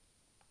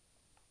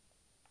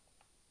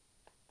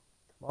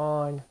 Come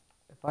on.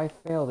 If I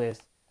fail this,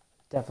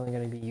 I'm definitely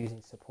gonna be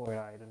using support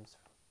items.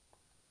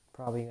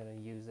 Probably gonna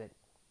use it.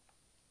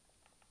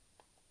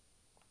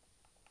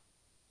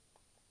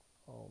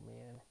 Oh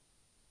man.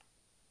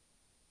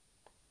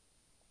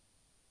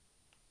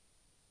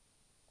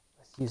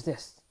 Let's use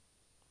this.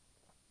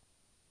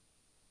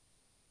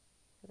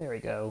 There we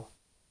go.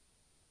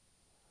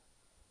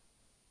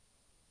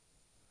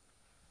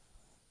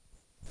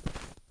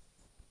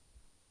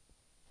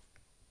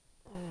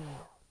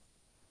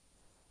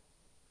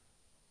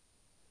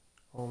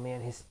 Oh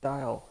man, his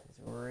style is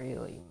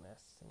really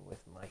messing with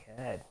my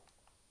head.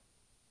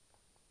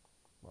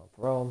 I'll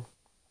throw him.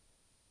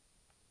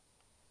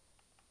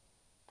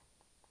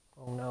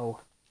 Oh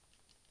no.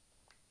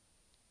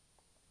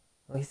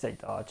 At least I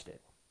dodged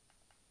it.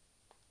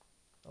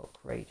 Oh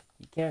great.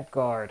 You can't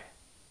guard.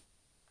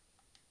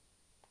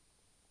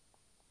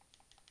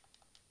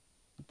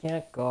 You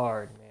can't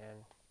guard,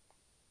 man.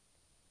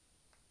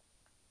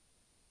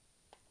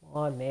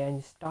 Come on, man,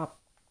 you stop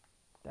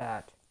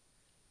that.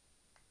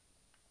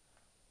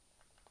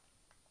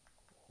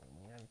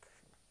 Man,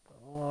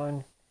 come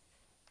on.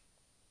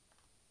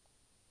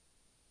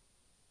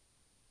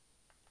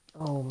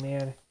 Oh,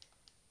 man.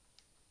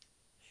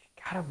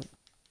 I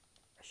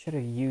should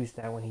have used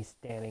that when he's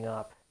standing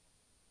up.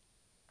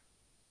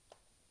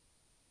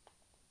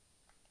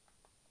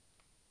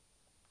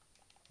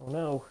 Oh,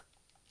 no.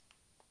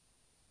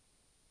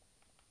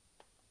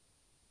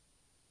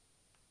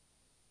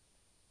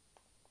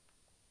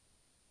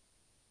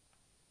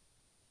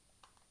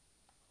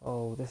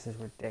 Oh, this is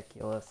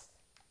ridiculous.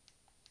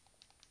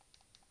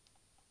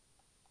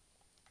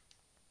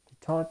 He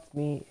taunts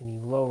me and he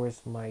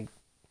lowers my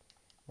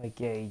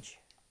gauge.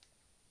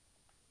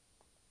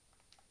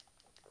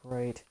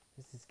 Great.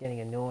 This is getting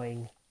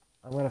annoying.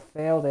 I'm gonna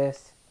fail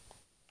this.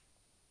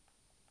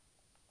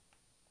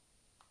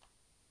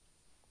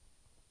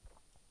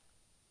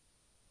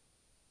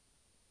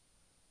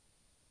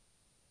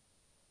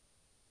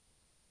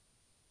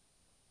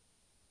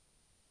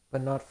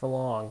 But not for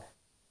long.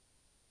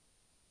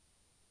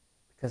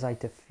 Because I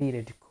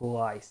defeated Cool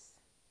Ice.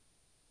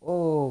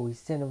 Oh, he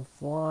sent him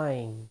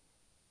flying.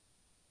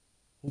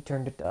 He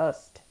turned to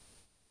dust.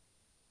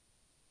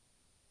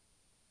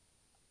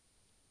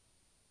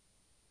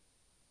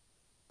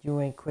 You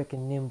ain't quick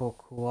and nimble,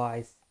 Cool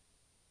Ice.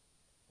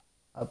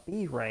 A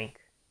B rank?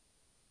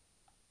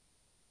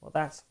 Well,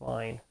 that's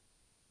fine.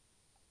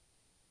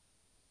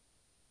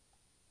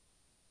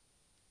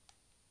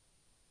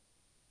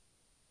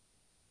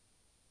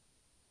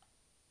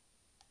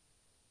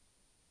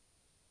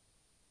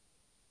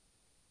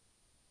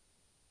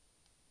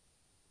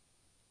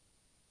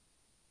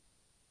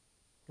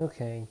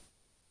 Okay.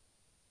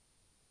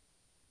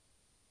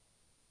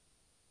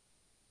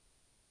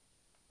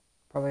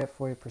 Probably at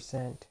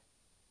 40%.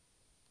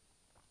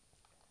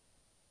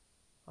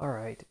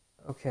 Alright.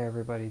 Okay,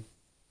 everybody.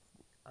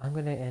 I'm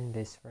gonna end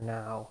this for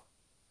now.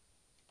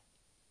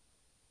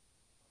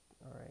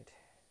 Alright.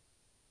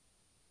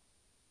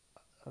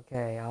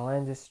 Okay, I'll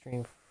end this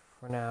stream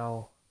for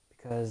now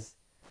because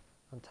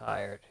I'm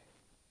tired.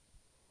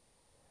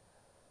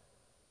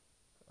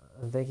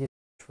 Thank you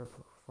for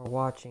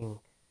watching.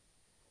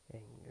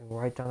 And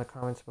write down the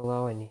comments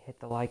below and hit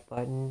the like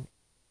button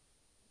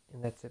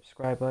and that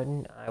subscribe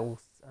button.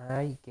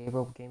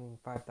 Gabriel Gaming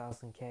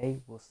 5000K.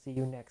 Will see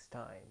you next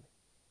time.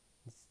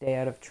 And stay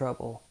out of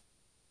trouble.